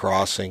 creek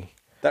crossing.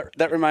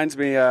 That reminds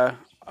me, I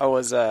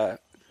was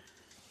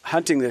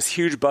hunting this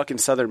huge buck in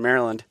southern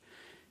Maryland,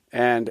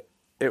 and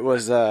it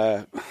was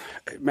a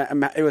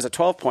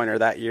 12-pointer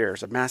that year. It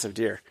was a massive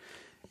deer,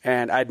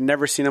 and I'd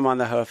never seen him on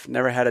the hoof,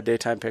 never had a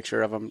daytime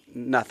picture of him,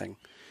 nothing.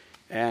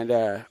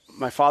 And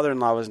my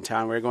father-in-law was in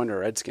town. We were going to a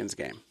Redskins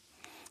game,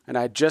 and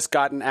I'd just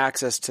gotten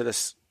access to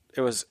this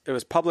it was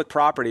public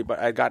property, but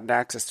I'd gotten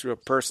access through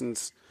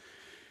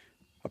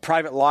a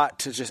private lot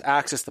to just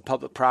access the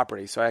public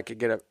property, so I could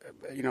get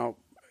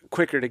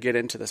quicker to get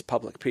into this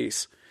public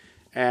piece.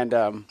 And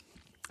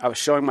I was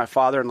showing my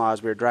father-in-law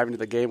as we were driving to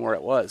the game where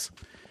it was,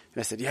 and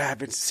I said, "Yeah, I've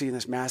been seeing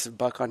this massive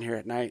buck on here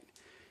at night,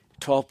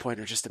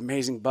 12-pointer, just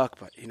amazing buck,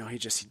 but he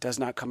does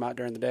not come out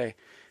during the day."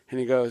 And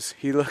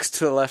he looks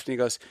to the left and he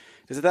goes,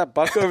 "Is it that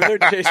buck over there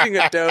chasing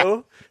a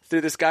doe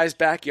through this guy's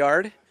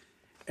backyard?"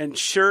 And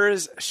sure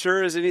as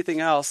anything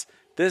else,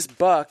 this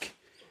buck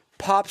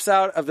pops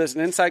out of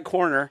an inside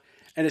corner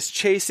and is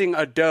chasing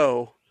a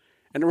doe.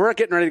 And we're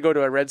getting ready to go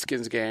to a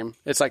Redskins game.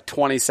 It's like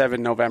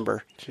 27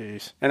 November.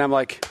 Jeez. And I'm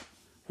like,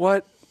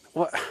 what?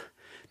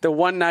 The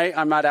one night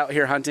I'm not out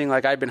here hunting,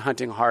 like I've been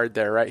hunting hard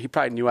there, right? He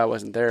probably knew I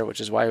wasn't there,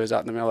 which is why he was out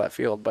in the middle of that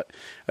field. But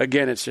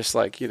again, it's just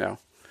like,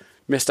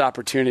 missed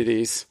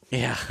opportunities.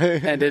 Yeah.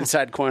 And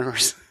inside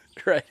corners,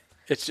 right?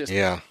 It's just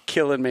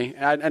killing me.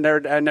 I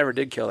never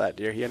did kill that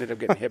deer. He ended up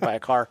getting hit by a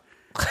car.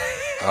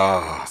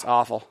 Oh, it's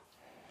awful.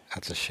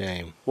 That's a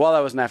shame. While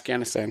I was in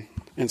Afghanistan,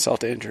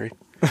 insult to injury.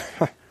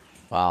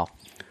 Wow.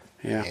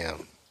 Yeah.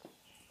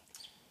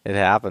 It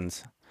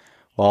happens.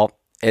 Well,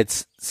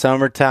 it's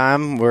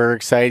summertime. We're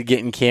excited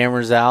getting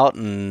cameras out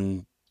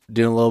and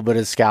doing a little bit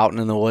of scouting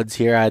in the woods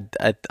here.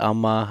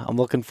 I'm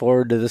looking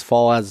forward to this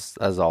fall as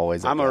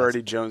always. I'm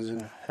already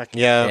jonesing.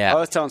 Yeah. I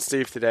was telling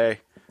Steve today,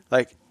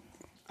 like,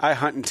 I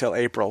hunt until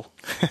April.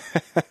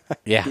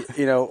 Yeah.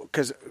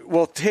 Because,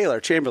 Taylor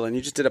Chamberlain,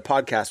 you just did a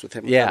podcast with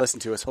him. Yeah. I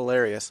listened to. It's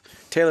hilarious.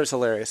 Taylor's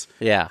hilarious.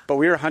 Yeah. But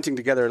we were hunting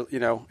together,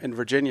 in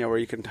Virginia where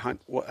you can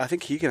hunt. Well, I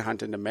think he can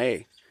hunt into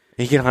May.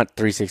 He can hunt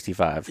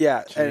 365.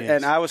 Yeah.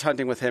 And I was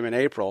hunting with him in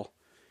April.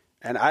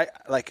 And I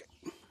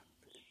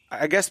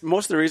guess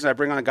most of the reason I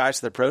bring on guys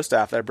to the pro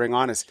staff that I bring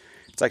on is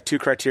it's like two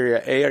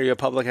criteria. A, are you a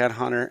public land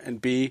hunter?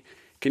 And B,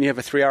 can you have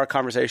a 3-hour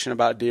conversation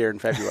about deer in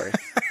February?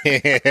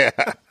 Yeah.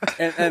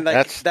 And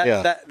like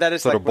that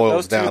is what like it when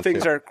boils those two down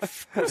things to.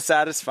 are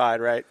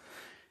satisfied, right?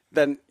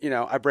 Then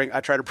I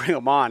try to bring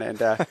them on, and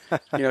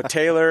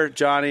Taylor,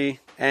 Johnny,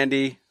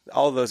 Andy,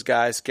 all of those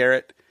guys,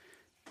 Garrett,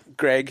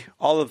 Greg,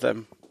 all of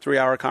them,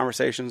 3-hour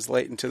conversations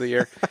late into the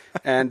year,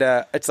 and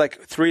it's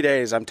like 3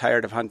 days. I'm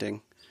tired of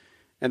hunting,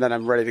 and then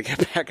I'm ready to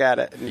get back at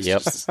it. And it's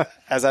just,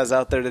 as I was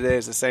out there today,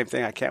 it's the same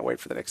thing. I can't wait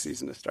for the next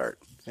season to start.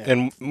 Yeah.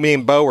 And me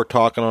and Bo were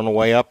talking on the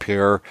way up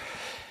here,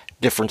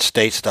 different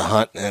states to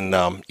hunt, and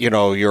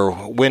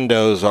your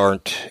windows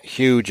aren't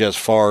huge as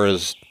far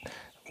as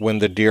when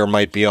the deer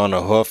might be on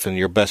a hoof, and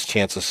your best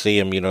chance to see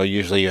them.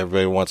 Usually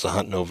everybody wants to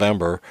hunt in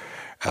November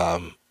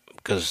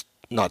because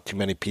not too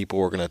many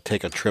people are going to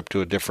take a trip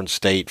to a different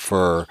state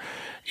for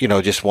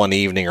just one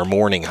evening or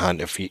morning hunt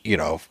if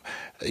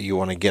you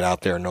want to get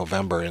out there in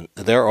November. And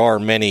there are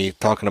many,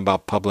 talking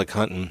about public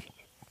hunting,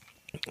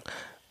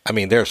 I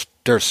mean, there's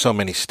so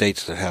many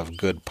states that have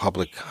good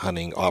public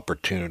hunting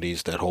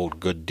opportunities that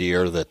hold good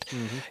deer that,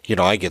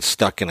 I get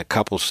stuck in a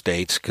couple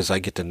states because I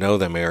get to know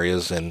them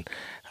areas and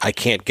I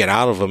can't get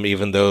out of them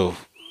even though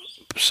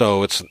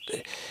it's,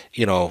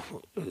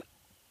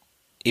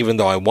 even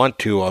though I want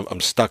to,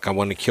 I'm stuck. I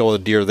want to kill a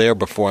deer there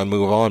before I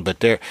move on. But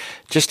there,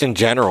 just in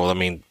general, I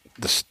mean,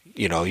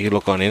 you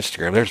look on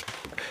Instagram, there's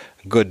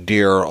good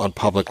deer on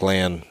public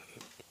land,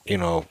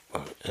 in a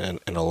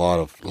lot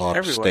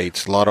of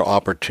states, a lot of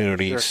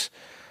opportunities.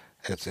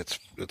 Sure.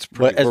 It's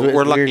pretty. But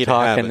we're lucky to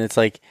have it. It's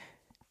like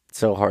it's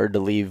so hard to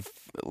leave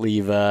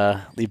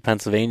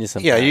Pennsildania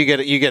sometimes. Yeah, you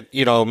get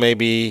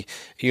maybe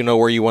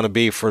where you want to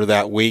be for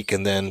that week,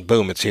 and then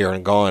boom, it's here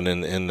and gone,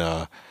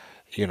 and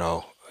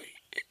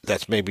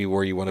that's maybe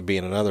where you want to be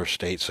in another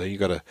state. So you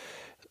got to,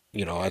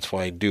 that's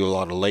why I do a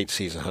lot of late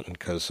season hunting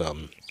because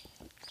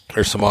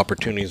there's some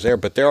opportunities there.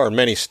 But there are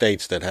many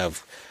states that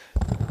have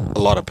a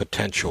lot of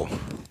potential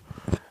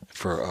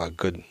for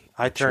good.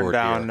 I turned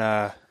down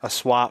a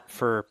swap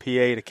for PA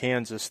to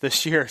Kansas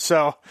this year.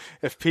 So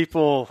if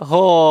people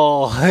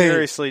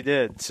seriously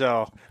did.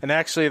 So, and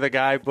actually the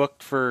guy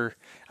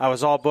I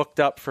was all booked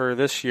up for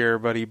this year,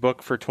 but he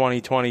booked for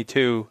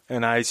 2022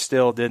 and I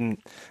still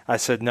didn't. I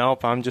said,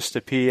 nope, I'm just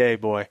a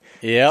PA boy.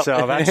 Yep.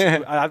 So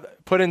I've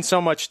put in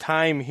so much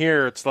time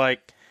here. It's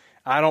like,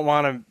 I don't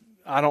want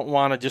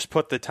to just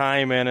put the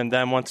time in and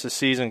then once the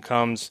season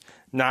comes,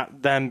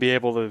 not then be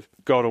able to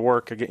go to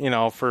work again,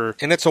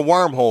 And it's a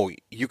wormhole.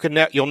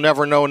 You'll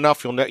never know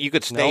enough. You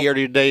could stay here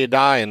till the day you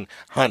die and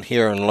hunt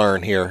here and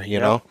learn here. You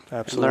know,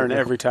 absolutely, learn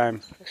every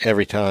time.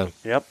 Every time.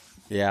 Yep.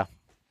 Yeah.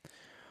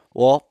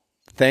 Well,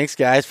 thanks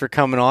guys for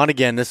coming on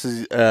again. This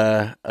is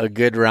a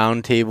good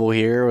round table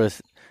here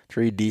with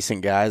 3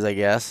 decent guys, I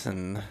guess,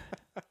 and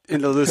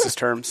in the loosest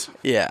terms,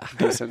 yeah,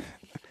 decent.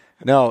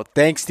 No,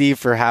 thanks, Steve,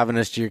 for having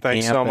us to your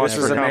Thanks camp. so much. This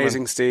was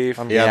amazing, Steve.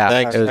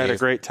 Thanks. I had a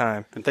great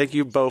time. And thank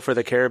you, Bo, for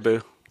the caribou.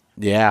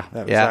 Yeah,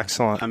 that was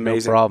excellent.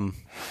 Amazing. No problem.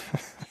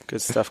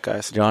 Good stuff,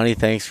 guys. Johnny,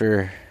 thanks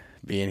for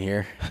being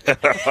here.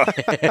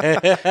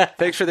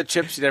 Thanks for the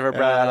chips you never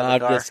brought out of the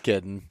car. I'm just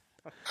kidding.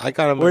 I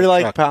got him. We're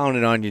like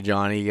pounding on you,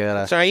 Johnny. You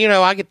gotta. Sorry,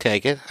 I could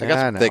take it. I got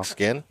some know. thick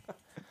skin.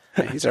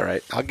 He's all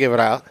right. I'll give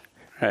it out.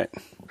 Right.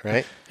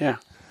 Right? Yeah.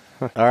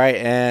 All right,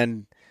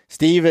 and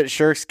Steve at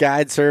Shirk's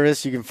Guide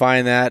Service. You can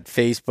find that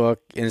Facebook,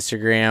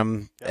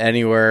 Instagram,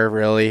 anywhere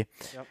really.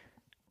 Yep.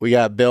 We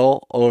got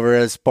Bill over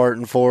at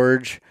Spartan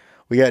Forge.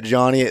 We got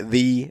Johnny at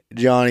the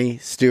Johnny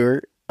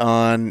Stewart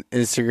on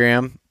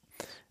Instagram.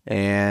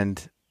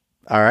 And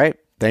all right,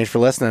 thanks for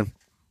listening.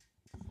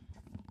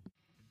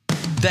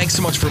 Thanks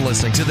so much for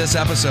listening to this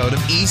episode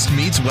of East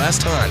Meets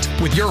West Hunt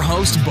with your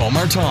host, Bo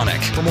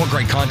Martonic. For more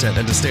great content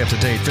and to stay up to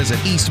date, visit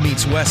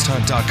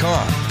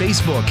eastmeetswesthunt.com,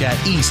 Facebook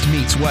at East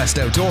Meets West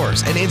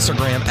Outdoors, and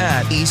Instagram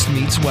at East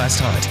Meets West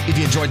Hunt. If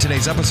you enjoyed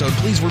today's episode,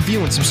 please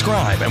review and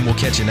subscribe, and we'll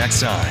catch you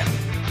next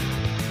time.